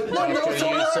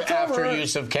after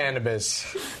use of cannabis.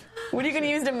 What are you gonna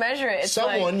use to measure it? It's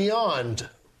Someone like, yawned.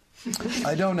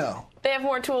 I don't know. they have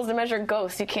more tools to measure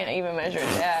ghosts. You can't even measure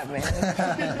that, man.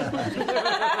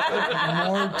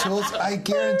 More tools. I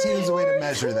guarantee there's a way to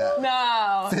measure that.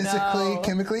 No, Physically, no.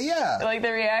 chemically, yeah. Like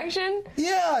the reaction?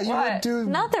 Yeah, you What? would do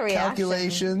Not the reaction.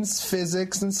 calculations,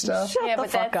 physics, and stuff. Yeah, but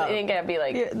fuck that's up. it ain't gotta be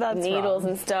like that's needles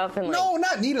wrong. and stuff and like. No,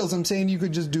 not needles. I'm saying you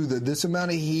could just do this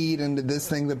amount of heat and this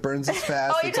thing that burns as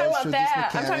fast. Oh, you're that talking goes about through this that. I'm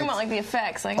mechanics. talking about like the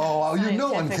effects. Like, Oh, well,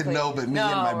 no one could scientifically. know but me No,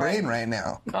 and my right. brain right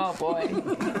now. Oh boy.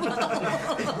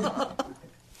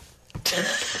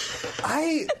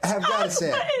 I have got to say,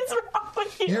 What is wrong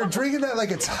with you? you're drinking that like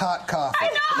it's hot coffee. I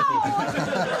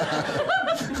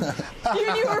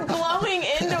know. you were blowing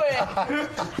into it.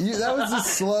 That was the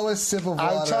slowest sip of water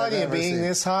I'm telling I've you, ever being seen.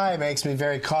 this high makes me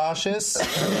very cautious.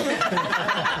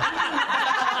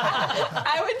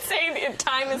 I would say the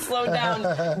time is slowed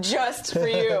down just for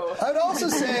you. I'd also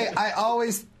say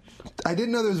I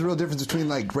didn't know there was a real difference between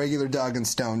like regular Doug and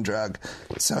stone drug.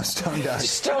 So stone Doug.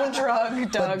 Stone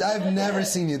drug, Doug. But I've never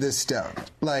seen you this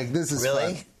stoned. Like this is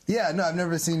Really? fun. Yeah, no, I've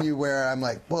never seen you where I'm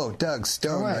like, whoa, Doug's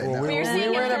stoned right now. You're we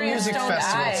seeing were it at a through your music stoned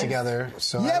festival eyes. together.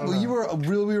 So I Yeah, don't but know. you were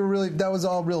really. That was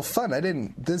all real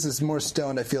fun. This is more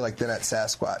stoned. I feel like than at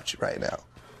Sasquatch right now.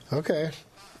 Okay.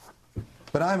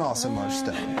 But I'm also more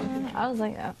stoned. I was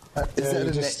like, Is that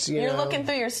a just, na- you You're know, looking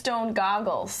through your stone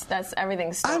goggles. That's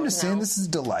everything stoned I'm just saying now. this is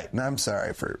delight, and I'm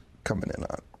sorry for coming in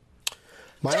on.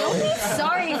 my only,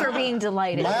 sorry for being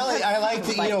delighted. I like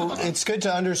that, it's good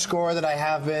to underscore that I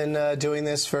have been doing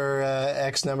this for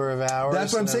X number of hours.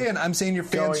 That's what I'm and saying. I'm saying your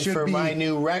fans Going should for be. my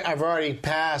new I've already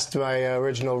passed my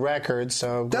original record,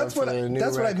 so I'm That's going what. for the new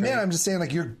That's what I record. meant. I'm just saying,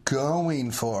 like you're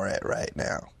going for it right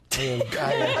now. I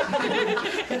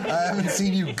haven't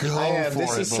seen you go I am. for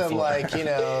This it is some before.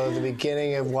 the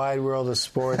beginning of Wide World of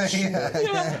Sports.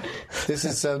 Yeah. This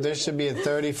is there should be a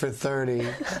 30 for 30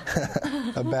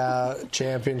 about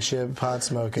championship pot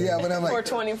smoking. Yeah, but I'm like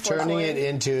 420, turning it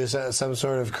into some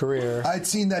sort of career. I'd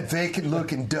seen that vacant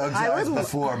look in Doug's eyes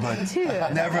before, but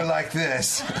never like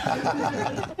this.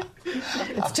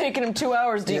 It's taking him 2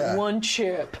 hours to Yeah. eat one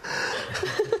chip.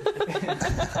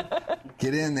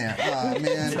 Get in there. Oh,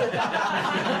 man.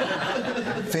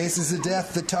 Faces of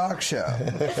Death, the talk show.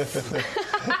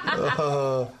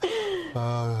 Oh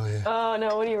yeah. Oh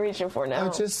no, what are you reaching for now?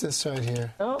 Oh, just this right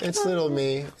here. Oh. It's little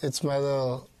me. It's my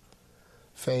little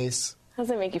face. How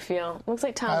does it make you feel? Looks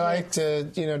like Tom. I like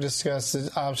Hanks. to, discuss the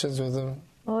options with them.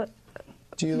 What?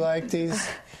 Do you like these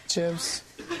chips?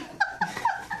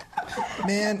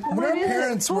 Man, when our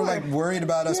parents were like worried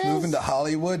about us moving to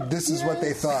Hollywood, this is what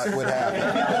they thought would happen.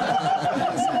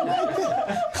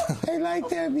 I like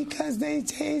them because they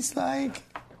taste like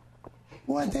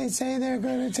what they say they're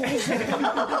going to take.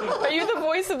 Are you the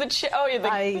voice of the chip? Oh, you're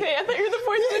I thought you were the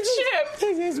voice of the chip.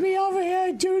 This is me over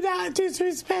here. Do not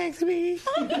disrespect me.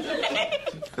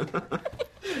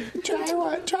 Try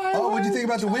one. What'd you think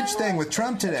about the witch thing with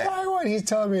Trump today? Try one. He's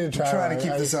telling me to try one. I'm trying to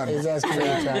keep this on. He's asking me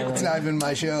to try one. It's not even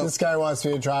my show. This guy wants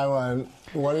me to try one.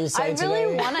 What do you say today? I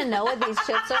really want to know what these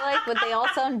chips are like, but they all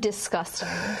sound disgusting.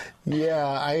 Yeah,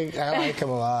 I like them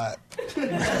a lot.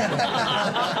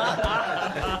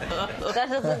 That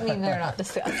doesn't mean they're not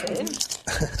disgusting.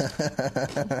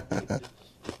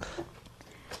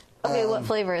 Okay, what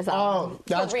flavor is that? Oh,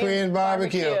 that's Korean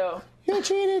barbecue. You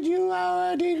cheated, you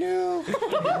already knew.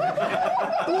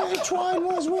 Which one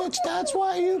was which? That's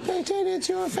why you picked it. It's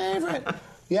your favorite.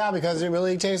 Yeah, because it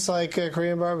really tastes like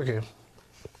Korean barbecue.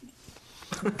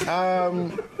 How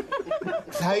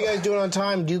you guys doing on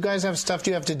time? Do you guys have stuff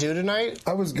you have to do tonight?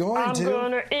 I was going to.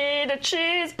 I'm gonna eat a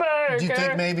cheeseburger. Do you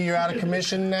think maybe you're out of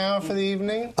commission now for the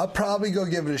evening? I'll probably go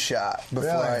give it a shot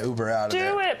before I Uber out of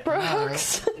there. Do it,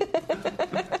 Brooks.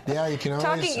 Yeah, you can always...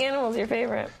 Talking animals, your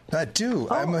favorite. I do.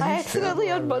 I'm a I accidentally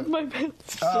unbuttoned my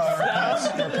pants.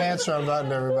 Her pants are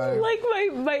unbuttoned, everybody. Like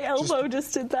my elbow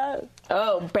just did that.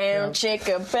 Oh, bam,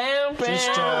 chicka, bam, bam.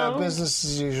 Just business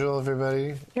as usual,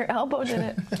 everybody. Your elbow did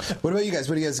it. What about you guys?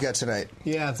 What do you guys got tonight?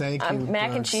 Yeah, thank you.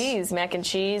 Mac and cheese. Cha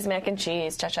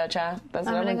cha cha. That's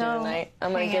what I'm gonna do tonight.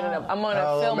 I'm gonna get it up. I'm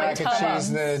gonna fill my tub up. Mac and cheese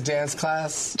in the dance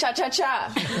class. Cha cha cha.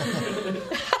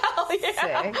 Hell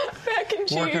yeah! Mac and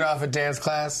cheese. Working off a dance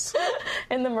class.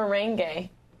 And the merengue.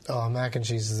 Oh, mac and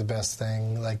cheese is the best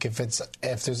thing. Like if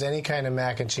there's any kind of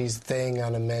mac and cheese thing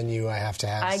on a menu, I have to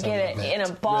have. I get it in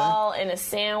a ball, in a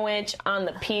sandwich, on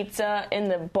the pizza, in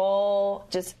the bowl,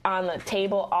 just on the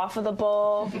table, off of the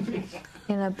bowl,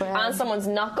 in a bread, on someone's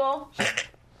knuckle.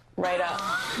 Right up.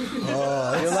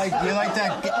 Oh, you like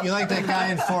that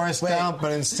guy in Forrest Gump,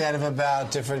 but instead of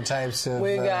about different types of.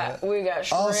 We got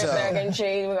shrimp also, mac and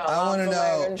cheese. We got I want to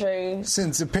mac and cheese.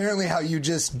 Since apparently how you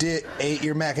just ate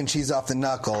your mac and cheese off the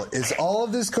knuckle, is all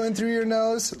of this going through your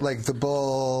nose, like the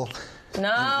bowl?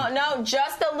 No,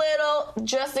 just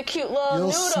a cute little You'll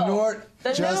noodle. Snort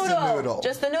the just noodle. the noodle.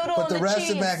 Just the noodle but and the rest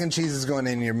cheese. of mac and cheese is going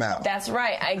in your mouth. That's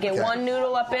right. I get one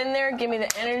noodle up in there, give me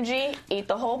the energy, eat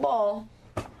the whole bowl.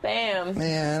 Bam.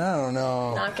 Man, I don't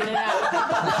know. Knocking it out.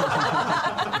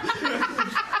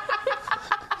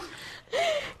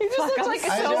 You just look like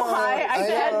so high.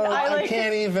 I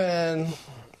can't even.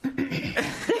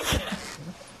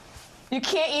 You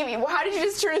can't even. How did you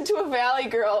just turn into a valley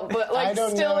girl? But like,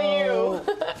 still you.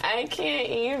 I can't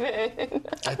even.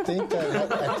 I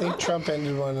think Trump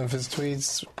ended one of his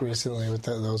tweets recently with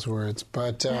those words,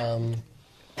 but.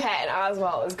 Patton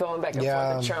Oswalt is going back and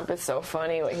forth with Trump. It's so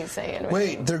funny what he's saying.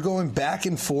 Wait, they're going back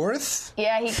and forth?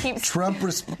 Yeah, he keeps... Trump...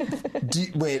 is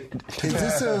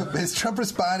Trump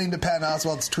responding to Patton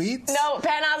Oswalt's tweets? No,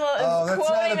 Patton Oswalt is that's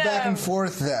quoting not a back and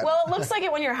forth then. Well, it looks like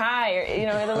it when you're high,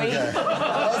 the way I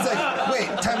was like, wait,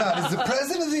 time out. Is the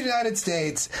President of the United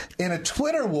States in a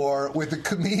Twitter war with a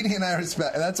comedian I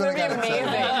respect? That's what I got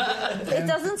excited. It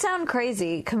doesn't sound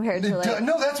crazy compared to like...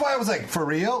 No, that's why I was like, for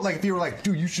real? Like, if you were like,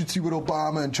 dude, you should see what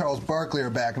Obama and Charles Barkley are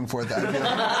back and forth. I'd be like,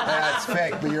 that's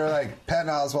fake. But you're like, Patton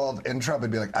Oswalt and Trump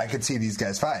would be like, I could see these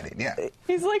guys fighting. Yeah.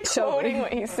 He's like quoting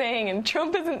what he's saying, and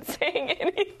Trump isn't saying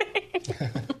anything.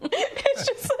 It's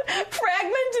just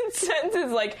fragmented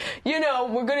sentences like,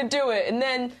 we're going to do it. And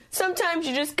then sometimes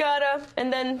you just gotta,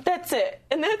 and then that's it.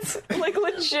 And that's like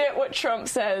legit what Trump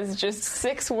says, just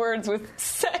 6 words with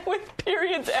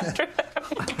periods after them.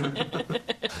 He doesn't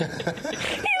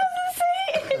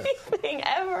say anything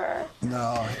ever.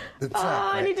 No, it's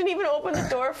not. And he didn't even open the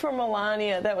door for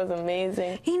Melania. That was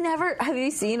amazing. Have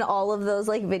you seen all of those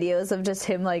like videos of just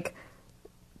him like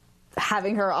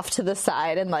having her off to the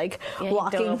side and like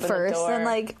walking first and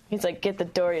like he's like, get the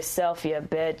door yourself, you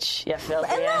bitch, you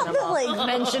filthy and animal. Not that like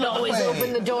men should always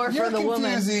open the door for the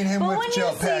woman. Him but with when Joe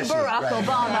you see Pesci, Barack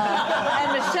Obama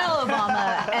and Michelle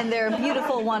Obama and their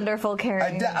beautiful, wonderful,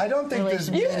 caring, I don't think there's.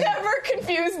 You've never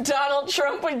confused Donald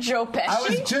Trump with Joe Pesci. I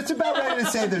was just about ready to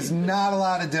say there's not a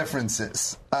lot of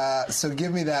differences. So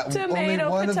give me that. Only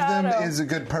one of them is a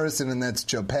good person, and that's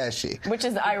Joe Pesci. Which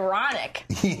is ironic.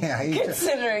 Yeah,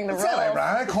 considering the role. It's not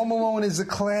ironic. Home Alone is a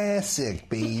classic,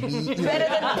 baby. Better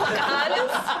than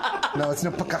Pocahontas? No, it's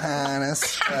no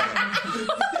Pocahontas.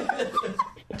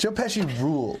 Joe Pesci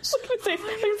rules. Look at his face.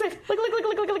 Look.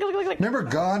 Remember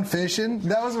Gone Fishing?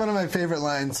 That was one of my favorite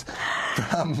lines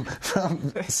from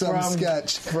some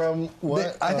sketch. From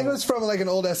what? I think it was from like an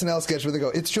old SNL sketch where they go,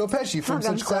 it's Joe Pesci from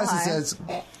such classes as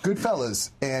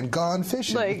Goodfellas and Gone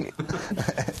Fishing.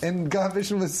 And Gone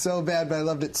Fishing was so bad, but I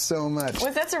loved it so much.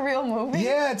 That's a real movie?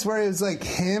 Yeah, it's where it was like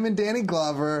him and Danny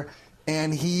Glover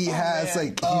And he has, man.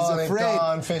 like, he's they've afraid.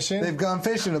 gone fishing? They've gone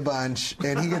fishing a bunch,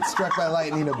 and he gets struck by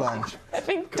lightning a bunch. I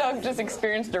think Doug just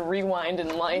experienced a rewind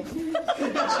in life.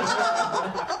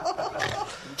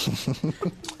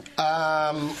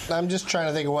 I'm just trying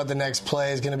to think of what the next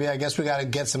play is going to be. I guess we got to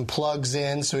get some plugs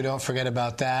in so we don't forget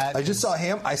about that. I just saw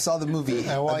I saw the movie.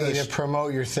 I want you to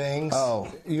promote your things.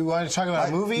 Oh. You want to talk about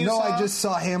a movie you No, saw? I just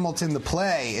saw Hamilton the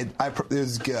play. It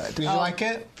was good. Did you like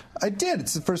it? I did.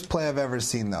 It's the first play I've ever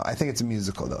seen, though. I think it's a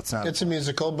musical, though. It's not. It's a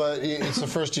musical, but it's the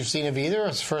first you've seen of either? Or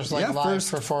it's the first live performance?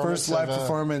 First live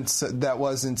performance that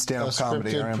wasn't stand-up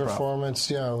comedy or scripted improv. performance,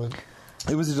 yeah. With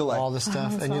it was a delight. all the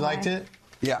stuff. And you liked it?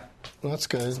 Yeah. Well, that's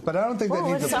good. But I don't think that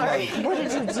needs a plug. What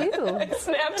did you do? I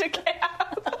snapped a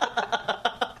cab.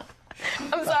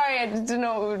 I'm sorry, I just didn't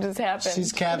know what just happened.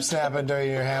 She's cap snapping during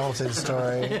your Hamilton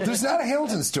story. There's not a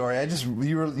Hamilton story.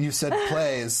 You said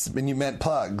plays and you meant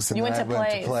plugs, and You then went I to went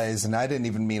plays. to plays, and I didn't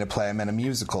even mean a play. I meant a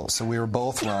musical. So we were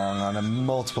both wrong on a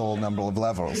multiple number of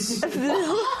levels.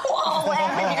 Whoa,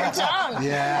 laughing your tongue.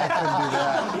 Yeah, I couldn't do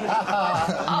that.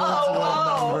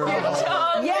 Your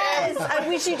tongue. Yes, I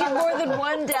wish you did more than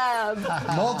one dab.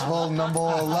 Multiple number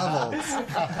of levels.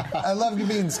 I love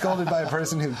being scolded by a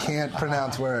person who can't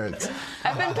pronounce words.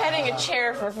 I've been petting a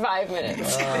chair for 5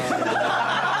 minutes.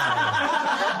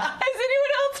 Has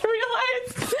anyone else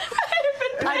realized?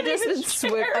 I've just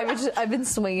been I've been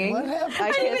swinging. What happened?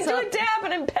 I didn't even do stop. a dab,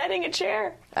 and I'm petting a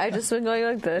chair. I've just been going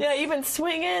like this. Yeah, you've been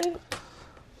swinging.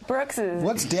 Brooks is.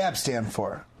 What's DAB stand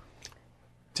for?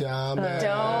 Don't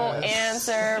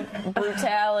answer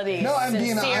brutality. No, I'm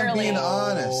sincerely. being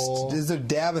honest. Is there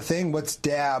DAB a thing? What's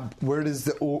DAB? What is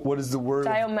the word?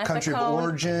 Country of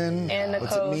origin?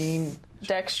 What's it mean?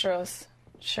 Dextrose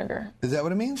sugar. Is that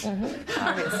what it means?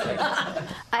 Obviously. I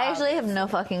actually have no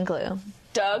fucking clue.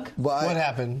 Doug? Why? What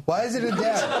happened? Why is it a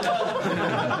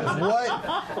dab?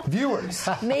 What? Viewers.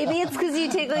 Maybe it's because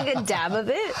you take like a dab of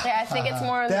it. Yeah, I think it's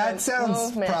more That the sounds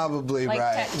movement. probably like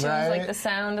right. Tattoos, Right? like the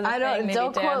sound of the I thing. don't. Maybe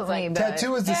Don't dabs, quote like, me. But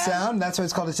Tattoo is the sound? That's why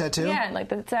it's called a tattoo? Yeah, like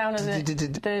the sound of the I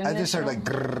just heard initial. like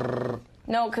grrrr.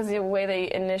 No, because the way they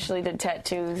initially did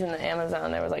tattoos in the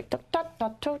Amazon, there was like.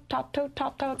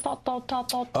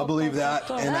 I'll believe that,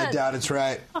 and I doubt it's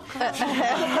right. It's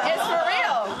for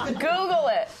real. Google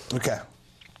it. Okay.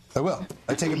 I will.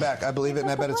 I take it back. I believe it, and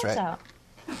I bet it's right.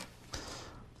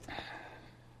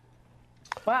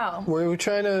 Wow. Were we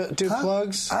trying to do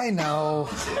plugs? I know.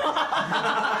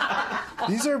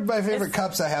 These are my favorite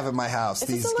cups I have in my house. Is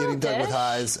this These a little Getting Dug with dish?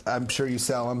 Highs. I'm sure you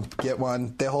sell them. Get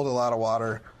one. They hold a lot of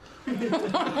water.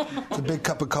 It's a big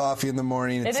cup of coffee in the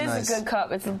morning. It's It is nice. a good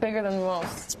cup. It's bigger than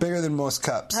most. It's bigger than most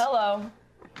cups. Hello.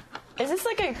 Is this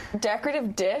like a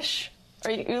decorative dish?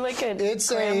 Are you like a It's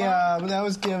grandma? that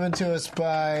was given to us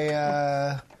by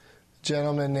a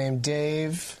gentleman named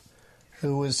Dave,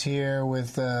 who was here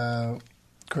with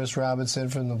Chris Robinson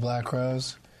from the Black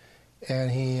Rose, and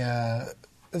he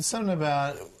it's something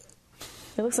about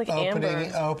It looks like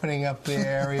amber. opening up the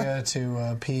area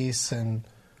to peace and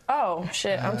Oh,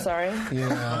 shit. I'm sorry. you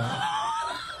know.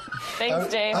 Thanks,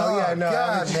 Dave. Oh yeah, no.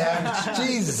 God, man.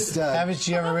 Jesus. Haven't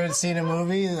you ever seen a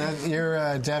movie?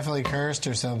 You're definitely cursed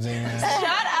or something. Shut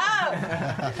up!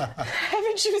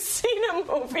 Haven't you seen a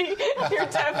movie? You're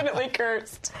definitely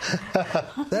cursed.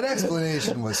 That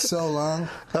explanation was so long.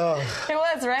 Oh. It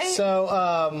was, right?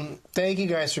 So, thank you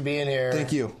guys for being here.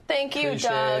 Thank you. Thank you, Appreciate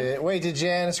Doug. it. Wait, did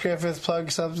Janice Griffith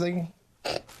plug something?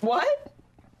 What?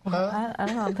 I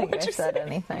don't think I've said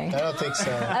anything. I don't think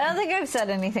so. I don't think I've said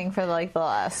anything for like the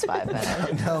last 5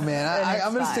 minutes. No, man.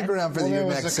 I'm going to stick around for Well, your there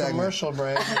was next a segment. commercial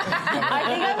break. I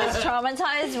think I was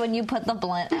traumatized when you put the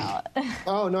blunt out.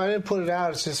 Oh, no, I didn't put it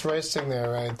out. It's just resting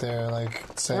there, right there. Like,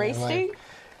 saying, Resting? Like,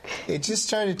 it just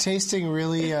started tasting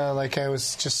really like I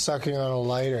was just sucking on a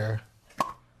lighter.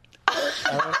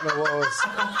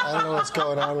 I don't know what's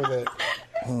going on with it.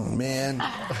 Oh, man.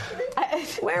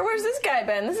 Where's this guy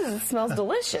been? It smells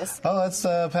delicious. Oh, let's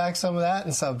pack some of that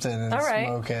in something and All right.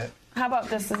 smoke it. How about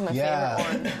this is my Yeah.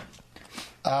 favorite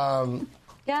one?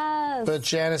 Yes. But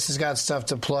Janice has got stuff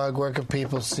to plug. Where can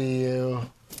people see you?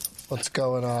 What's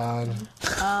going on?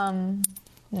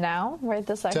 Now, right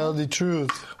this second. Tell the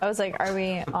truth. I was like, are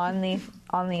we on the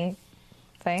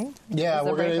thing? Yeah, Is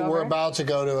the break we're over? about to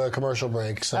go to a commercial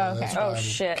break, so Okay. that's why Oh, I'm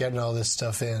shit. getting all this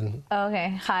stuff in.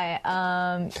 Okay. Hi.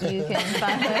 You can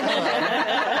find.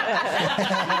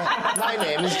 My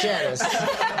name is Janice.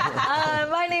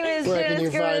 My name is Where Janice can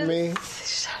you find Griffith. me?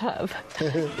 Shut up.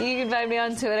 You can find me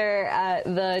on Twitter at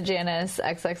the Janice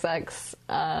XXX.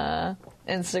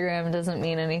 Instagram doesn't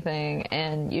mean anything,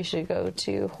 and you should go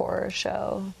to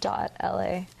horrorshow.la.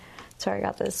 That's where I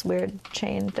got this weird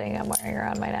chain thing I'm wearing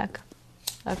around my neck.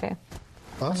 Okay.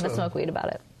 I'm Awesome. gonna smoke weed about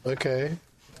it. Okay.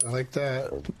 I like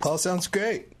that. All sounds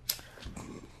great.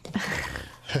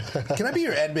 Can I be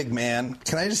your Ed McMahon?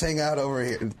 Can I just hang out over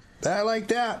here? I like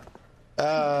that.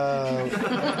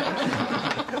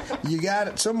 You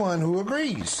got someone who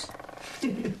agrees.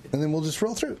 And then we'll just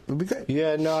roll through. It'll be great.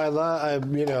 Yeah, no, I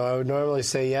would normally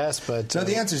say yes, but... No,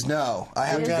 the answer's no. I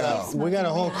have to go. We got a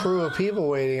whole crew of people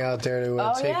waiting out there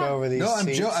to take over these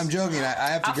seats. No, I'm joking. I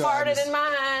have to go. I farted in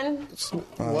mine.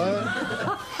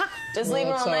 What? Just leave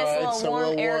them on a nice little so warm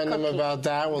we'll air warn them cookie. about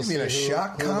that. We'll see a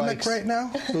shock comic right now?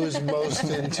 Who's most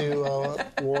into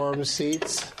warm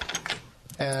seats.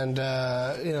 And,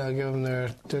 give them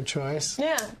their choice.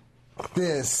 Yeah.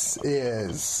 This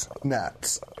is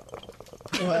nuts.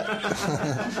 What?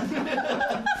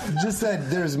 Just that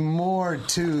there's more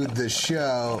to the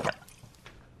show.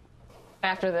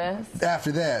 After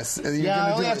this.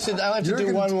 I like to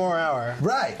do one more hour.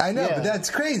 Right, I know, but that's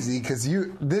crazy because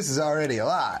this is already a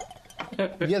lot.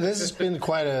 Yeah, this has been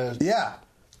quite a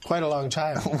long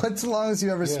time. What's the longest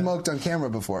you ever smoked on camera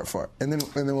before for? And then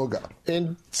we'll go.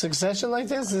 In succession like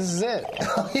this is it.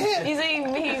 Yeah.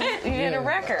 He did a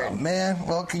record. Oh, man,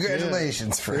 well,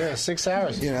 congratulations for 6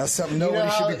 hours. Something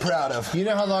nobody should be proud of. You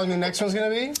know how long the next one's going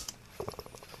to be?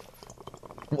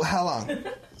 Well, how long?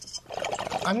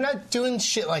 I'm not doing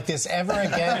shit like this ever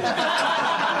again. Oh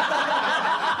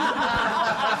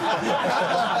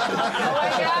my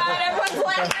God, everyone's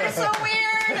laughing. They're so weird.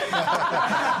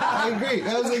 I agree.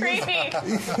 That was creepy.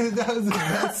 That was the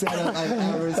best setup I've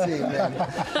ever seen, man.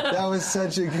 That was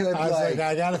such a good. I was like,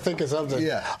 I got to think of something.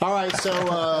 Yeah. All right.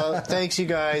 So thanks you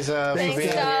guys for being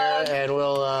here, and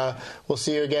we'll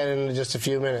see you again in just a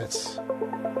few minutes.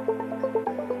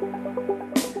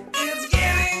 It's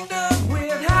getting up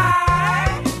with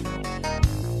high.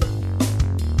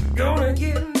 Gonna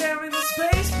get down in this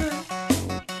basement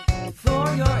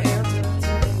for your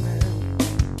entertainment.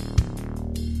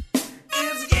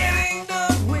 It's getting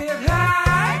up with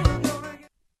high.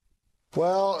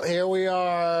 Well, here we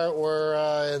are. We're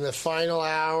in the final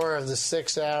hour of the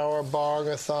 6-hour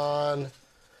Bong-a-thon.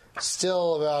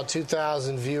 Still about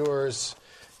 2,000 viewers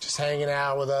just hanging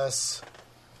out with us.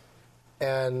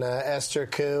 And Esther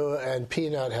Ku and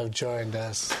P-Nut have joined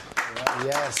us.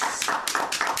 Yes.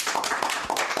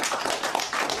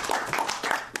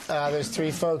 There's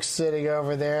 3 folks sitting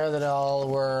over there that all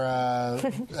were,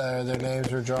 their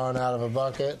names were drawn out of a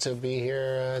bucket to be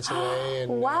here today.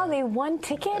 And, wow, they won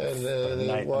tickets? And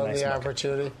they won the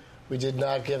opportunity. We did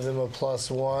not give them a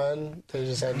 +1. They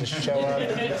just had to show up.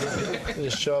 They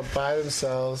just show up by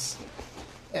themselves.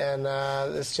 And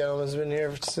this gentleman's been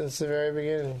here since the very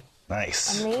beginning.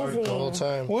 Nice. Amazing. The whole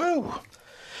time. Woo!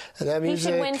 And that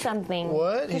music, he should win something.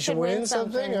 What? He should win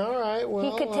something? All right.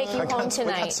 Well, he could take you home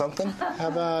tonight. I got something. How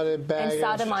about a bag and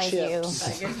sodomize of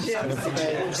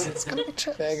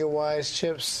chips? Bag of Wise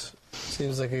chips.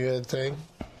 Seems like a good thing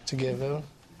to give him.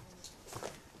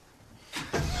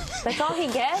 That's all he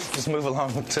gets? Just move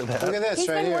along to that. Look at this He's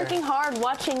right been here. working hard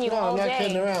watching you all day. No, I'm not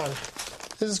kidding around.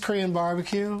 This is Korean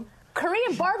barbecue.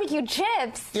 Korean barbecue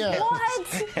chips? Yeah.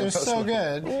 What? They're so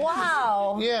good.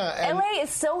 Wow. Yeah. And, LA is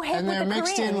so hip and with they're the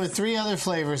mixed Koreans. in with 3 other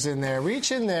flavors in there.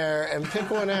 Reach in there and pick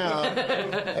one out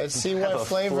and see what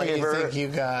flavor you think you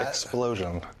got.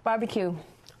 Explosion. Barbecue.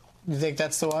 You think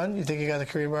that's the one? You think you got the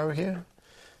Korean barbecue?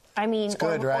 I mean, It's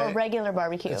good, or right? regular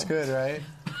barbecue. It's good, right?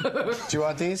 Do you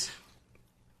want these?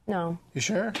 No. You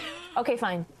sure? Okay,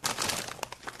 fine.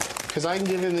 Because I can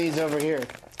give him these over here.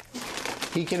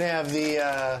 He can have the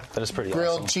That is pretty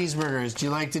grilled awesome. cheeseburgers. Do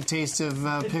you like the taste of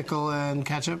pickle and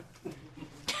ketchup?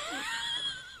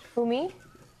 Who, me?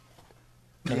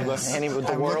 Yes. Annie with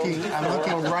the I'm world.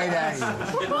 looking right at you.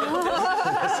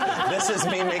 This is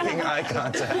me making eye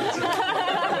contact.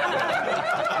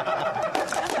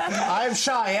 I'm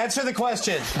shy. Answer the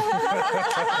question.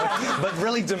 But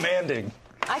really demanding.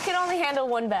 I can only handle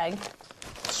one bag.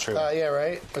 It's true. Yeah,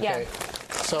 right? Okay. Yeah.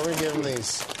 So we're going to give him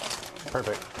these.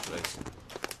 Perfect.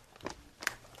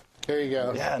 Here you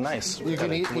go. Yeah, nice. You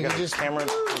can eat. You can just camera.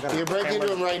 You can break into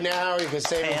them right now. You can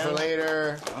save them for Pan.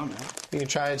 later. You can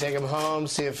try to take them home.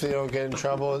 See if they don't get in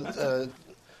trouble with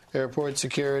airport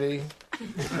security.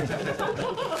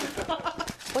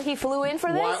 Well, he flew in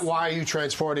for this? Why are you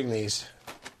transporting these?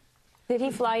 Did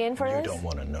he fly in for this?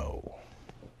 want to know.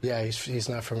 Yeah, he's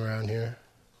not from around here.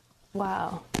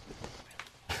 Wow.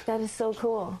 That is so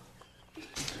cool.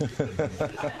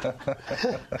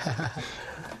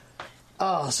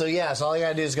 Oh, so yes, all you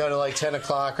gotta do is go to like 10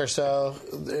 o'clock or so,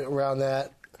 around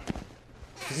that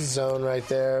zone right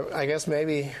there. I guess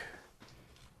maybe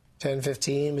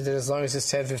 10:15, but then as long as it's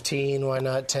 10:15, why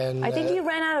not 10? I think you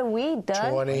ran out of weed,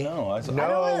 Doug. 20. No, I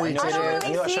don't really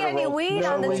see any weed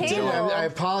on the we table. didn't. I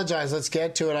apologize. Let's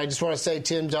get to it. I just want to say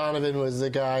Tim Donovan was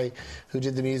the guy who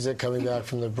did the music coming back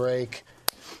from the break.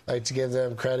 I'd like to give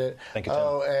them credit. Thank you, Tim.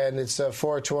 Oh, and it's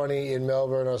 4:20 in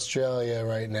Melbourne, Australia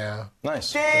right now.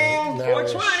 Nice.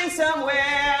 420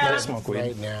 somewhere. I smoke weed.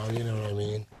 Right now, you know what I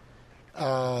mean.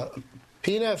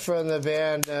 P-Nut from the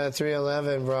band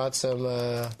 311 brought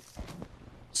some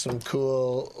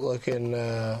cool looking.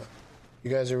 You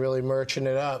guys are really merching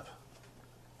it up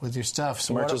with your stuff.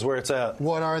 So Merch is where it's at.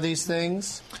 What are these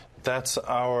things? That's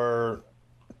our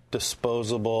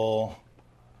disposable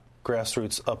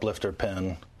grassroots uplifter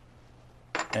pen,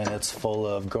 and it's full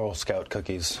of Girl Scout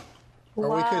cookies. Or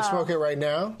we could smoke it right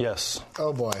now? Yes.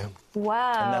 Oh, boy.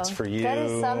 Wow. And that's for you. That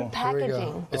is some Here we go.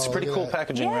 packaging. It's Oh, pretty look cool at that.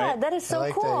 packaging, Yeah, right? that is so I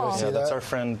like that. cool. See Yeah, that's that? our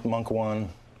friend Monk One,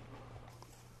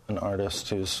 an artist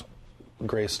who's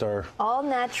Gray Star. All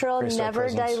natural, Gray Star never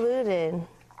Presents. diluted.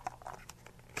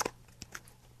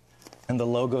 And the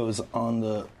logo's on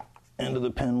the end of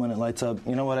the pen when it lights up.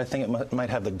 You know what? I think it might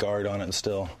have the guard on it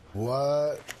still.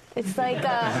 What? It's like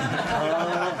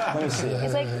Let me see.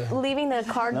 it's like leaving the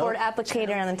cardboard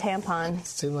applicator on the tampon.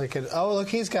 Seemed like it. Oh, look,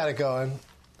 he's got it going.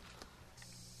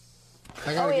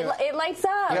 I Oh, gotta get. it lights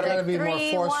up. You gotta like be more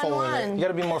 3, forceful 1, with it. 1. You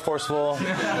gotta be more forceful.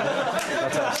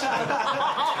 That's us.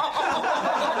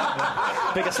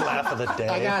 Biggest laugh of the day.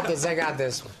 I got this. I got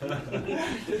this.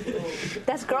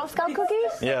 That's Girl Scout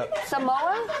cookies? Yeah.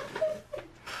 Samoa?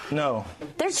 No.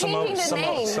 They're changing the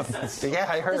names. Yeah,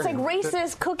 I heard. It's like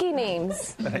racist cookie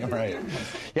names. Right.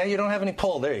 Yeah, you don't have any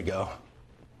pull. There you go.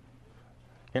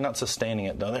 You're not sustaining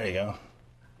it, though. There you go.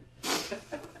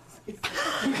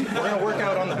 We're going to work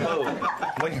out on the boat.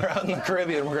 When you're out in the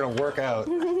Caribbean, we're going to work out.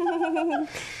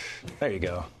 There you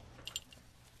go.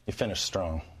 You finished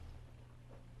strong.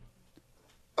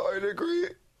 I'd agree.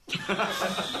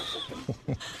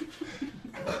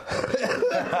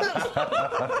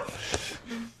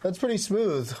 That's pretty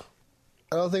smooth.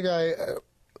 I don't think I don't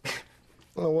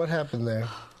know what happened there.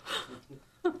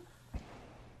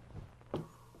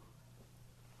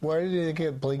 Why did it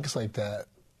get blinks like that?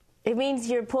 It means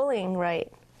you're pulling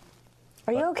right.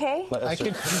 Are you okay? I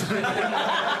could.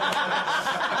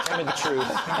 Tell me the truth.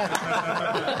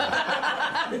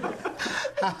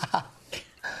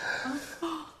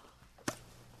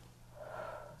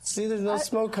 See, there's no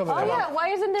smoke coming Oh out. yeah, why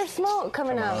isn't there smoke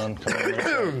coming out? Come on. We're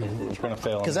going to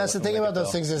fail. Because that's the thing about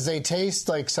those things. things is they taste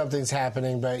like something's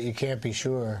happening, but you can't be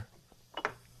sure.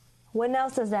 When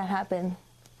else does that happen?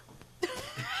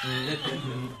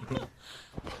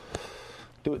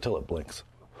 Do it till it blinks.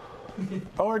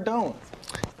 Or don't.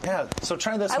 Yeah, so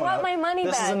try this I one want out. my money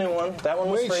This back. is a new one. That one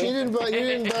was Wait, free. you didn't buy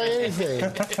anything.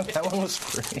 That one was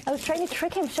free. I was trying to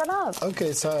trick him. Shut up.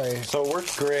 Okay, sorry. So it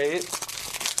worked great.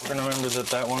 We're going to remember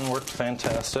that one worked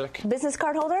fantastic. Business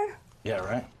card holder? Yeah,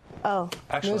 right? Oh.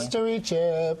 Actually, Mystery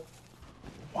chip.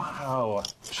 wow.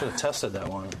 Should have tested that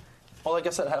one. Well, I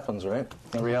guess that happens, right?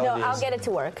 The No, reality I'll is, get it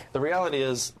to work. The reality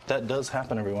is that does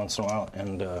happen every once in a while,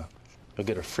 and you'll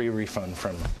get a free refund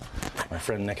from my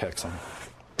friend Nick Hexum.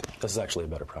 This is actually a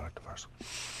better product of ours.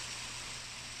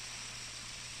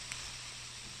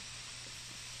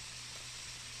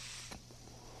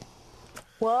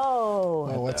 Whoa.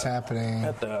 Oh, what's happening?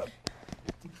 At that.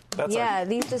 That's Yeah,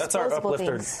 these That's our disposable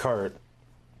uplifter things. cart,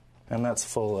 and that's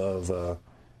full of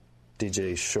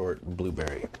DJ Short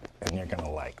Blueberry, and you're going to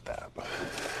like that.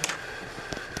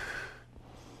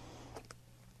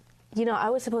 You know, I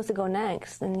was supposed to go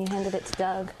next, and you handed it to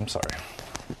Doug. I'm sorry.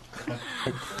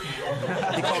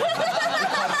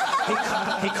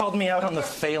 He called me out on the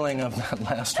failing of that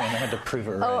last one. I had to prove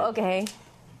it right. Oh, okay.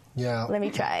 Yeah. Let me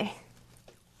try.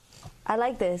 I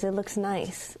like this. It looks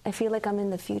nice. I feel like I'm in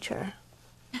the future.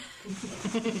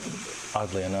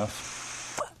 Oddly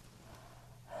enough,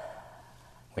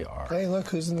 we are. Hey, look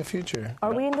who's in the future.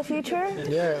 Are we in the future?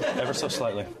 Yeah. Ever so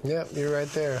slightly. Yep, you're right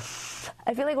there.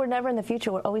 I feel like we're never in the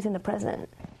future. We're always in the present.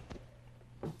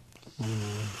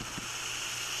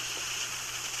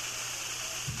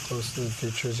 Close to the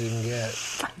future as you can get.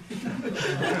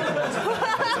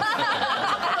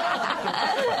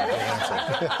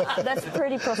 That's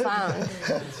pretty profound.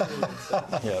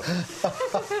 Yep.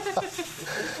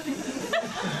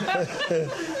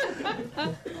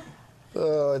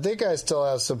 I think I still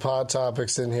have some hot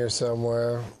topics in here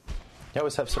somewhere. You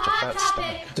always have such a fat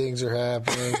stomach. Things are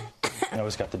happening. You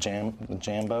always got the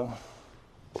Jambo.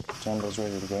 Jambo's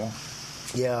ready to go.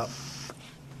 Yeah.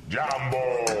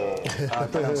 Jumbo. I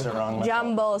pronounced it wrong.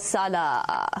 Jumbo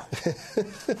Sada.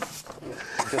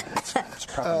 It's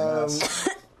proper mess.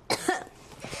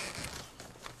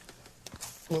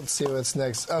 Let's see what's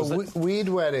next. Oh, weed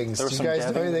weddings. Do you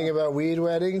guys know anything about weed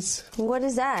weddings? What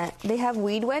is that? They have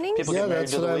weed weddings? Yeah,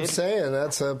 that's what I'm saying.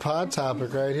 That's a pod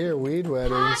topic right here. Weed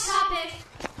weddings. Pod topic.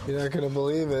 You're not going to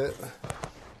believe it.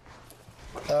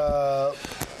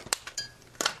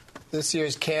 This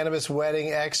year's Cannabis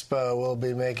Wedding Expo will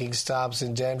be making stops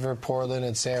in Denver, Portland,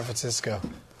 and San Francisco.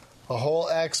 A whole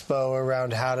expo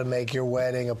around how to make your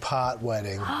wedding a pot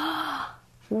wedding.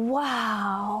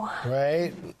 Wow.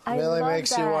 Right? Really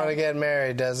makes you want to get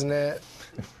married, doesn't it?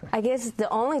 I guess the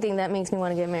only thing that makes me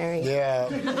want to get married. Yeah.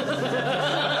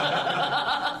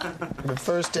 The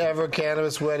first ever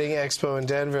Cannabis Wedding Expo in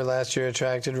Denver last year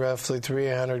attracted roughly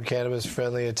 300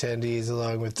 cannabis-friendly attendees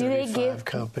along with 35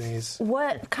 companies.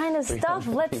 What kind of stuff?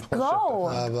 Let's go.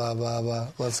 Blah, blah, blah, blah.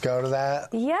 Let's go to that?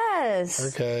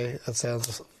 Yes. Okay. That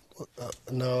sounds...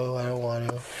 no, I don't want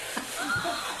to.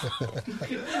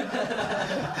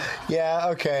 Yeah,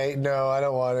 okay. No, I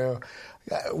don't want to.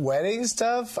 Wedding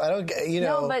stuff? I don't get,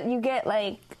 No, but you get,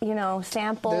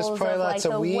 samples. There's probably lots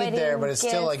of weed there, but it's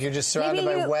still like you're just surrounded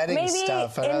by wedding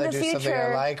stuff. I'd rather do something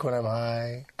I like when I'm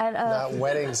high. Not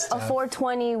wedding stuff. A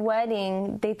 420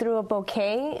 wedding, they threw a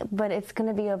bouquet, but it's going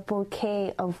to be a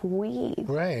bouquet of weed.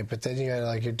 Right, but then you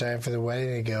got you're dying for the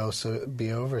wedding to go, so it'd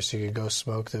be over, so you could go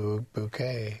smoke the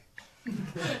bouquet.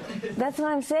 That's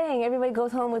what I'm saying. Everybody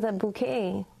goes home with a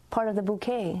bouquet, part of the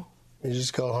bouquet. You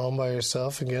just go home by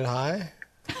yourself and get high?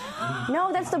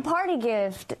 No, that's the party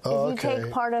gift. Oh, if you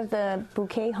take part of the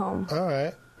bouquet home. All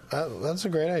right. That's a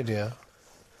great idea.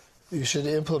 You should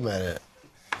implement it.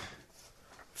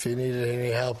 If you needed any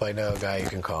help, I know a guy you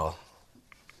can call.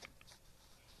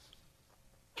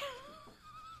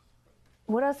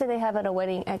 What else do they have at a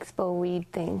wedding expo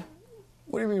weed thing?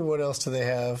 What do you mean, what else do they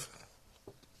have?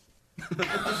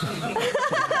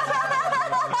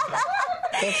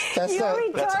 That's You're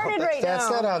retarded right now. That's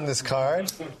not on this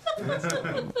card.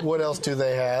 What else do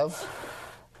they have?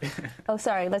 Oh,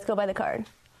 sorry. Let's go by the card.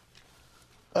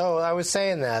 Oh, I was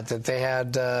saying that they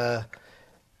had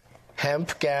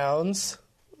hemp gowns.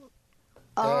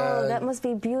 Oh, that must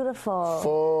be beautiful.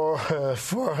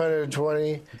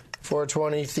 420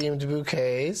 themed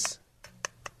bouquets.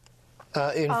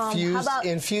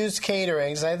 Infused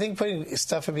caterings. I think putting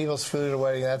stuff in people's food at a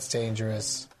wedding, that's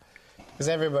dangerous. Because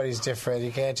everybody's different.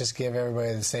 You can't just give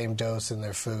everybody the same dose in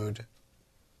their food.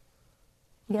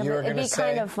 Yeah, but it'd be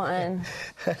kind of fun.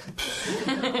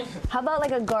 How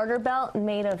about a garter belt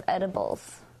made of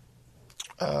edibles?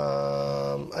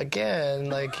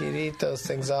 Again, you'd eat those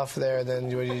things off there, then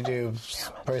what do?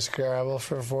 Play Scrabble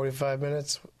for 45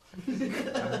 minutes?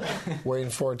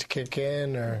 Waiting for it to kick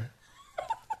in, or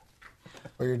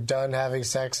you're done having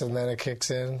sex and then it kicks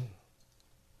in?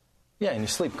 Yeah, and you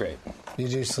sleep great. You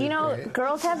do sleep great.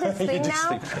 Girls have this thing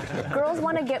now. Girls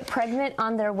want to get pregnant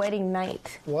on their wedding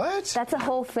night. What? That's a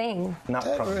whole thing. That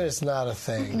is not a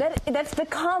thing. That's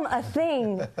become a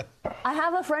thing. I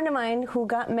have a friend of mine who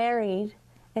got married,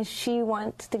 and she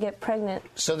wants to get pregnant.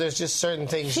 So there's just certain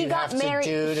things you have to do to get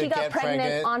pregnant. She got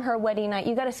pregnant on her wedding night.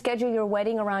 You got to schedule your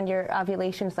wedding around your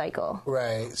ovulation cycle.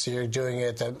 Right. So you're doing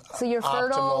it at So you're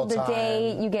fertile the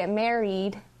day you get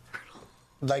married.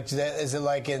 Is it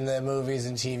like in the movies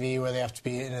and TV where they have to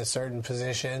be in a certain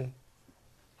position?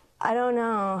 I don't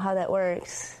know how that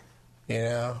works. You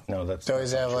know? No, that's... So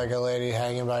always have a lady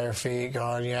hanging by her feet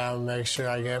going, yeah, make sure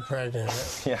I get pregnant.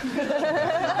 Yeah.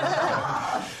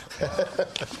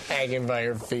 Hanging by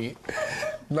her feet.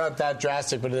 Not that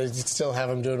drastic, but they still have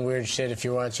them doing weird shit if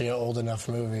you're watching an old enough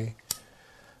movie.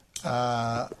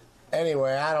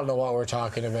 Anyway, I don't know what we're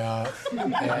talking about.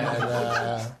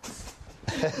 And...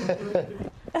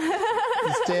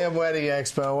 This damn wedding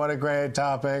expo, what a great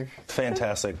topic.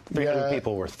 Fantastic. 300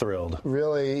 people were thrilled.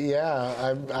 Really,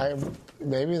 yeah.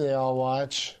 Maybe they all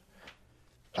watch.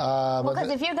 Because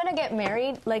if you're going to get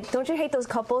married, don't you hate those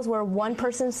couples where one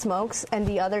person smokes and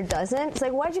the other doesn't? It's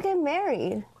why'd you get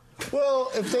married? Well,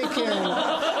 if they can,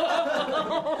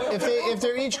 if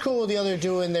they're each cool with the other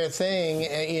doing their thing,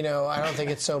 I don't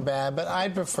think it's so bad. But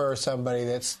I'd prefer somebody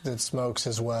that smokes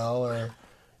as well, or...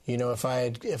 if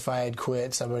I had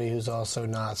quit, somebody who's also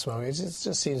not smoking. It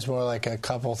just seems more like a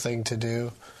couple thing to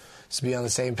do, to be on the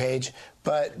same page.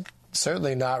 But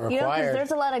certainly not required. Because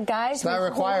there's a lot of guys. It's not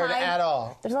required at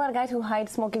all. There's a lot of guys who hide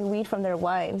smoking weed from their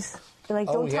wives. They're like,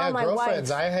 don't tell my wife.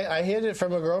 Girlfriends. I hid it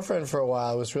from a girlfriend for a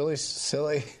while. It was really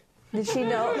silly. Did she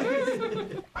know?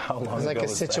 How long ago was It was like a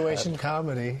situation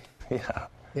comedy. Yeah.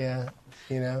 Yeah.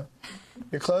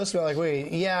 You're close, but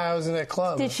wait, yeah, I was in a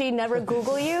club. Did she never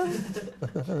Google you?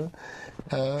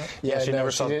 Yeah, she never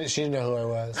saw. She didn't know who I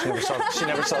was. She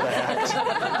never saw the act.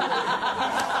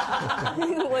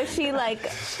 Was she a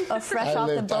fresh off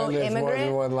the boat I lived immigrant? more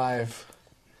than one life.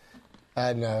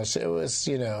 No, it was,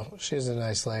 she was a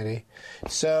nice lady.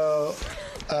 So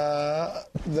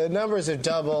the numbers have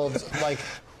doubled. Like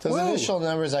those initial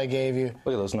numbers I gave you.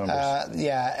 Look at those numbers.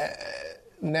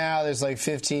 Now there's like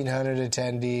 1,500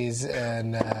 attendees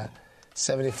and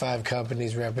 75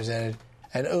 companies represented.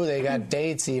 And they got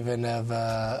dates even of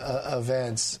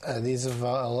events. These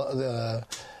are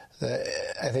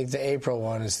I think the April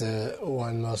one is the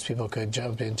one most people could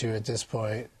jump into at this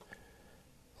point.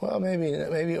 Well,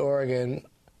 maybe Oregon,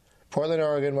 Portland,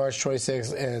 Oregon, March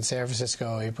 26th, and San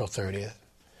Francisco, April 30th.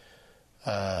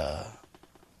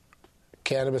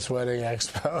 Cannabis Wedding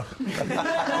Expo.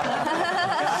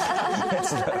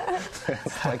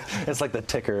 it's like the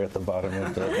ticker at the bottom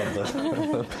of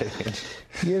the page.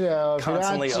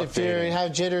 Constantly if you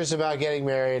have jitters about getting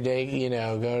married, go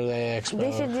to the expo.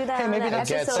 They should do that on an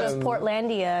episode of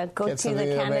Portlandia. Go to the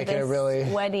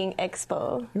Cannabis Wedding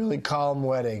Expo. Really calm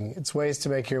wedding. It's ways to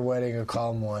make your wedding a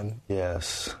calm one.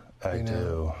 Yes, I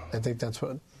do. I think that's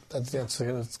what's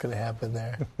going to happen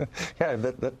there. Yeah,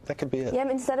 that could be it. Yeah,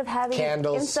 instead of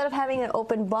having an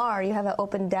open bar, you have an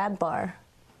open dad bar.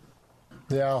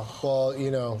 Yeah, well,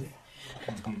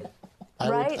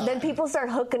 Right? Then people start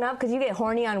hooking up because you get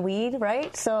horny on weed,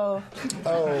 right? So.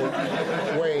 Oh,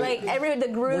 wait. Like the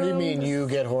grooms. What do you mean you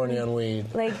get horny on weed?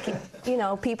 Like,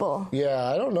 people. Yeah,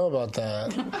 I don't know about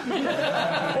that.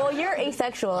 Well, you're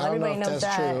asexual. Everybody knows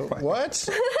that's that. True. What?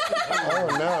 Oh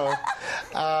no.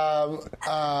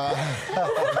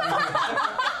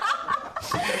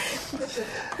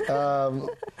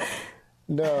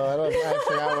 No, I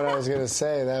forgot what I was going to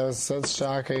say. That's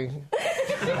shocking.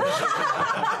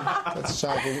 That's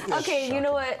shocking. Okay, you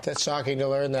know what? That's shocking to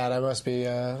learn that. I must be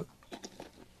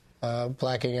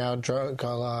blacking out, drunk a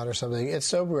lot or something. It's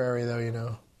soberary,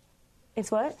 though,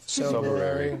 It's what?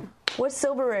 Soberary. What's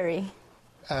soberary?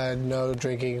 No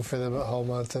drinking for the whole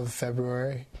month of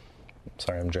February.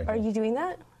 Sorry, I'm drinking. Are you doing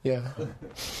that? Yeah.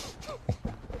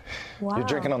 Wow. You're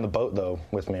drinking on the boat, though,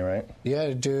 with me, right?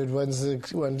 Yeah, dude. When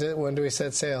do we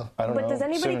set sail? I don't know. But does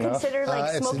anybody consider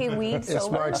smoking weed sober? It's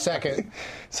March 2nd.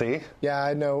 See? Yeah,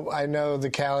 I know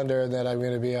the calendar that I'm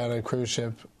going to be on a cruise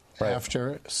ship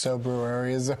after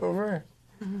Soberary is over.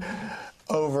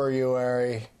 Over you,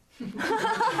 Ari.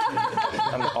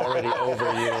 I'm already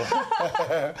over you.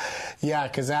 Yeah,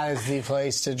 because that is the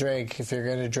place to drink if you're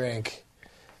going to drink,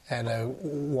 and a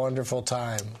wonderful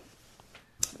time.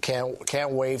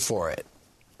 Can't wait for it.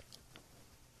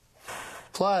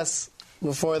 Plus,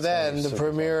 before then, the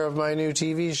premiere of my new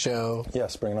TV show.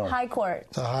 Yes, bring it on. High Court.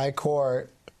 The High Court.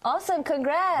 Awesome,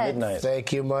 congrats. Midnight.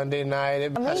 Thank you, Monday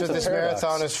night. That's what this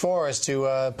marathon is for, is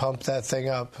to pump that thing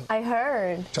up. I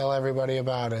heard. Tell everybody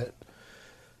about it.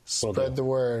 Spread the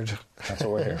word. That's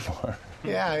what we're here for.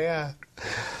 Yeah.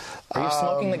 Are you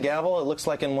smoking the gavel? It looks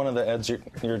like in one of the ads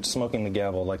you're smoking the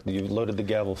gavel, like you loaded the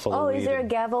gavel full of weed. Oh, is there a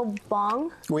gavel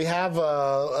bong? We have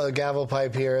a gavel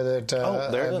pipe here that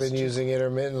I've been using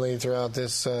intermittently throughout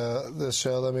this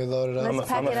show. Let me load it up. I'm a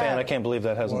fan. I can't believe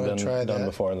that hasn't been done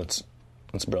before. That's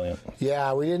brilliant.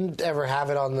 Yeah, we didn't ever have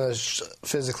it on the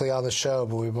physically on the show,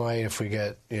 but we might if we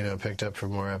get picked up for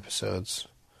more episodes.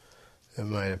 It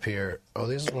might appear. Oh,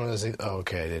 this is one of those things. Oh,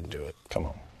 okay, I didn't do it. Come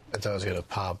on. I thought it was gonna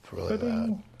pop really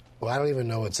loud. Well, I don't even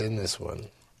know what's in this one.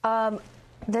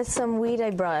 That's some weed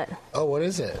I brought. Oh, what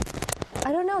is it?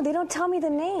 I don't know. They don't tell me the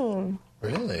name.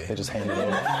 Really? They just hand it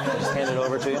over. They just hand it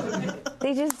over to you.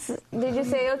 They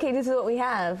just say, okay, this is what we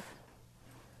have.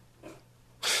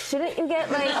 Shouldn't you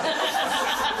get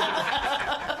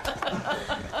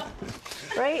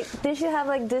right? They should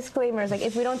have disclaimers. Like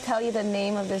if we don't tell you the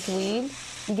name of this weed,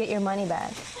 you get your money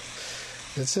back.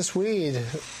 It's just weed.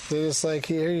 They're just like,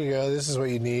 here you go. This is what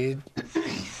you need.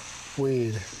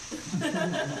 Weed.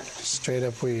 Straight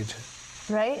up weed.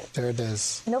 Right? There it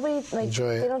is. Nobody,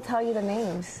 Enjoy it. They don't tell you the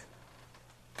names.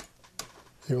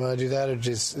 You want to do that or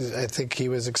just, I think he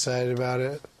was excited about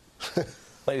it.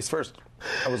 Ladies first.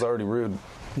 I was already rude.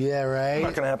 Yeah, right?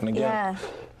 Not going to happen again. Yeah.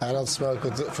 I don't smoke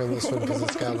from this one because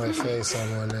it's got my face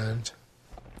on one end.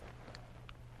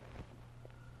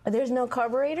 There's no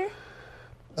carburetor?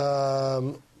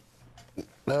 I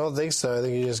don't think so. I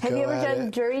think you just Have you ever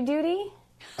done jury duty?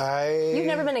 You've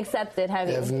never been accepted, have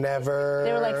you? I've never.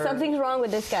 They were like, something's wrong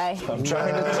with this guy. I'm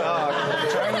trying to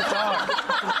talk.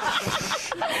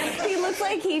 He looks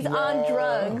like he's on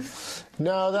drugs.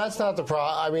 No, that's not the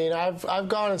problem. I mean, I've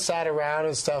gone and sat around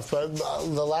and stuff, but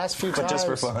the last few times, just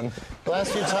for fun. The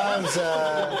last few times,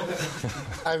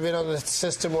 I've been on the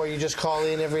system where you just call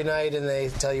in every night and they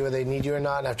tell you whether they need you or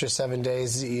not. And after 7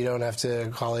 days, you don't have to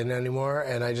call in anymore.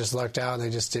 And I just lucked out and they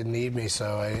just didn't need me,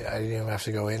 so I didn't even have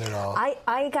to go in at all.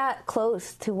 I got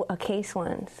close to a case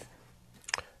once.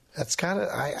 That's kind of.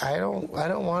 I don't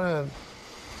want to.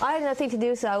 I had nothing to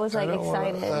do, so I was like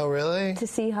excited. Oh, really? To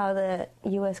see how the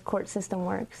U.S. court system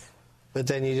works. But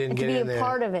then you didn't get in there. To be a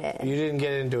part of it. You didn't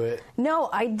get into it. No,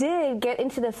 I did get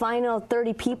into the final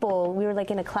 30 people. We were like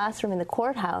in a classroom in the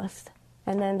courthouse,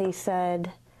 and then they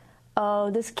said, "Oh,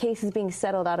 this case is being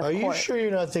settled out of court." Are you sure you're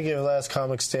not thinking of Last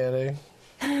Comic Standing?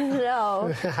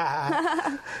 No.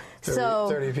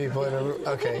 30 people in a room.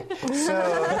 Okay.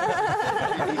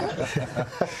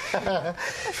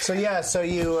 So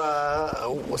you,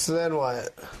 so then what?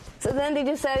 So then they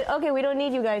just said, okay, we don't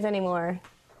need you guys anymore.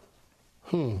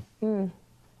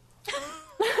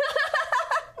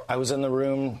 I was in the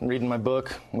room reading my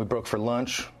book. We broke for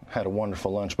lunch. Had a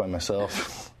wonderful lunch by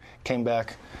myself. Came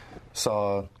back,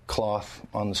 saw cloth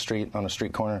on the street, on a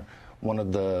street corner. One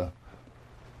of the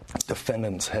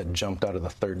defendants had jumped out of the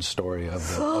third story of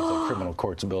the criminal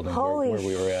courts building where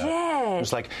we were at. Shit. It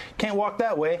was like, can't walk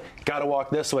that way, gotta walk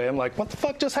this way. I'm like, what the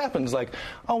fuck just happened? It's like,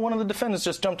 oh, one of the defendants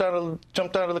just jumped out of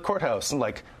the courthouse. I'm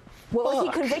like, what was he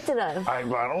fuck. convicted of? I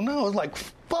don't know. It was like,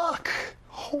 fuck.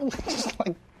 Holy, just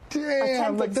like, damn.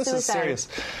 Attempted Like, this suicide. is serious.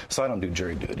 So I don't do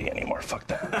jury duty anymore. Fuck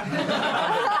that.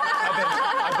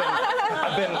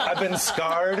 I've been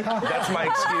scarred. That's my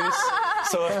excuse.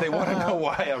 So if they want to know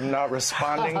why I'm not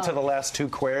responding to the last two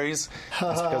queries,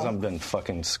 it's because I've been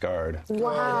fucking scarred.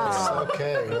 Wow.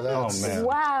 Okay. Well, that's, Oh, man.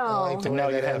 Wow. I like the way Now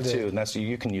you that have ended. to, and that's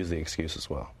you can use the excuse as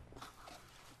well.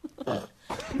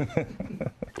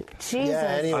 Jesus. Yeah,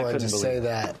 I anyone couldn't to believe say it.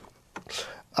 that.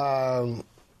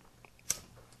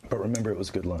 But remember, it was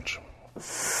good lunch.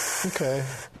 Okay.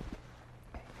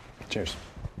 Cheers.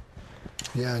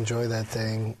 Yeah, enjoy that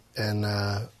thing and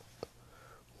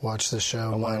watch the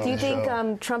show. Do you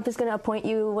think Trump is going to appoint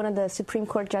you one of the Supreme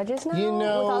Court judges now? You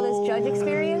know, with all this judge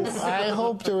experience? I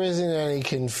hope there isn't any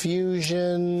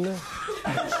confusion.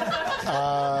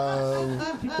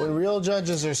 When real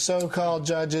judges are so-called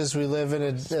judges, we live in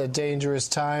a dangerous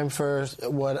time for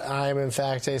what I am, in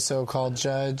fact, a so-called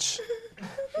judge.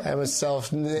 I'm a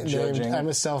self-made judge.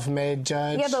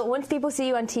 Yeah, but once people see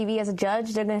you on TV as a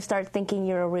judge, they're going to start thinking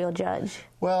you're a real judge.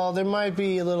 Well, there might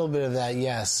be a little bit of that,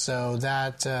 yes. So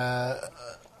that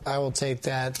I will take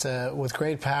that. With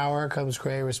great power comes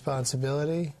great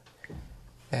responsibility,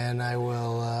 and I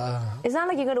will. It's not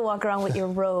like you're going to walk around with your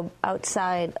robe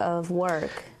outside of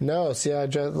work. No, see, I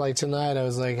just, like tonight, I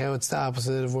was like, "Hey, what's the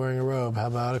opposite of wearing a robe? How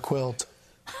about a quilt?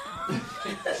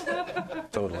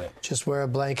 Totally. Just wear a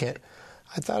blanket."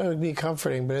 I thought it would be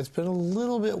comforting, but it's been a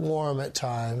little bit warm at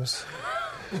times.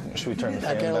 Should we turn the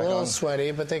fan I get a back little on?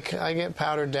 sweaty, but I get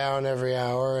powdered down every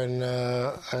hour, and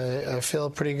I feel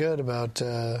pretty good about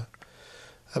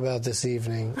this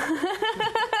evening.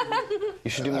 You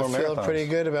should do more I feel marathons. pretty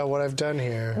good about what I've done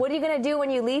here. What are you going to do when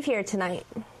you leave here tonight?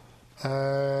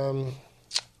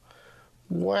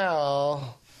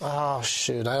 Well, oh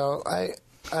shoot, I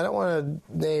don't want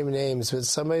to name names, but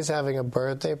somebody's having a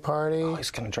birthday party, Oh,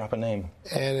 he's going to drop a name.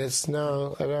 and I'm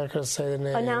not going to say the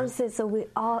name. Announce it so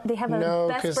they have a No,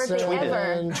 best 'cause birthday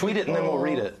then- ever. Tweet it and then we'll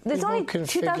read it. There's People only can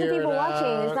 2,000 figure people it watching.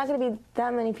 out. It's not going to be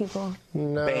that many people.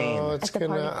 No, Bane. it's At the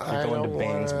gonna. party. I You're going don't to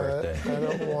Bane's wanna- birthday. I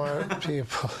don't want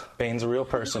people. Bane's a real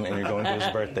person, and you're going to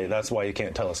his birthday. That's why you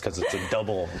can't tell us, because it's a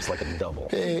double. It's like a double.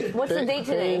 What's the date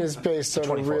today? Bane is based on a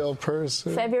 24th. real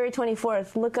person. February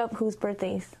 24th. Look up whose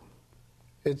birthdays.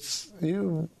 It's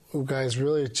you guys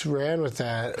really ran with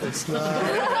that. It's not.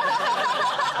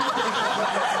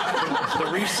 The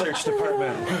research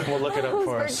department will look it up Whose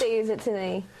for us. birthday is it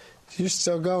today? You're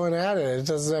still going at it. It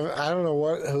doesn't have. I don't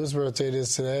know whose birthday it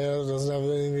is today. It doesn't have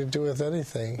anything to do with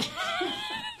anything.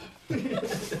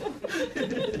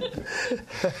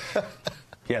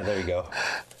 Yeah, there you go.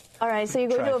 All right, so you're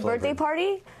going to a Tri-flavored. birthday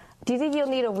party? Do you think you'll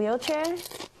need a wheelchair?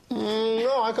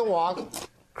 No, I can walk.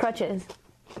 Crutches.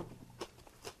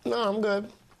 No, I'm good.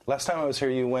 Last time I was here,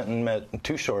 you went and met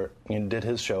Too Short. You did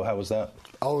his show. How was that?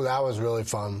 Oh, that was really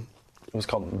fun. It was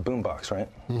called Boombox, right?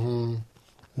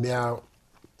 Yeah,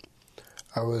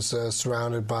 I was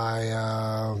surrounded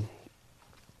by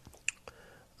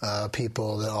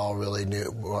people that all really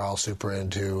were all super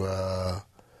into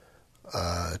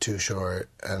Too Short,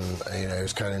 and it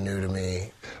was kind of new to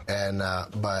me. And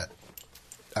but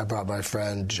I brought my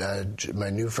friend, my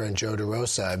new friend Joe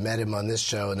DeRosa. I met him on this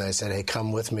show, and I said, "Hey,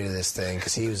 come with me to this thing,"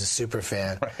 because he was a super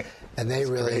fan. Right. And they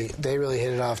really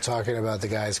hit it off talking about the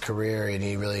guy's career, and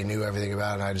he really knew everything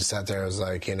about it. And I just sat there, I was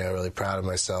like, really proud of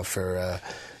myself for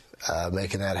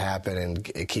making that happen and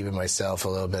keeping myself a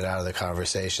little bit out of the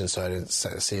conversation, so I didn't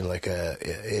seem like a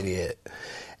idiot.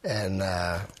 And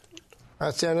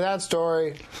that's the end of that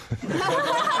story.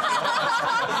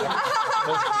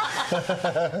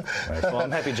 Right, well,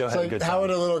 I'm happy Joe had a good time. How would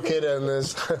a little kid end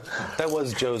this? That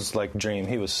was Joe's dream.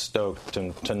 He was stoked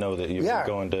to know that you were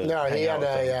going to. No, he hang out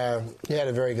had with him. he had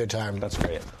a very good time. That's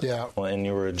great. Yeah. Well, and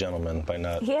you were a gentleman by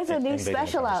not. He has a new invading the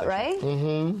special out, right?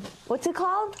 Mm-hmm. What's it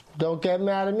called? Don't get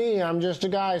mad at me. I'm just a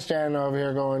guy standing over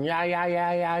here going, yeah, yeah,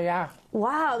 yeah, yeah, yeah.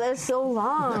 Wow, that's so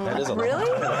long. That is a really?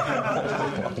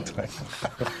 long time.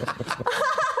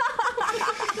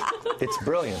 It's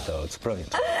brilliant, though. It's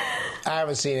brilliant. I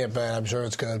haven't seen it, but I'm sure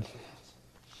it's good.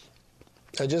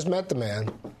 I just met the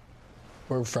man.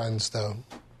 We're friends, though.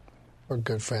 We're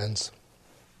good friends.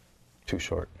 Too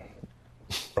short.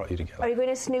 Brought you together. Are you going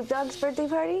to Snoop Dogg's birthday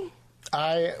party?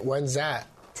 When's that?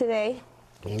 Today.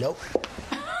 Nope.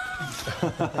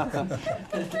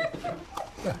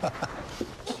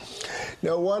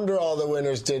 No wonder all the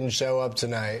winners didn't show up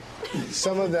tonight.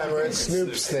 Some of them are at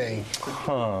Snoop's thing.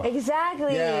 Huh.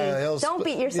 Exactly. Yeah, Don't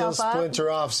beat yourself he'll up. splinter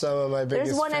off some of my biggest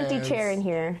There's one fans. empty chair in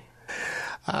here.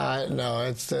 No,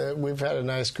 it's we've had a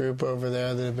nice group over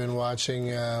there that have been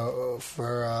watching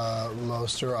for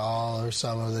most or all or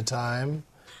some of the time.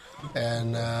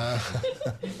 And Are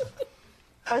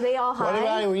they all high? what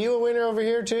about, were you a winner over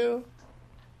here too?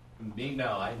 Me?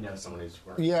 No, I know someone who's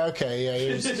working. Yeah, okay,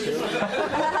 yeah.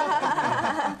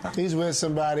 He's with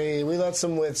somebody. We let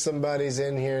some with somebodies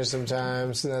in here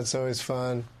sometimes, and that's always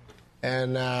fun.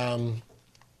 And I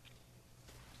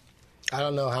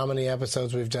don't know how many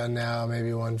episodes we've done now,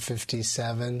 maybe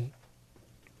 157,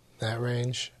 that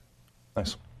range.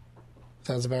 Nice.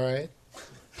 Sounds about right?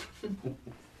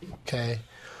 Okay.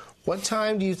 What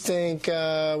time do you think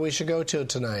we should go to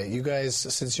tonight? You guys,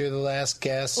 since you're the last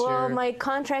guest. Well, my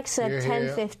contract said you're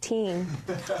here. 10:15.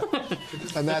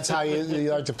 And that's how you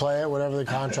like to play it? Whatever the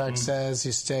contract says,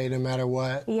 you stay no matter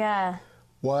what? Yeah.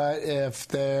 What if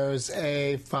there's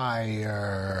a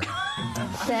fire?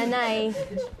 Then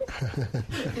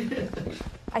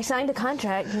I signed a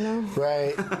contract, you know.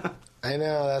 Right. I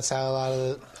know, that's how a lot of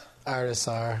the artists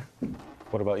are.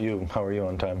 What about you? How are you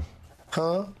on time?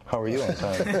 Huh? How are you on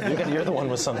time? You're the one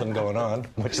with something going on,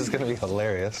 which is going to be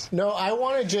hilarious. No, I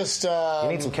want to just... you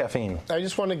need some caffeine. I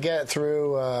just want to get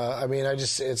through...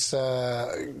 it's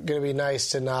going to be nice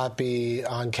to not be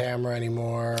on camera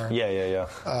anymore. Yeah.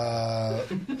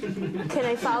 Can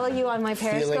I follow you on my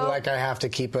Periscope? Feeling like I have to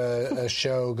keep a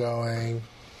show going.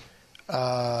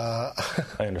 I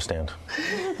understand.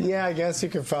 Yeah, I guess you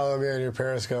can follow me on your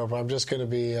Periscope. I'm just going to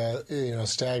be,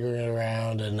 staggering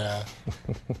around and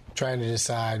trying to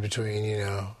decide between,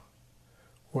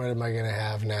 what am I going to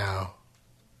have now?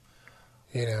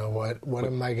 What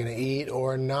am I going to eat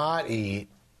or not eat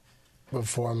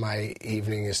before my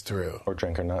evening is through? Or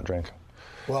drink or not drink.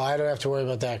 Well, I don't have to worry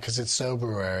about that because it's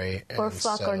Sobruary. Or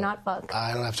fuck or not fuck.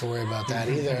 I don't have to worry about that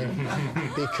either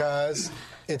because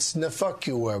it's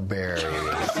Nafuckuary.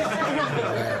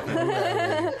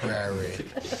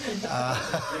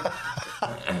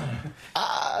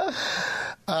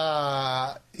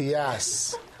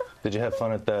 Yes. Did you have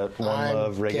fun at that One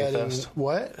Love Reggae Fest?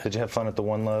 What? Did you have fun at the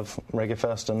One Love Reggae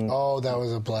Fest? Oh, that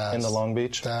was a blast. In the Long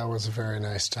Beach? That was a very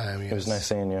nice time, yes. It was nice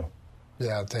seeing you.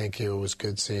 Yeah, thank you. It was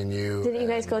good seeing you. Didn't you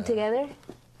guys go together?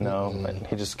 No,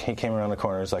 he came around the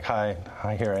corner. He's like, "Hi,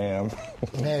 here I am."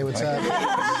 Hey, what's up?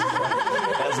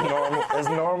 as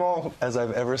normal as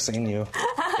I've ever seen you.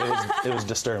 It was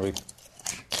disturbing.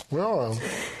 Well,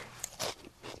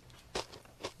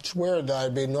 it's weird that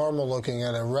I'd be normal looking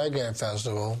at a reggae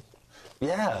festival.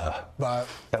 Yeah, but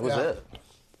that was it.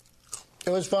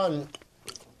 It was fun,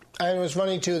 and it was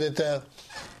funny too that the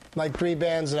 3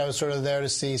 bands that I was sort of there to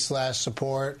see /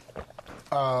 support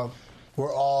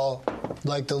were all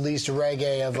the least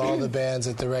reggae of all the bands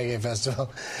at the reggae festival.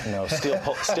 No, Steel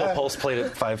Pulse played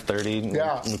at 5:30.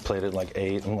 Yeah, we played at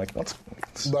 8. I'm like, that's.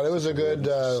 But it was a good,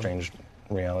 strange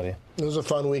reality. It was a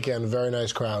fun weekend. Very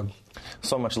nice crowd.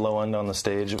 So much low end on the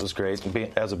stage. It was great.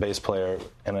 As a bass player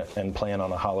and playing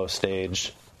on a hollow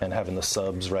stage and having the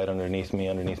subs right underneath me,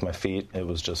 underneath my feet. It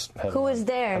was just heaven. Who was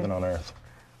there? Heaven on earth.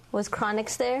 Was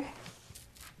Chronix there?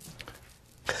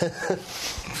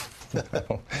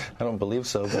 I don't believe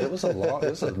so, but it was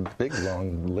a big,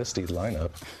 long, listy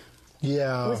lineup.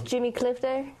 Yeah. Was Jimmy Cliff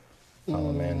there?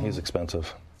 Oh man, he's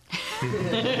expensive.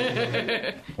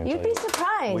 You'd be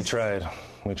surprised. We tried.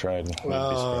 We'd be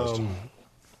surprised.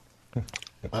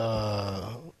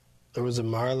 There was a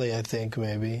Marley, I think,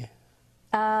 maybe.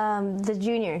 The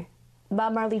Junior,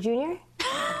 Bob Marley Jr.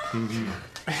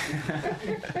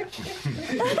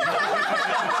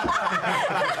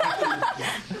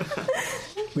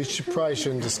 We probably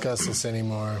shouldn't discuss this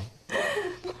anymore.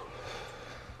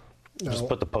 Just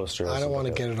put the poster. I don't want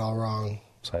to get it all wrong.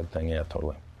 Side thing, yeah,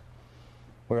 totally.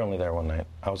 We were only there one night.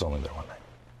 I was only there one night.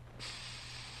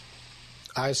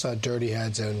 I saw Dirty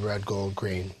Heads and Red Gold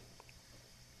Green.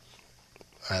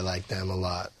 I like them a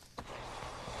lot.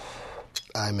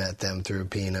 I met them through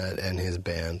P-Nut and his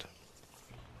band.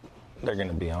 They're going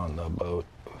to be on the boat.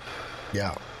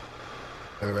 Yeah.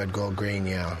 Red Gold Green,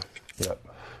 yeah. Yep.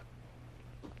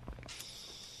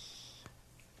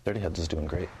 Dirty Heads is doing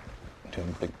great.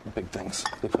 Doing big things.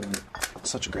 They put in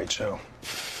such a great show.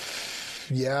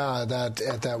 Yeah, that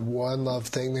at that One Love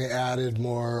thing, they added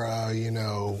more,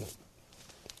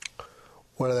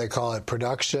 what do they call it,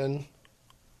 production?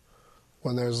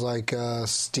 When there's like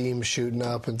steam shooting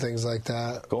up and things like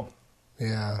that. Cool.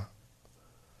 Yeah.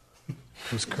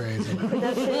 It was crazy.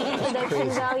 Production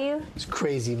value? It's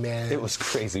crazy, man. It was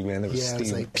crazy, man. There was steam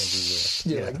it's like,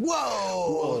 everywhere. You're like,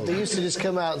 whoa! They used to just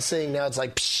come out and sing. Now it's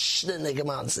like, psh, then they come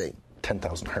out and sing.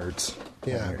 10,000 hertz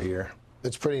in your ear.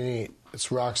 It's pretty neat.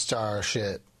 It's rock star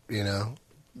shit,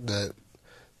 That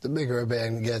the bigger a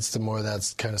band gets, the more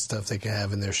that kind of stuff they can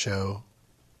have in their show.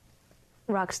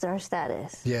 Rockstar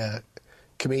status. Yeah.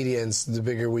 Comedians, the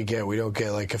bigger we get, we don't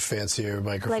get like a fancier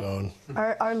microphone.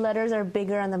 Like, our letters are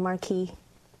bigger on the marquee.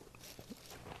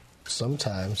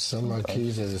 Sometimes. Some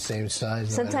marquees are the same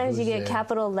size. Sometimes you get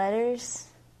capital letters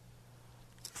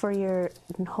for your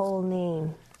whole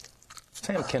name.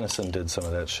 Sam Kinison did some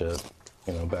of that shit,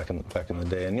 back in the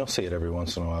day, and you'll see it every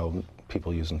once in a while.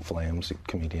 People using flames,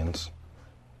 comedians,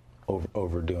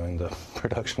 overdoing the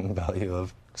production value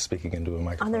of speaking into a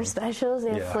microphone. On their specials,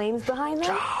 they have flames behind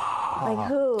them? Like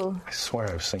who? I swear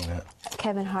I've seen it.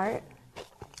 Kevin Hart?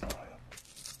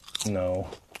 No.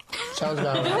 Sounds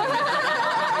about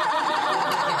right.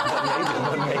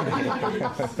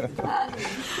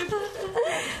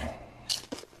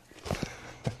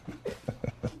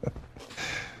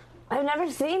 I've never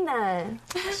seen that.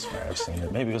 I swear I've seen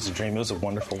it. Maybe it was a dream. It was a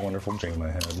wonderful, wonderful dream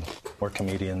I had. Where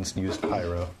comedians used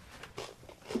pyro.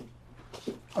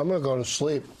 I'm going to go to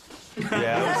sleep.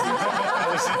 Yeah,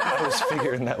 I was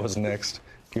figuring that was next.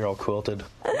 You're all quilted.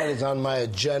 That is on my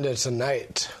agenda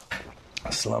tonight.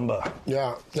 Slumber.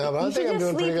 Yeah. No, but I You think should I'm just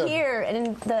doing pretty sleep good. here,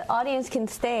 and the audience can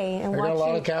stay and I watch got a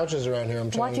lot you. of couches around here. I'm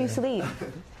Watch you sleep.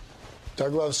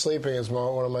 Doug Loves Sleeping is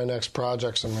one of my next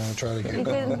projects I'm going to try to get You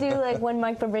going. could do like when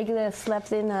Mike Birbiglia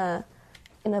slept in a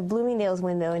Bloomingdale's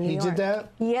window in New York. He did that?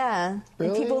 Yeah.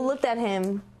 Really? And people looked at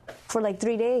him for like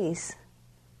 3 days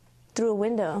through a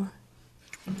window.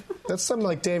 That's some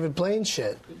like David Blaine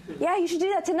shit. Yeah, you should do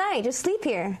that tonight. Just sleep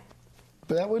here.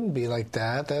 But that wouldn't be like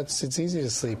that. It's easy to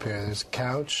sleep here. There's a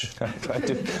couch. I've done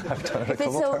it a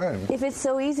couple times. If it's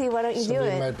so easy, why don't you do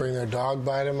Somebody it? might bring their dog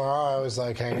by tomorrow. I was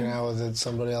like hanging out with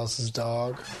somebody else's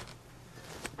dog.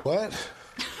 What?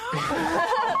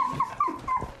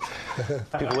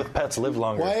 People with pets live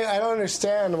longer. Why? I don't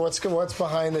understand what's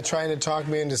behind the trying to talk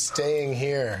me into staying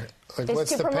here. Like, It's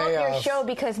what's to the promote your payoff? show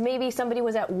because maybe somebody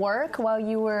was at work while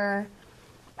you were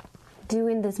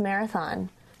doing this marathon.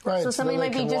 Right, So somebody then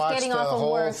might they be can just watch getting the off of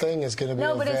whole work. thing is going to be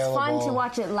No, but it's fun to available.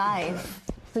 watch it live.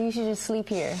 So you should just sleep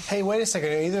here. Hey, wait a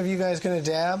second. Are either of you guys going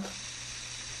to dab?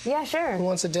 Yeah, sure. Who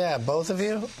wants a dab? Both of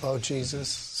you? Oh,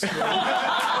 Jesus.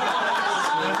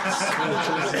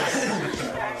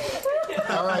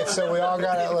 All right, so we all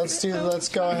got it. Let's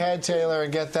go ahead, Taylor,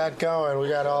 and get that going. We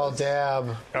got all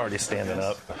dab. Already standing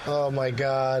up. Oh my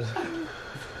God.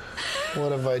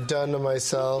 What have I done to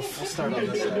myself? I'll start on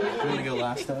this side. You want to go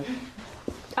last, Doug?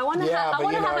 I want to have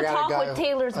a talk with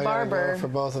Taylor's barber. For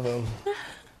both of them.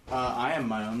 I am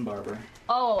my own barber.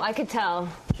 Oh, I could tell.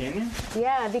 Can you?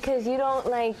 Yeah, because you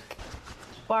don't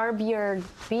barb your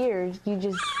beard. You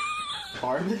just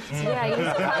Barb? yeah, you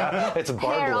just cut It's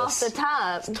hair off barbless. the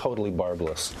top. Totally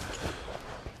barbless.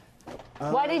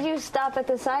 Why did you stop at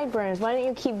the sideburns? Why didn't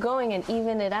you keep going and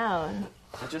even it out?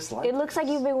 I just like It looks like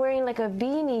you've been wearing like a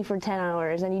beanie for 10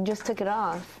 hours and you just took it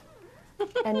off.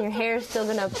 And your hair's still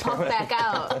gonna puff back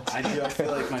out. I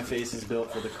feel like my face is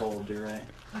built for the cold, you're right.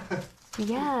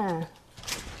 Yeah.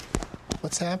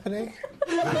 What's happening?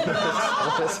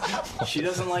 She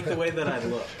doesn't like the way that I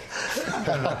look.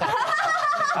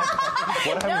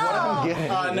 What am I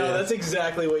getting? No, that's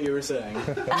exactly what you were saying.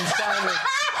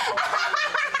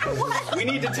 We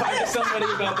need to talk to somebody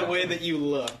about the way that you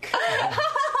look.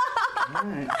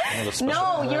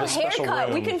 No, your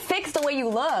haircut. We can fix the way you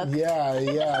look. Yeah.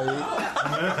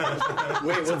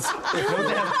 Wait, what's...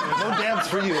 No dabs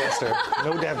for you, Esther.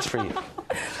 No dabs for you.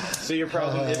 So your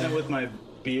problem isn't with my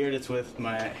beard, it's with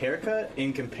my haircut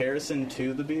in comparison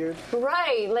to the beard?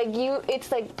 Right,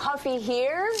 it's like puffy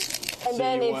here, and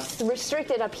then it's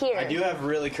restricted up here. I do have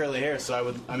really curly hair,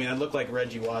 so I'd look like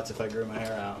Reggie Watts if I grew my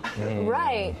hair out.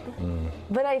 Right.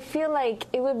 But I feel like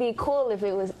it would be cool if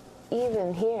it was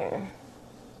even here.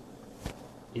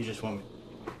 You just want me...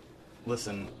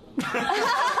 Listen,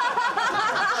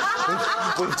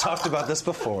 We've talked about this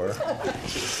before.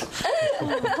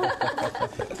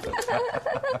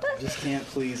 Just can't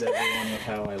please everyone with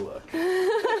how I look.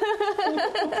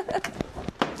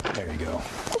 There you go. All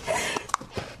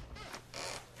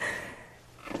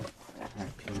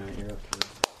right, P-Nut, you're up first.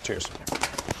 Cheers.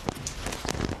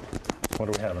 What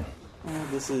are we having?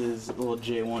 This is a little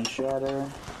J1 Shatter.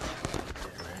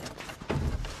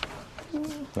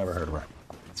 Never heard of her.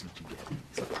 That's what you get.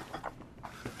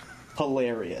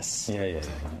 Hilarious. Yeah.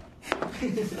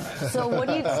 So what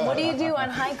do you do on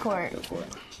high court?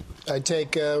 I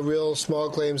take real small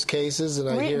claims cases and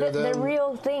I hear them. They're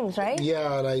real things, right?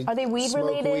 Yeah, and I Are they weed smoke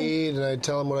related? weed and I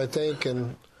tell them what I think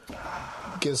and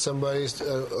give somebody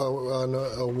an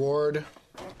award.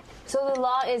 So the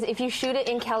law is if you shoot it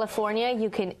in California, you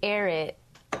can air it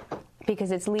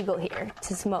because it's legal here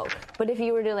to smoke. But if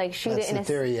you were to like shoot That's it in the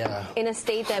theory, yeah. in a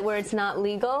state that where it's not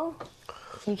legal,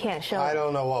 you can't show I it.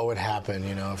 don't know what would happen,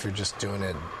 if you're just doing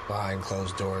it behind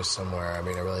closed doors somewhere. I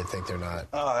mean, I really think they're not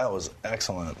Oh, that was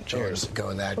excellent. Cheers.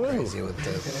 going that crazy with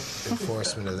the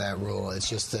enforcement of that rule. It's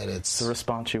just that It's the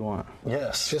response you want.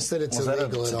 Yes. just that it's Was that a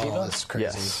illegal at all. sativa? It's crazy.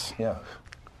 Yes. Yeah.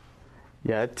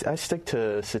 Yeah, I stick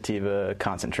to sativa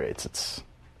concentrates.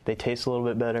 They taste a little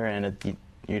bit better, and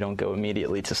you don't go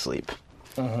immediately to sleep.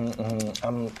 I'm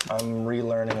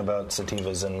relearning about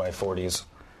sativas in my 40s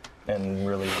and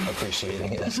really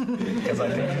appreciating it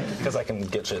because I can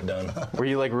get shit done. Were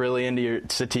you like really into your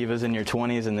sativas in your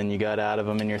 20s, and then you got out of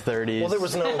them in your 30s? Well, there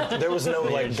was no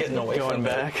like getting away going from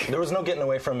back. it. There was no getting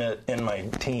away from it in my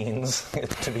teens,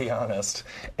 to be honest.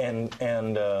 And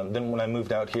then when I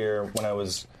moved out here when I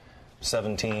was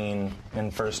 17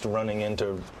 and first running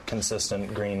into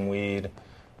consistent green weed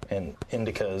and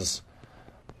indicas,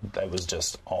 that was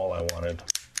just all I wanted.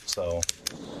 So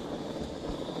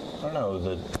I don't know.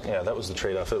 That was the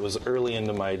trade-off. It was early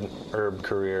into my herb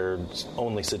career,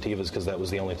 only sativas because that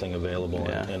was the only thing available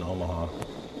in Omaha.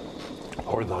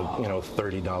 Or the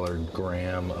 $30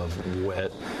 gram of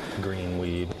wet green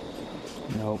weed.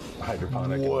 Nope.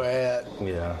 Hydroponic. Wet.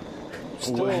 Yeah.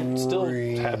 Still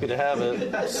happy to have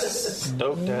it.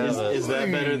 Stoked to have it. Is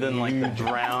that better than like the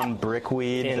brown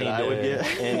brickweed that I would get?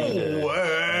 Any day.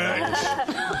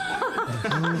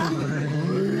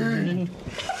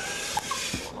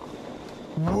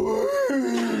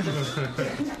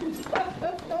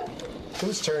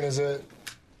 Whose turn is it?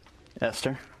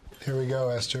 Esther, Here we go,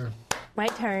 Esther. My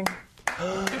turn.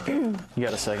 you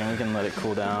got a second? We can let it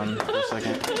cool down for a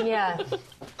second. Yeah.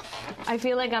 I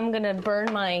feel like I'm gonna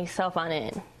burn myself on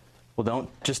it. Well, don't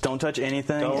touch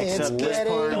anything It's except this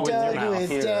getting part with your dug mouth with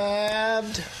here.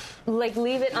 dabbed. Like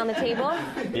leave it on the table.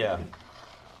 Yeah.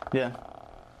 Yeah.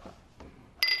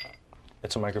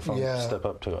 It's a microphone. Yeah. Step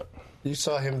up to it. You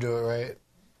saw him do it, right?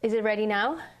 Is it ready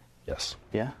now? Yes.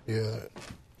 Yeah. Yeah.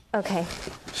 Okay.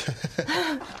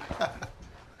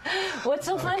 What's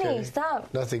so funny? Okay.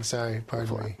 Stop. Nothing, sorry.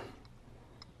 Pardon me.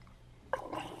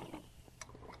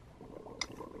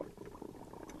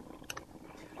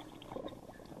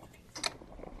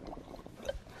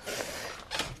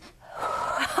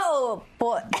 Oh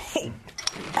boy.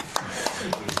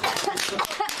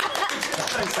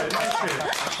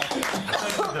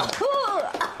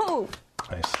 Oh.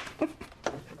 Nice.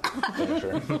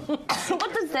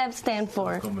 What does that stand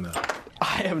for? I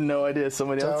have no idea.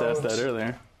 Somebody else asked that Don't.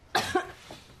 earlier.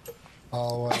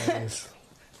 Always.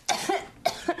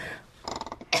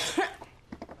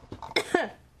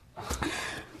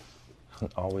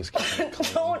 Always keep it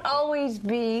clean. Don't always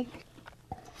be.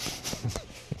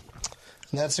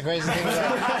 And that's the crazy thing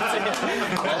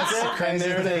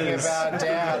about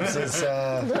dabs is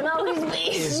Don't always be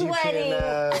is you sweating. can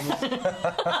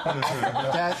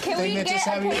that Can thing we that get just a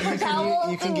have you paper can towel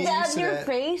you can and get dab used to your that.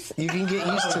 face? You can get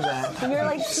used to that. You're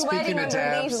like sweating Speaking of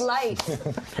under these dabs. lights.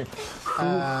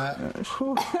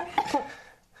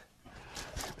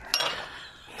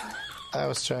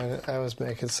 I was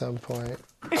making some point.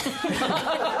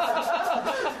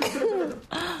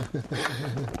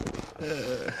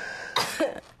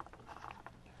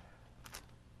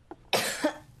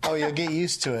 Oh, you'll get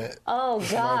used to it. Oh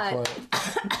God.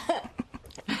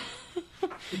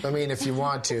 I mean, if you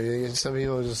want to. Some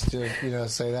people just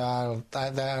say that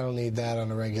I don't need that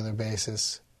on a regular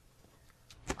basis.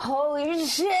 Holy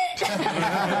shit.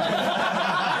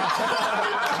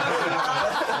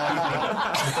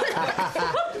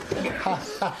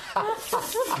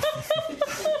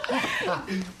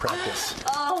 Practice.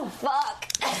 Oh fuck.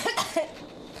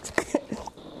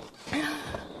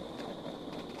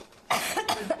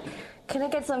 Can I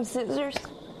get some scissors?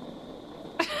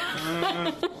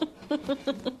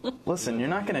 Listen, you're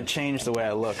not going to change the way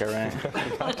I look, all right?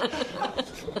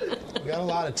 We got a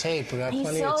lot of tape. We got He's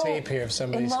plenty of so tape here. If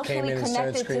somebody emotionally came in and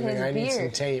started connected to screaming, his I need some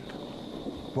beard. tape.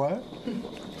 What?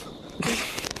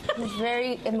 He's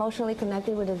very emotionally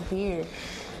connected with his beard.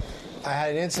 I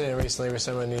had an incident recently where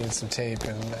someone needed some tape,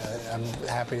 and I'm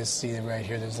happy to see that right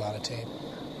here there's a lot of tape.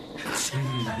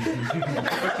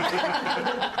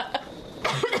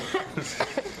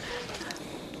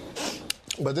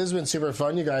 But this has been super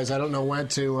fun, you guys. I don't know when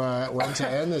to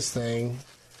end this thing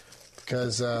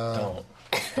because Don't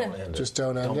end it. just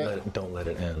don't end it. Don't let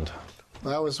it end.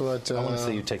 That was what I want to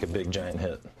see you take a big giant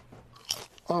hit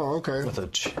Oh, okay. with a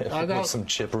chip, I got- with some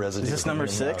chip residue. Is this number in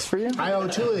your 6 mouth. for you? I owe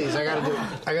 2 of these. I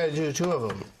gotta do 2 of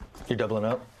them. You're doubling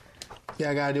up.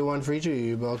 Yeah, I gotta do one for each of you.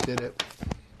 You both did it.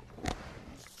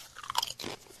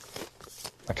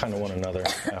 I kind of want another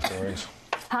afterwards.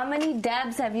 How many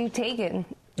dabs have you taken?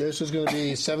 This is gonna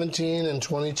be 17 and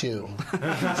 22. Isn't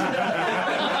that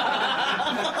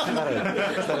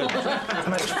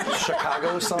a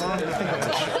Chicago song? I think that's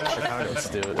a Chicago. Let's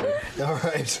do it, dude. All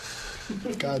right.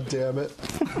 God damn it.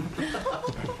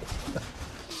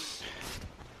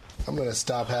 I'm gonna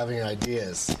stop having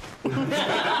ideas.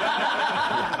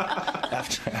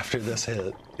 After this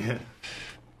hit.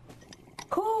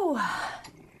 Whew.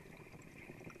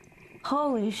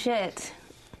 Holy shit.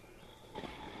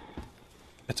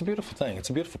 It's a beautiful thing. It's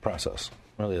a beautiful process.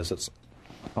 It really is. It's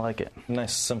I like it. a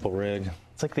nice, simple rig.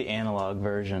 It's like the analog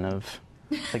version of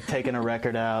like taking a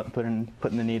record out, putting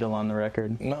the needle on the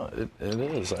record. No, it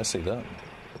is. I see that.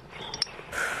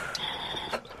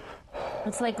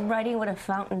 It's like writing with a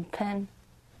fountain pen.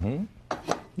 You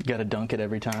got to dunk it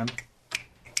every time.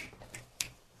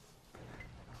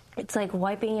 It's like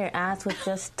wiping your ass with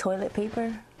just toilet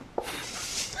paper.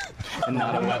 And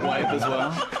not a wet wipe as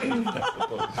well.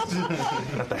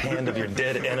 At the hand of your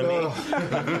dead enemy.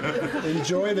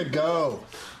 Enjoy the go.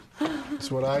 That's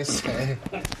what I say.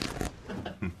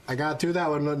 I got through that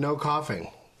one with no coughing.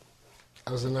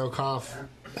 That was a no cough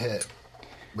hit.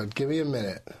 But give me a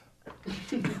minute.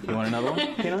 You want another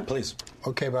one, P-Nut? Please.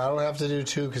 Okay, but I don't have to do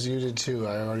 2 because you did 2.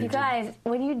 I already You did. guys,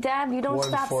 when you dab, you don't One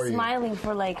stop for you. smiling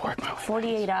for like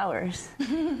 48 hours.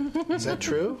 Is that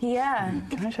true? Yeah.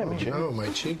 Can I just have a chair? No, my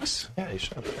cheeks. Yeah, you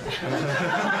should.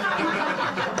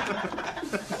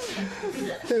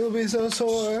 They will be so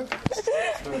sore.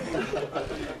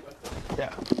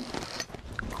 Yeah.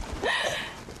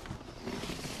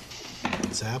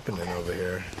 What's happening over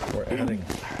here? We're adding.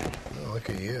 Oh, look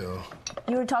at you.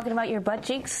 You were talking about your butt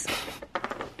cheeks?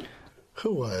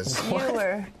 Who was? You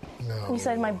were. No. You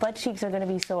said my butt cheeks are going to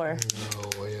be sore.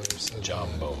 No, I ever said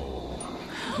Jumbo.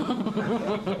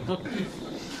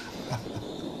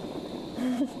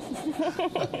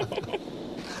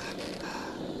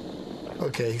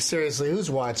 Okay, seriously,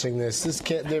 who's watching this?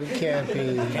 There can't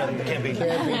be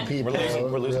people.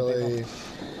 We're losing really. people.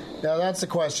 Now that's the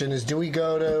question: is do we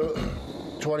go to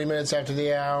 20 minutes after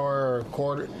the hour or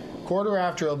quarter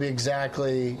after? It'll be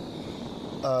exactly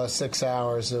 6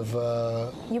 hours of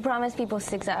You promised people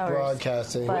 6 hours.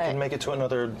 broadcasting. But- We can make it to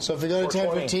another. So if we go to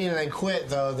 4:20. 10:15 and then quit,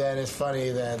 though, then it's funny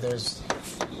that there's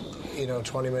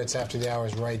 20 minutes after the hour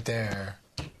is right there.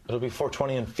 It'll be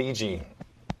 4:20 in Fiji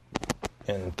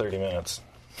in 30 minutes.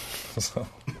 So.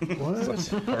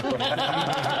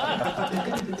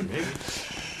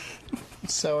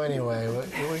 So anyway,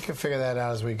 we can figure that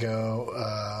out as we go.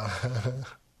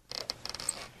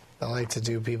 I like to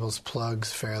do people's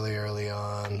plugs fairly early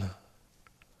on,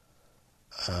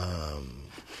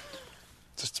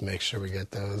 just to make sure we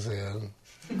get those in.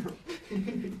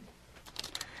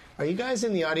 Are you guys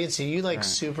in the audience? Are you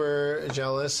super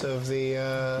jealous of the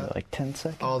Like 10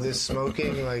 seconds. all this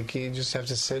smoking? Like you just have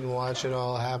to sit and watch it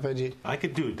all happen? I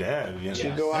could do a dab. Yeah.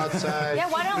 You go outside. Yeah,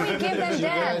 why don't we give them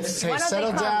dabs? Hey, Why don't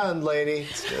settle they come? down, lady.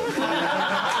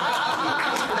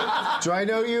 Do I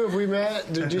know you? Have we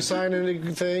met? Did you sign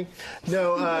anything?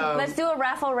 No. Let's do a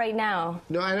raffle right now.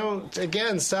 No, I don't.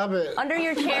 Again, stop it. Under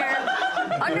your chair.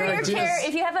 Under your ideas- chair,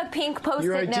 if you have a pink Your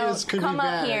post-it ideas note, could come be up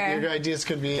bad. here. Your ideas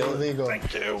could be illegal.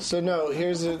 Thank you. So no,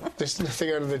 there's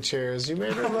nothing under the chairs. You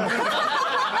made them up.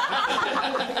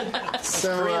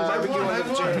 So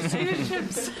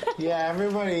yeah,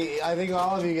 everybody. I think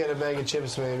all of you get a bag of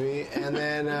chips, maybe, and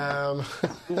then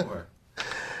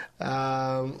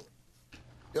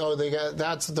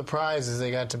that's the prize is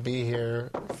they got to be here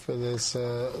for this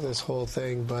this whole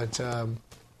thing, but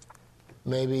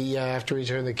maybe after we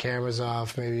turn the cameras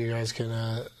off, maybe you guys can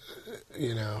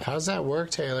how does that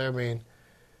work, Taylor? I mean,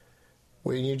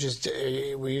 will you just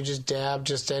dab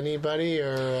just anybody,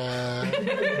 or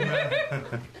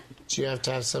do you have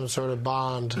to have some sort of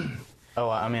bond? Oh,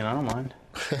 I mean, I don't mind.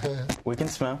 We can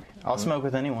smoke. I'll smoke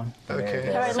with anyone. Okay.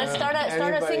 All right, let's start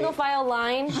a single file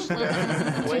line.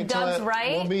 To Doug's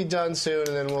right. We'll be done soon,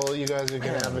 and then you guys are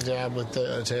going to have a dab with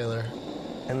Taylor.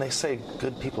 And they say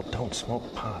good people don't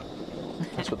smoke pot.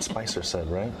 That's what Spicer said,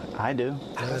 right? I do.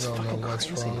 I don't know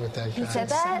what's wrong with that guy. He said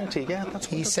that? Yeah, that's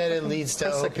what He said it leads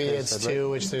to opiates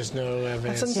too, which there's no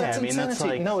evidence. Yeah, I mean, that's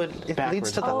like no, it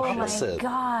leads to the Oh my opposite.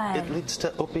 God. It leads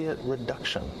to opiate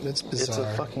reduction. It's It's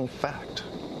bizarre. a fucking fact.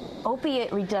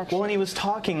 Opiate reduction. Well, when he was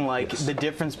talking, like, the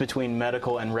difference between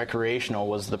medical and recreational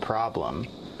was the problem.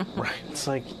 Right. It's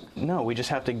like, no, we just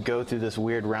have to go through this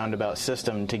weird roundabout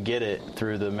system to get it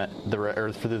through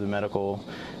through the medical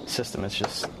system.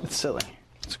 It's silly.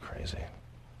 It's crazy.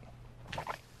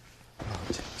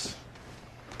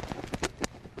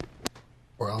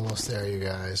 We're almost there, you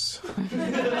guys. We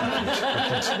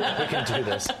can do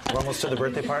this. We're almost to the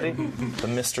birthday party. The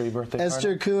mystery birthday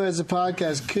Esther Ku has a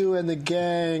podcast, Ku and the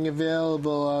Gang,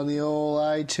 available on the old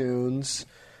iTunes.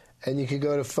 And you can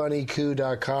go to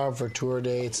funnyku.com for tour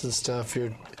dates and stuff.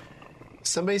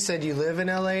 Somebody said you live in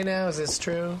LA now. Is this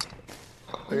true?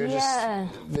 Or you're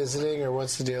just visiting, or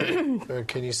what's the deal? Or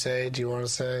can you say? Do you want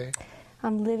to say?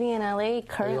 I'm living in LA Are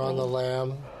currently. you on the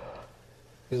lam?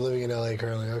 You're living in LA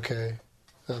currently. Okay.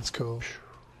 That's cool.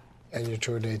 And your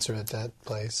tour dates are at that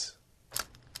place.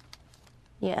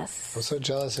 Yes. I'm so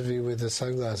jealous of you with the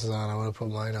sunglasses on. I want to put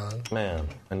mine on. Man,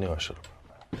 I knew I should have.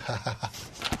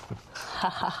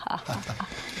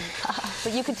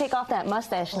 But you could take off that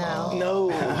mustache now.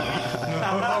 No.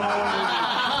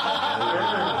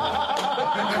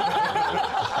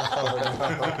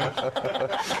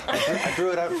 I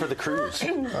grew it out for the cruise.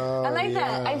 I like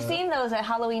that. I've seen those at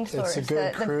Halloween stores. It's a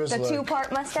good cruise the look.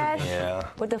 two-part mustache Yeah.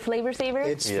 with the flavor saver.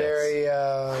 It's Yes. very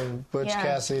Butch Yeah.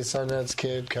 Cassidy, Sundance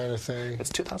Kid kind of thing. It's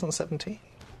 2017.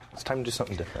 It's time to do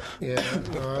something different. Yeah,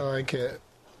 no, I like it.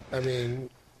 I mean,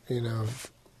 if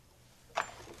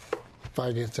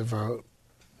I get to vote,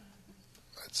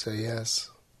 I'd say yes.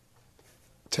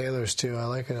 Taylor's too. I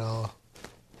like it all.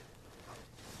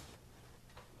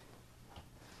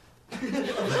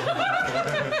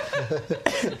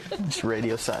 Just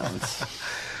radio silence.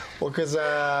 Well, because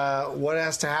what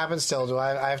has to happen still? Do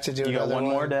I have to do You got another one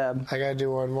more dab. I got to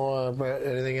do one more, but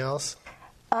anything else?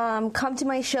 Come to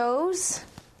my shows.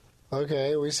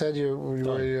 Okay, we said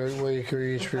where you could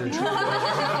reach for your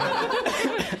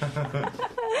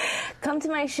Come to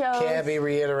my shows. Can't be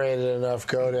reiterated enough.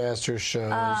 Go to Esther's shows.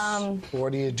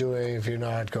 What are you doing if you're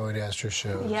not going to Esther's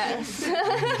shows? Yes.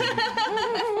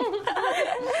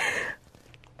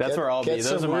 That's where I'll be. Get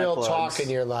Those some are my real plugs. talk in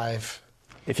your life.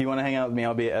 If you want to hang out with me,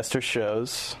 I'll be at Esther's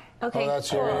shows. Okay. Oh,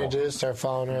 that's what you're going to do? Start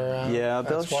following her around? Yeah,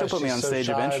 That's why she'll put me she's on so stage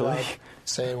shy eventually. about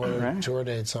saying what her Right. tour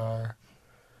dates are.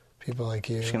 People like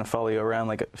you. She's gonna follow you around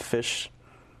like a fish.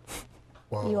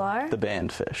 Whoa. You are? The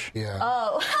band Fish. Yeah.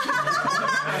 Oh.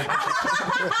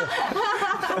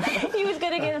 He was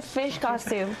going to get a fish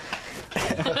costume.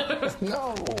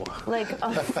 No. Like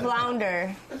a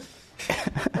flounder.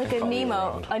 Like a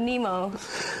Nemo. A Nemo.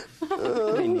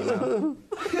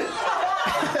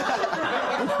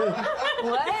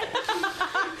 What?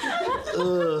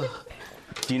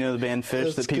 Do you know the band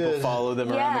Fish That's that people good. follow them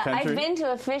around the Yeah, country? I've been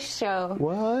to a fish show.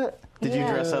 What? Did you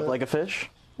dress up like a fish?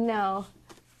 No.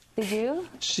 Did you?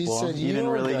 She Well, said you didn't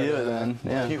were really gonna- do it then.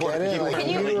 Yeah. Get it? Like,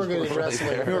 you were going to dress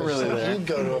like a fish. You were really So there. You'd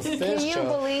go to a fish Can you show.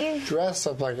 believe? Dress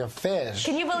up like a fish.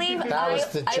 Can you believe That was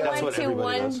the I joke. went what to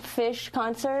everybody one does. fish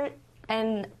concert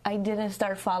and I didn't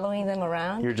start following them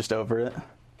around? You're just over it.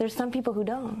 There's some people who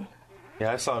don't.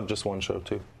 Yeah, I saw just one show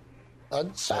too.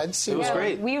 I'd see It was one.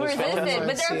 great. We It was resisted, fantastic. but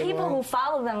there See are it people all. who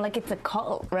follow them like it's a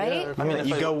cult, right? Yeah. I mean,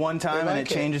 You go one time and like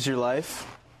it changes your life.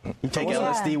 You take Yeah.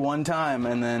 LSD one time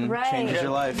and then Right. changes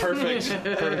your life. Perfect.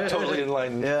 Totally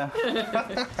enlightened. Yeah.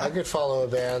 I could follow a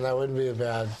band. That wouldn't be a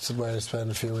bad way to spend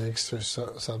a few weeks or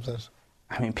something.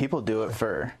 I mean, people do it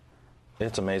for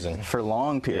It's amazing.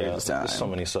 long Yeah, periods of time. there's so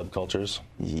many subcultures,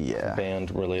 Yeah.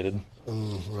 band related,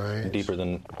 Right. deeper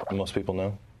than most people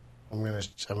know. I'm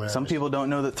gonna Some people don't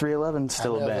know that 311's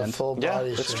still a have band. full Yeah,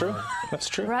 body that's shit true. on. That's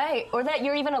true. Right, or that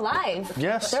you're even alive.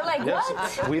 Yes. They're like, yes.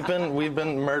 what? We've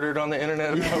been murdered on the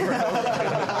internet.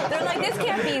 They're like, this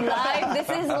can't be live. This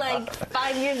is like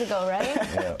 5 years ago, right?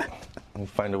 Yeah. We'll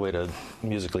find a way to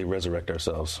musically resurrect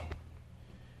ourselves.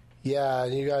 Yeah,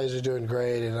 and you guys are doing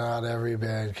great, and not every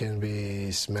band can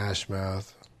be Smash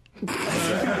Mouth.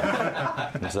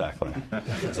 Exactly.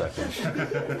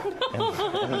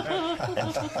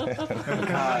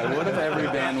 God, what if every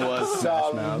band was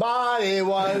Smash Mouth? Somebody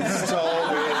once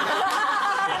told me.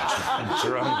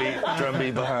 Drum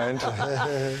beat behind.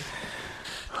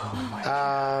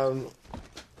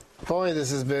 Boy,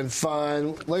 this has been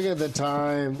fun. Look at the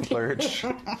time. Lurch.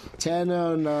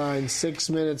 10:09, 6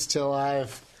 minutes till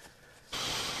I've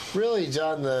really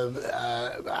done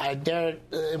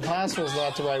impossible is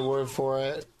not the right word for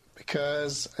it,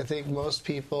 because I think most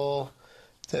people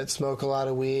that smoke a lot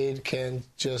of weed can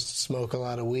just smoke a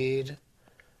lot of weed,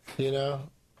 you know?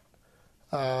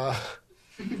 I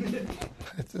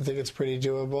think it's pretty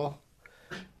doable.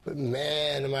 But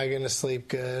man, am I going to sleep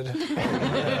good.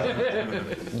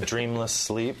 Dreamless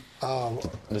sleep.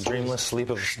 The dreamless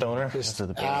sleep of a stoner. Just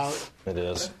out. It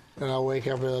is. And I'll wake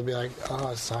up and it'll be like,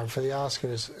 oh, it's time for the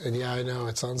Oscars. And yeah, I know,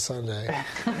 it's on Sunday.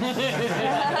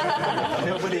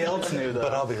 Nobody else knew, though.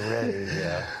 But I'll be ready,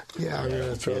 yeah. Yeah, I'm going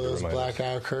to throw those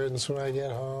blackout curtains when I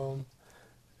get home.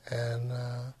 And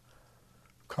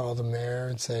call the mayor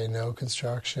and say no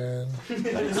construction.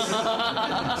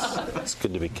 It's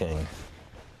good to be king.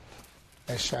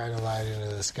 I shine a light into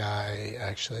the sky,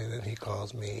 actually, then he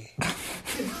calls me.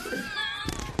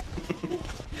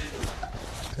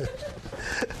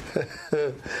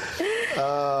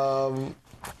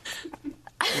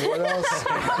 What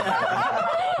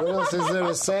else is there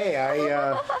to say?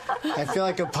 I feel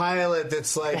like a pilot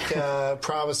that's like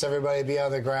promised everybody to be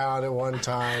on the ground at one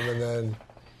time, and then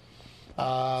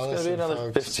It's going to be another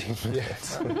folks. 15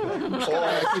 minutes.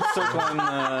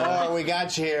 Oh, we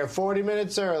got you here 40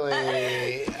 minutes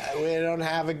early. We don't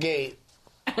have a gate.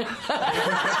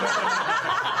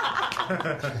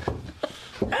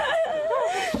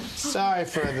 Sorry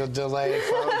for the delay,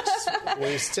 folks.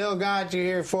 We still got you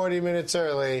here 40 minutes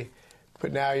early,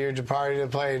 but now you're departing the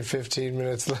plane 15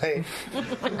 minutes late.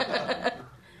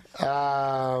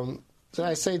 Did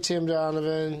I say Tim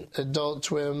Donovan, Adult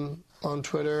Twim on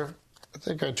Twitter? I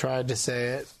think I tried to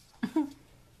say it.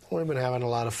 We've been having a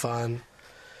lot of fun.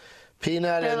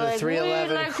 P-Nut and the 311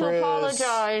 we'd like cruise. to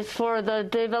apologize for the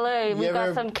delay. We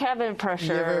got some cabin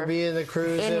pressure. You ever be in the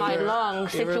cruise? In my lung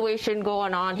situation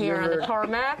going on here on the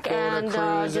tarmac, and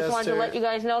just wanted to let you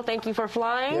guys know. Thank you for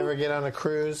flying. You ever get on a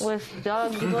cruise? With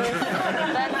Douglas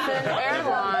Benson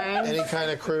Airlines. Any kind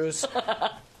of cruise?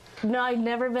 No, I've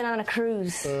never been on a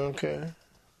cruise. Okay.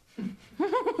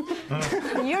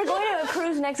 You're going to a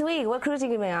cruise next week. What cruise are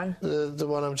you going to be on? The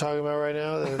one I'm talking about right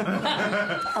now.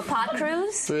 A pot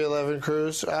cruise? 311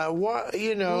 cruise.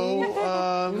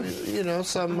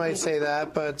 Some might say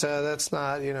that, but that's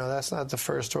not the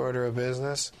first order of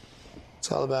business.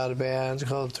 It's all about a band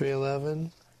called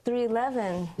 311.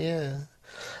 311. Yeah.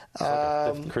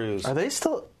 Fifth cruise. Are they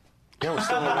still? Yeah, we're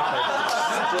still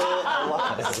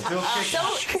alive. Still alive.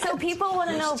 So people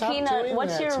want to know, P-Nut,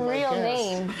 what's your real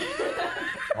name?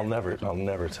 I'll never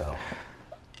tell.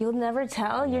 You'll never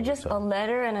tell? You're just a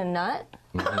letter and a nut?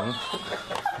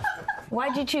 Mm-hmm.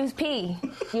 Why'd you choose P?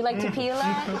 You like to pee a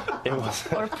lot? It was.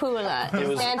 Or poo a lot?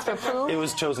 It stands for poo? It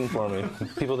was chosen for me.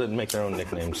 People didn't make their own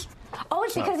nicknames. Oh,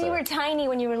 it's because you were tiny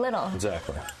when you were little.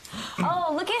 Exactly.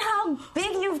 Oh, look at how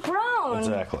big you've grown.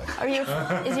 Exactly.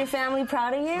 Is your family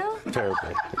proud of you?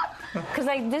 Terribly. Because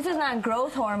this is not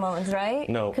growth hormones, right?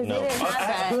 No. Because you didn't have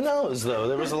that. Who knows though?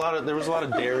 There was a lot of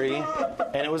dairy,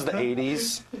 and it was the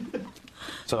 '80s.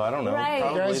 So I don't know. Right.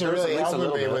 Probably You guys are really helping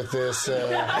me bit. with this.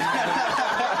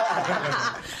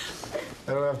 I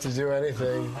don't have to do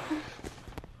anything.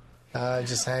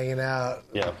 Just hanging out.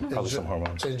 Yeah, probably some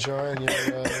hormones. Enjoying your...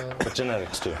 But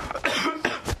genetics, too.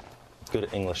 Good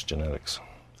English genetics.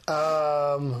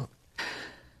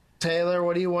 Taylor,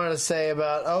 what do you want to say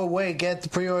about... Oh, wait,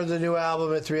 pre-order the new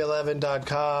album at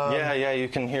 311.com. Yeah, you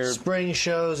can hear... Spring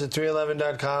shows at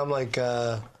 311.com, like...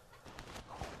 I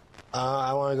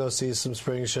want to go see some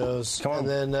spring shows. Come on.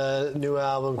 And then new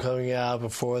album coming out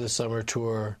before the summer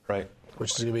tour. Right.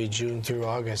 Which is going to be June through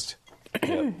August.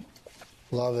 Yep.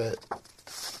 Love it.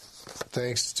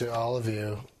 Thanks to all of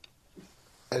you.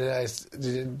 Do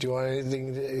you want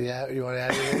anything? Yeah, you want to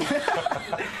add anything?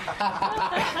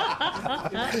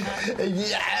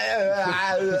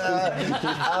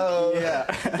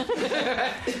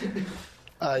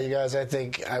 Yeah. You guys, I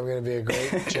think I'm going to be a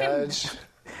great judge.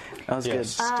 That was good.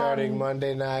 Starting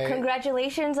Monday night.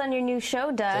 Congratulations on your new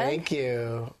show, Doug. Thank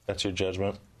you. That's your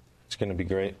judgment. It's going to be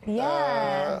great.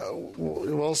 Yeah.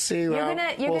 We'll see. You're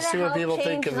gonna what people help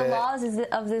think change of the it. laws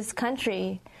of this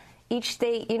country. Each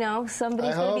state,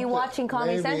 somebody's going to be watching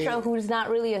Comedy Central who's not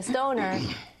really a stoner,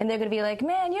 and they're going to be like,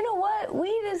 "Man, you know what?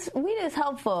 Weed is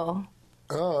helpful."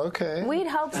 Oh, okay. Weed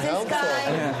helps this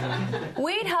guy.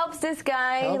 Weed helps this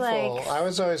guy. Helpful. I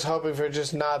was always hoping for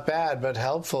just not bad, but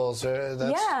helpful. So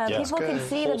people can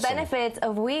see the benefits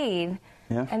of weed,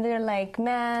 and they're like,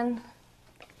 "Man,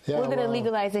 we're going to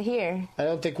legalize it here." I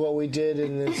don't think what we did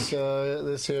in this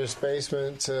here's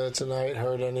basement tonight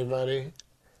hurt anybody.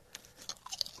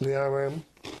 You know what I mean?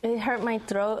 It hurt my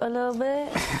throat a little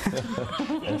bit.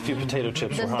 And a few potato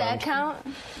chips Does were that harmed.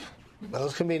 count?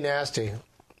 Those can be nasty.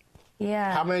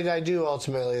 Yeah. How many did I do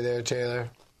ultimately there, Taylor?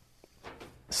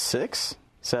 6,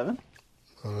 7.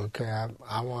 Okay,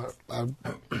 I want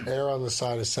err on the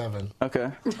side of 7.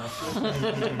 Okay.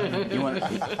 You want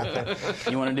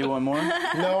to do one more?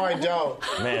 No, I don't.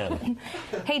 Man.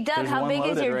 Hey, Doug, There's how one big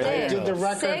is loaded your right dick? I did the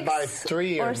record 6 by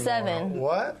 3 or years 7?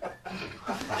 What?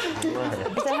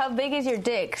 So how big is your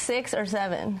dick? 6 or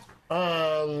 7?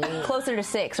 Closer to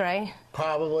 6, right?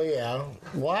 Probably, yeah.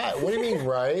 What? What do you mean,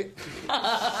 right?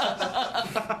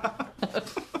 I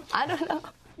don't know.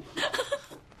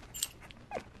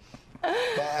 But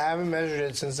I haven't measured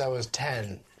it since I was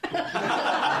 10.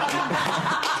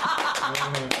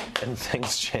 And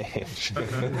things change.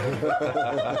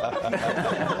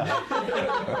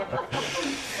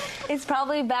 It's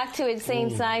probably back to its same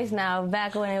size now,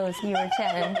 back when you were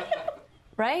 10.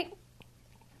 Right?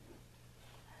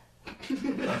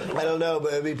 I don't know,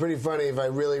 but it'd be pretty funny if I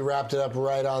really wrapped it up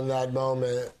right on that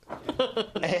moment.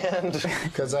 And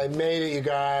because I made it, you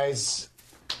guys.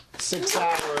 6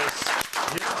 hours.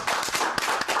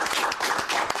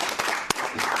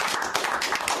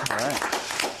 All right.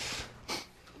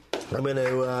 I'm going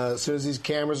to, as soon as these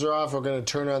cameras are off, we're going to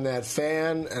turn on that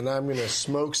fan, and I'm going to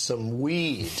smoke some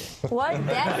weed. What?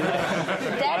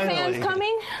 That fan's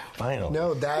coming? Finally.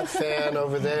 No, that fan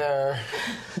over there.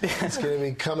 It's going to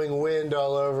be coming wind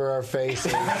all over our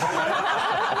faces.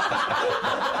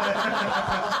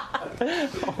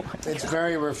 It's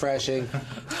very refreshing.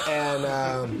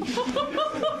 And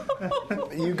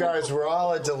you guys were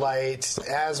all a delight,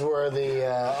 as were the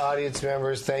audience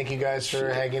members. Thank you guys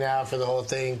for hanging out for the whole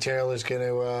thing. Taylor's going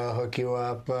to hook you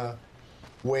up.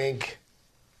 Wink.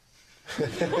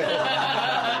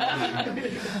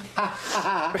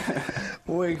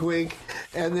 Wink, wink.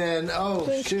 And then,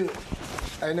 shoot.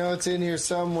 I know it's in here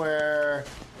somewhere.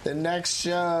 The next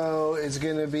show is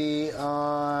going to be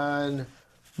on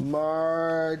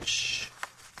March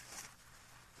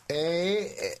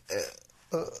 8th.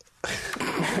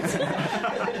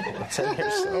 It's in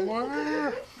here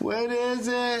somewhere. When is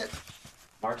it?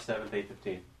 March 7th,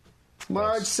 8:15.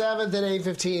 March 7th at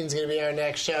 8:15 is going to be our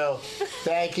next show.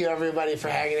 Thank you, everybody, for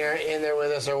hanging in there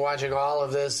with us or watching all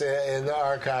of this in the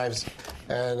archives.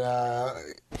 And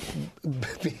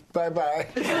bye-bye.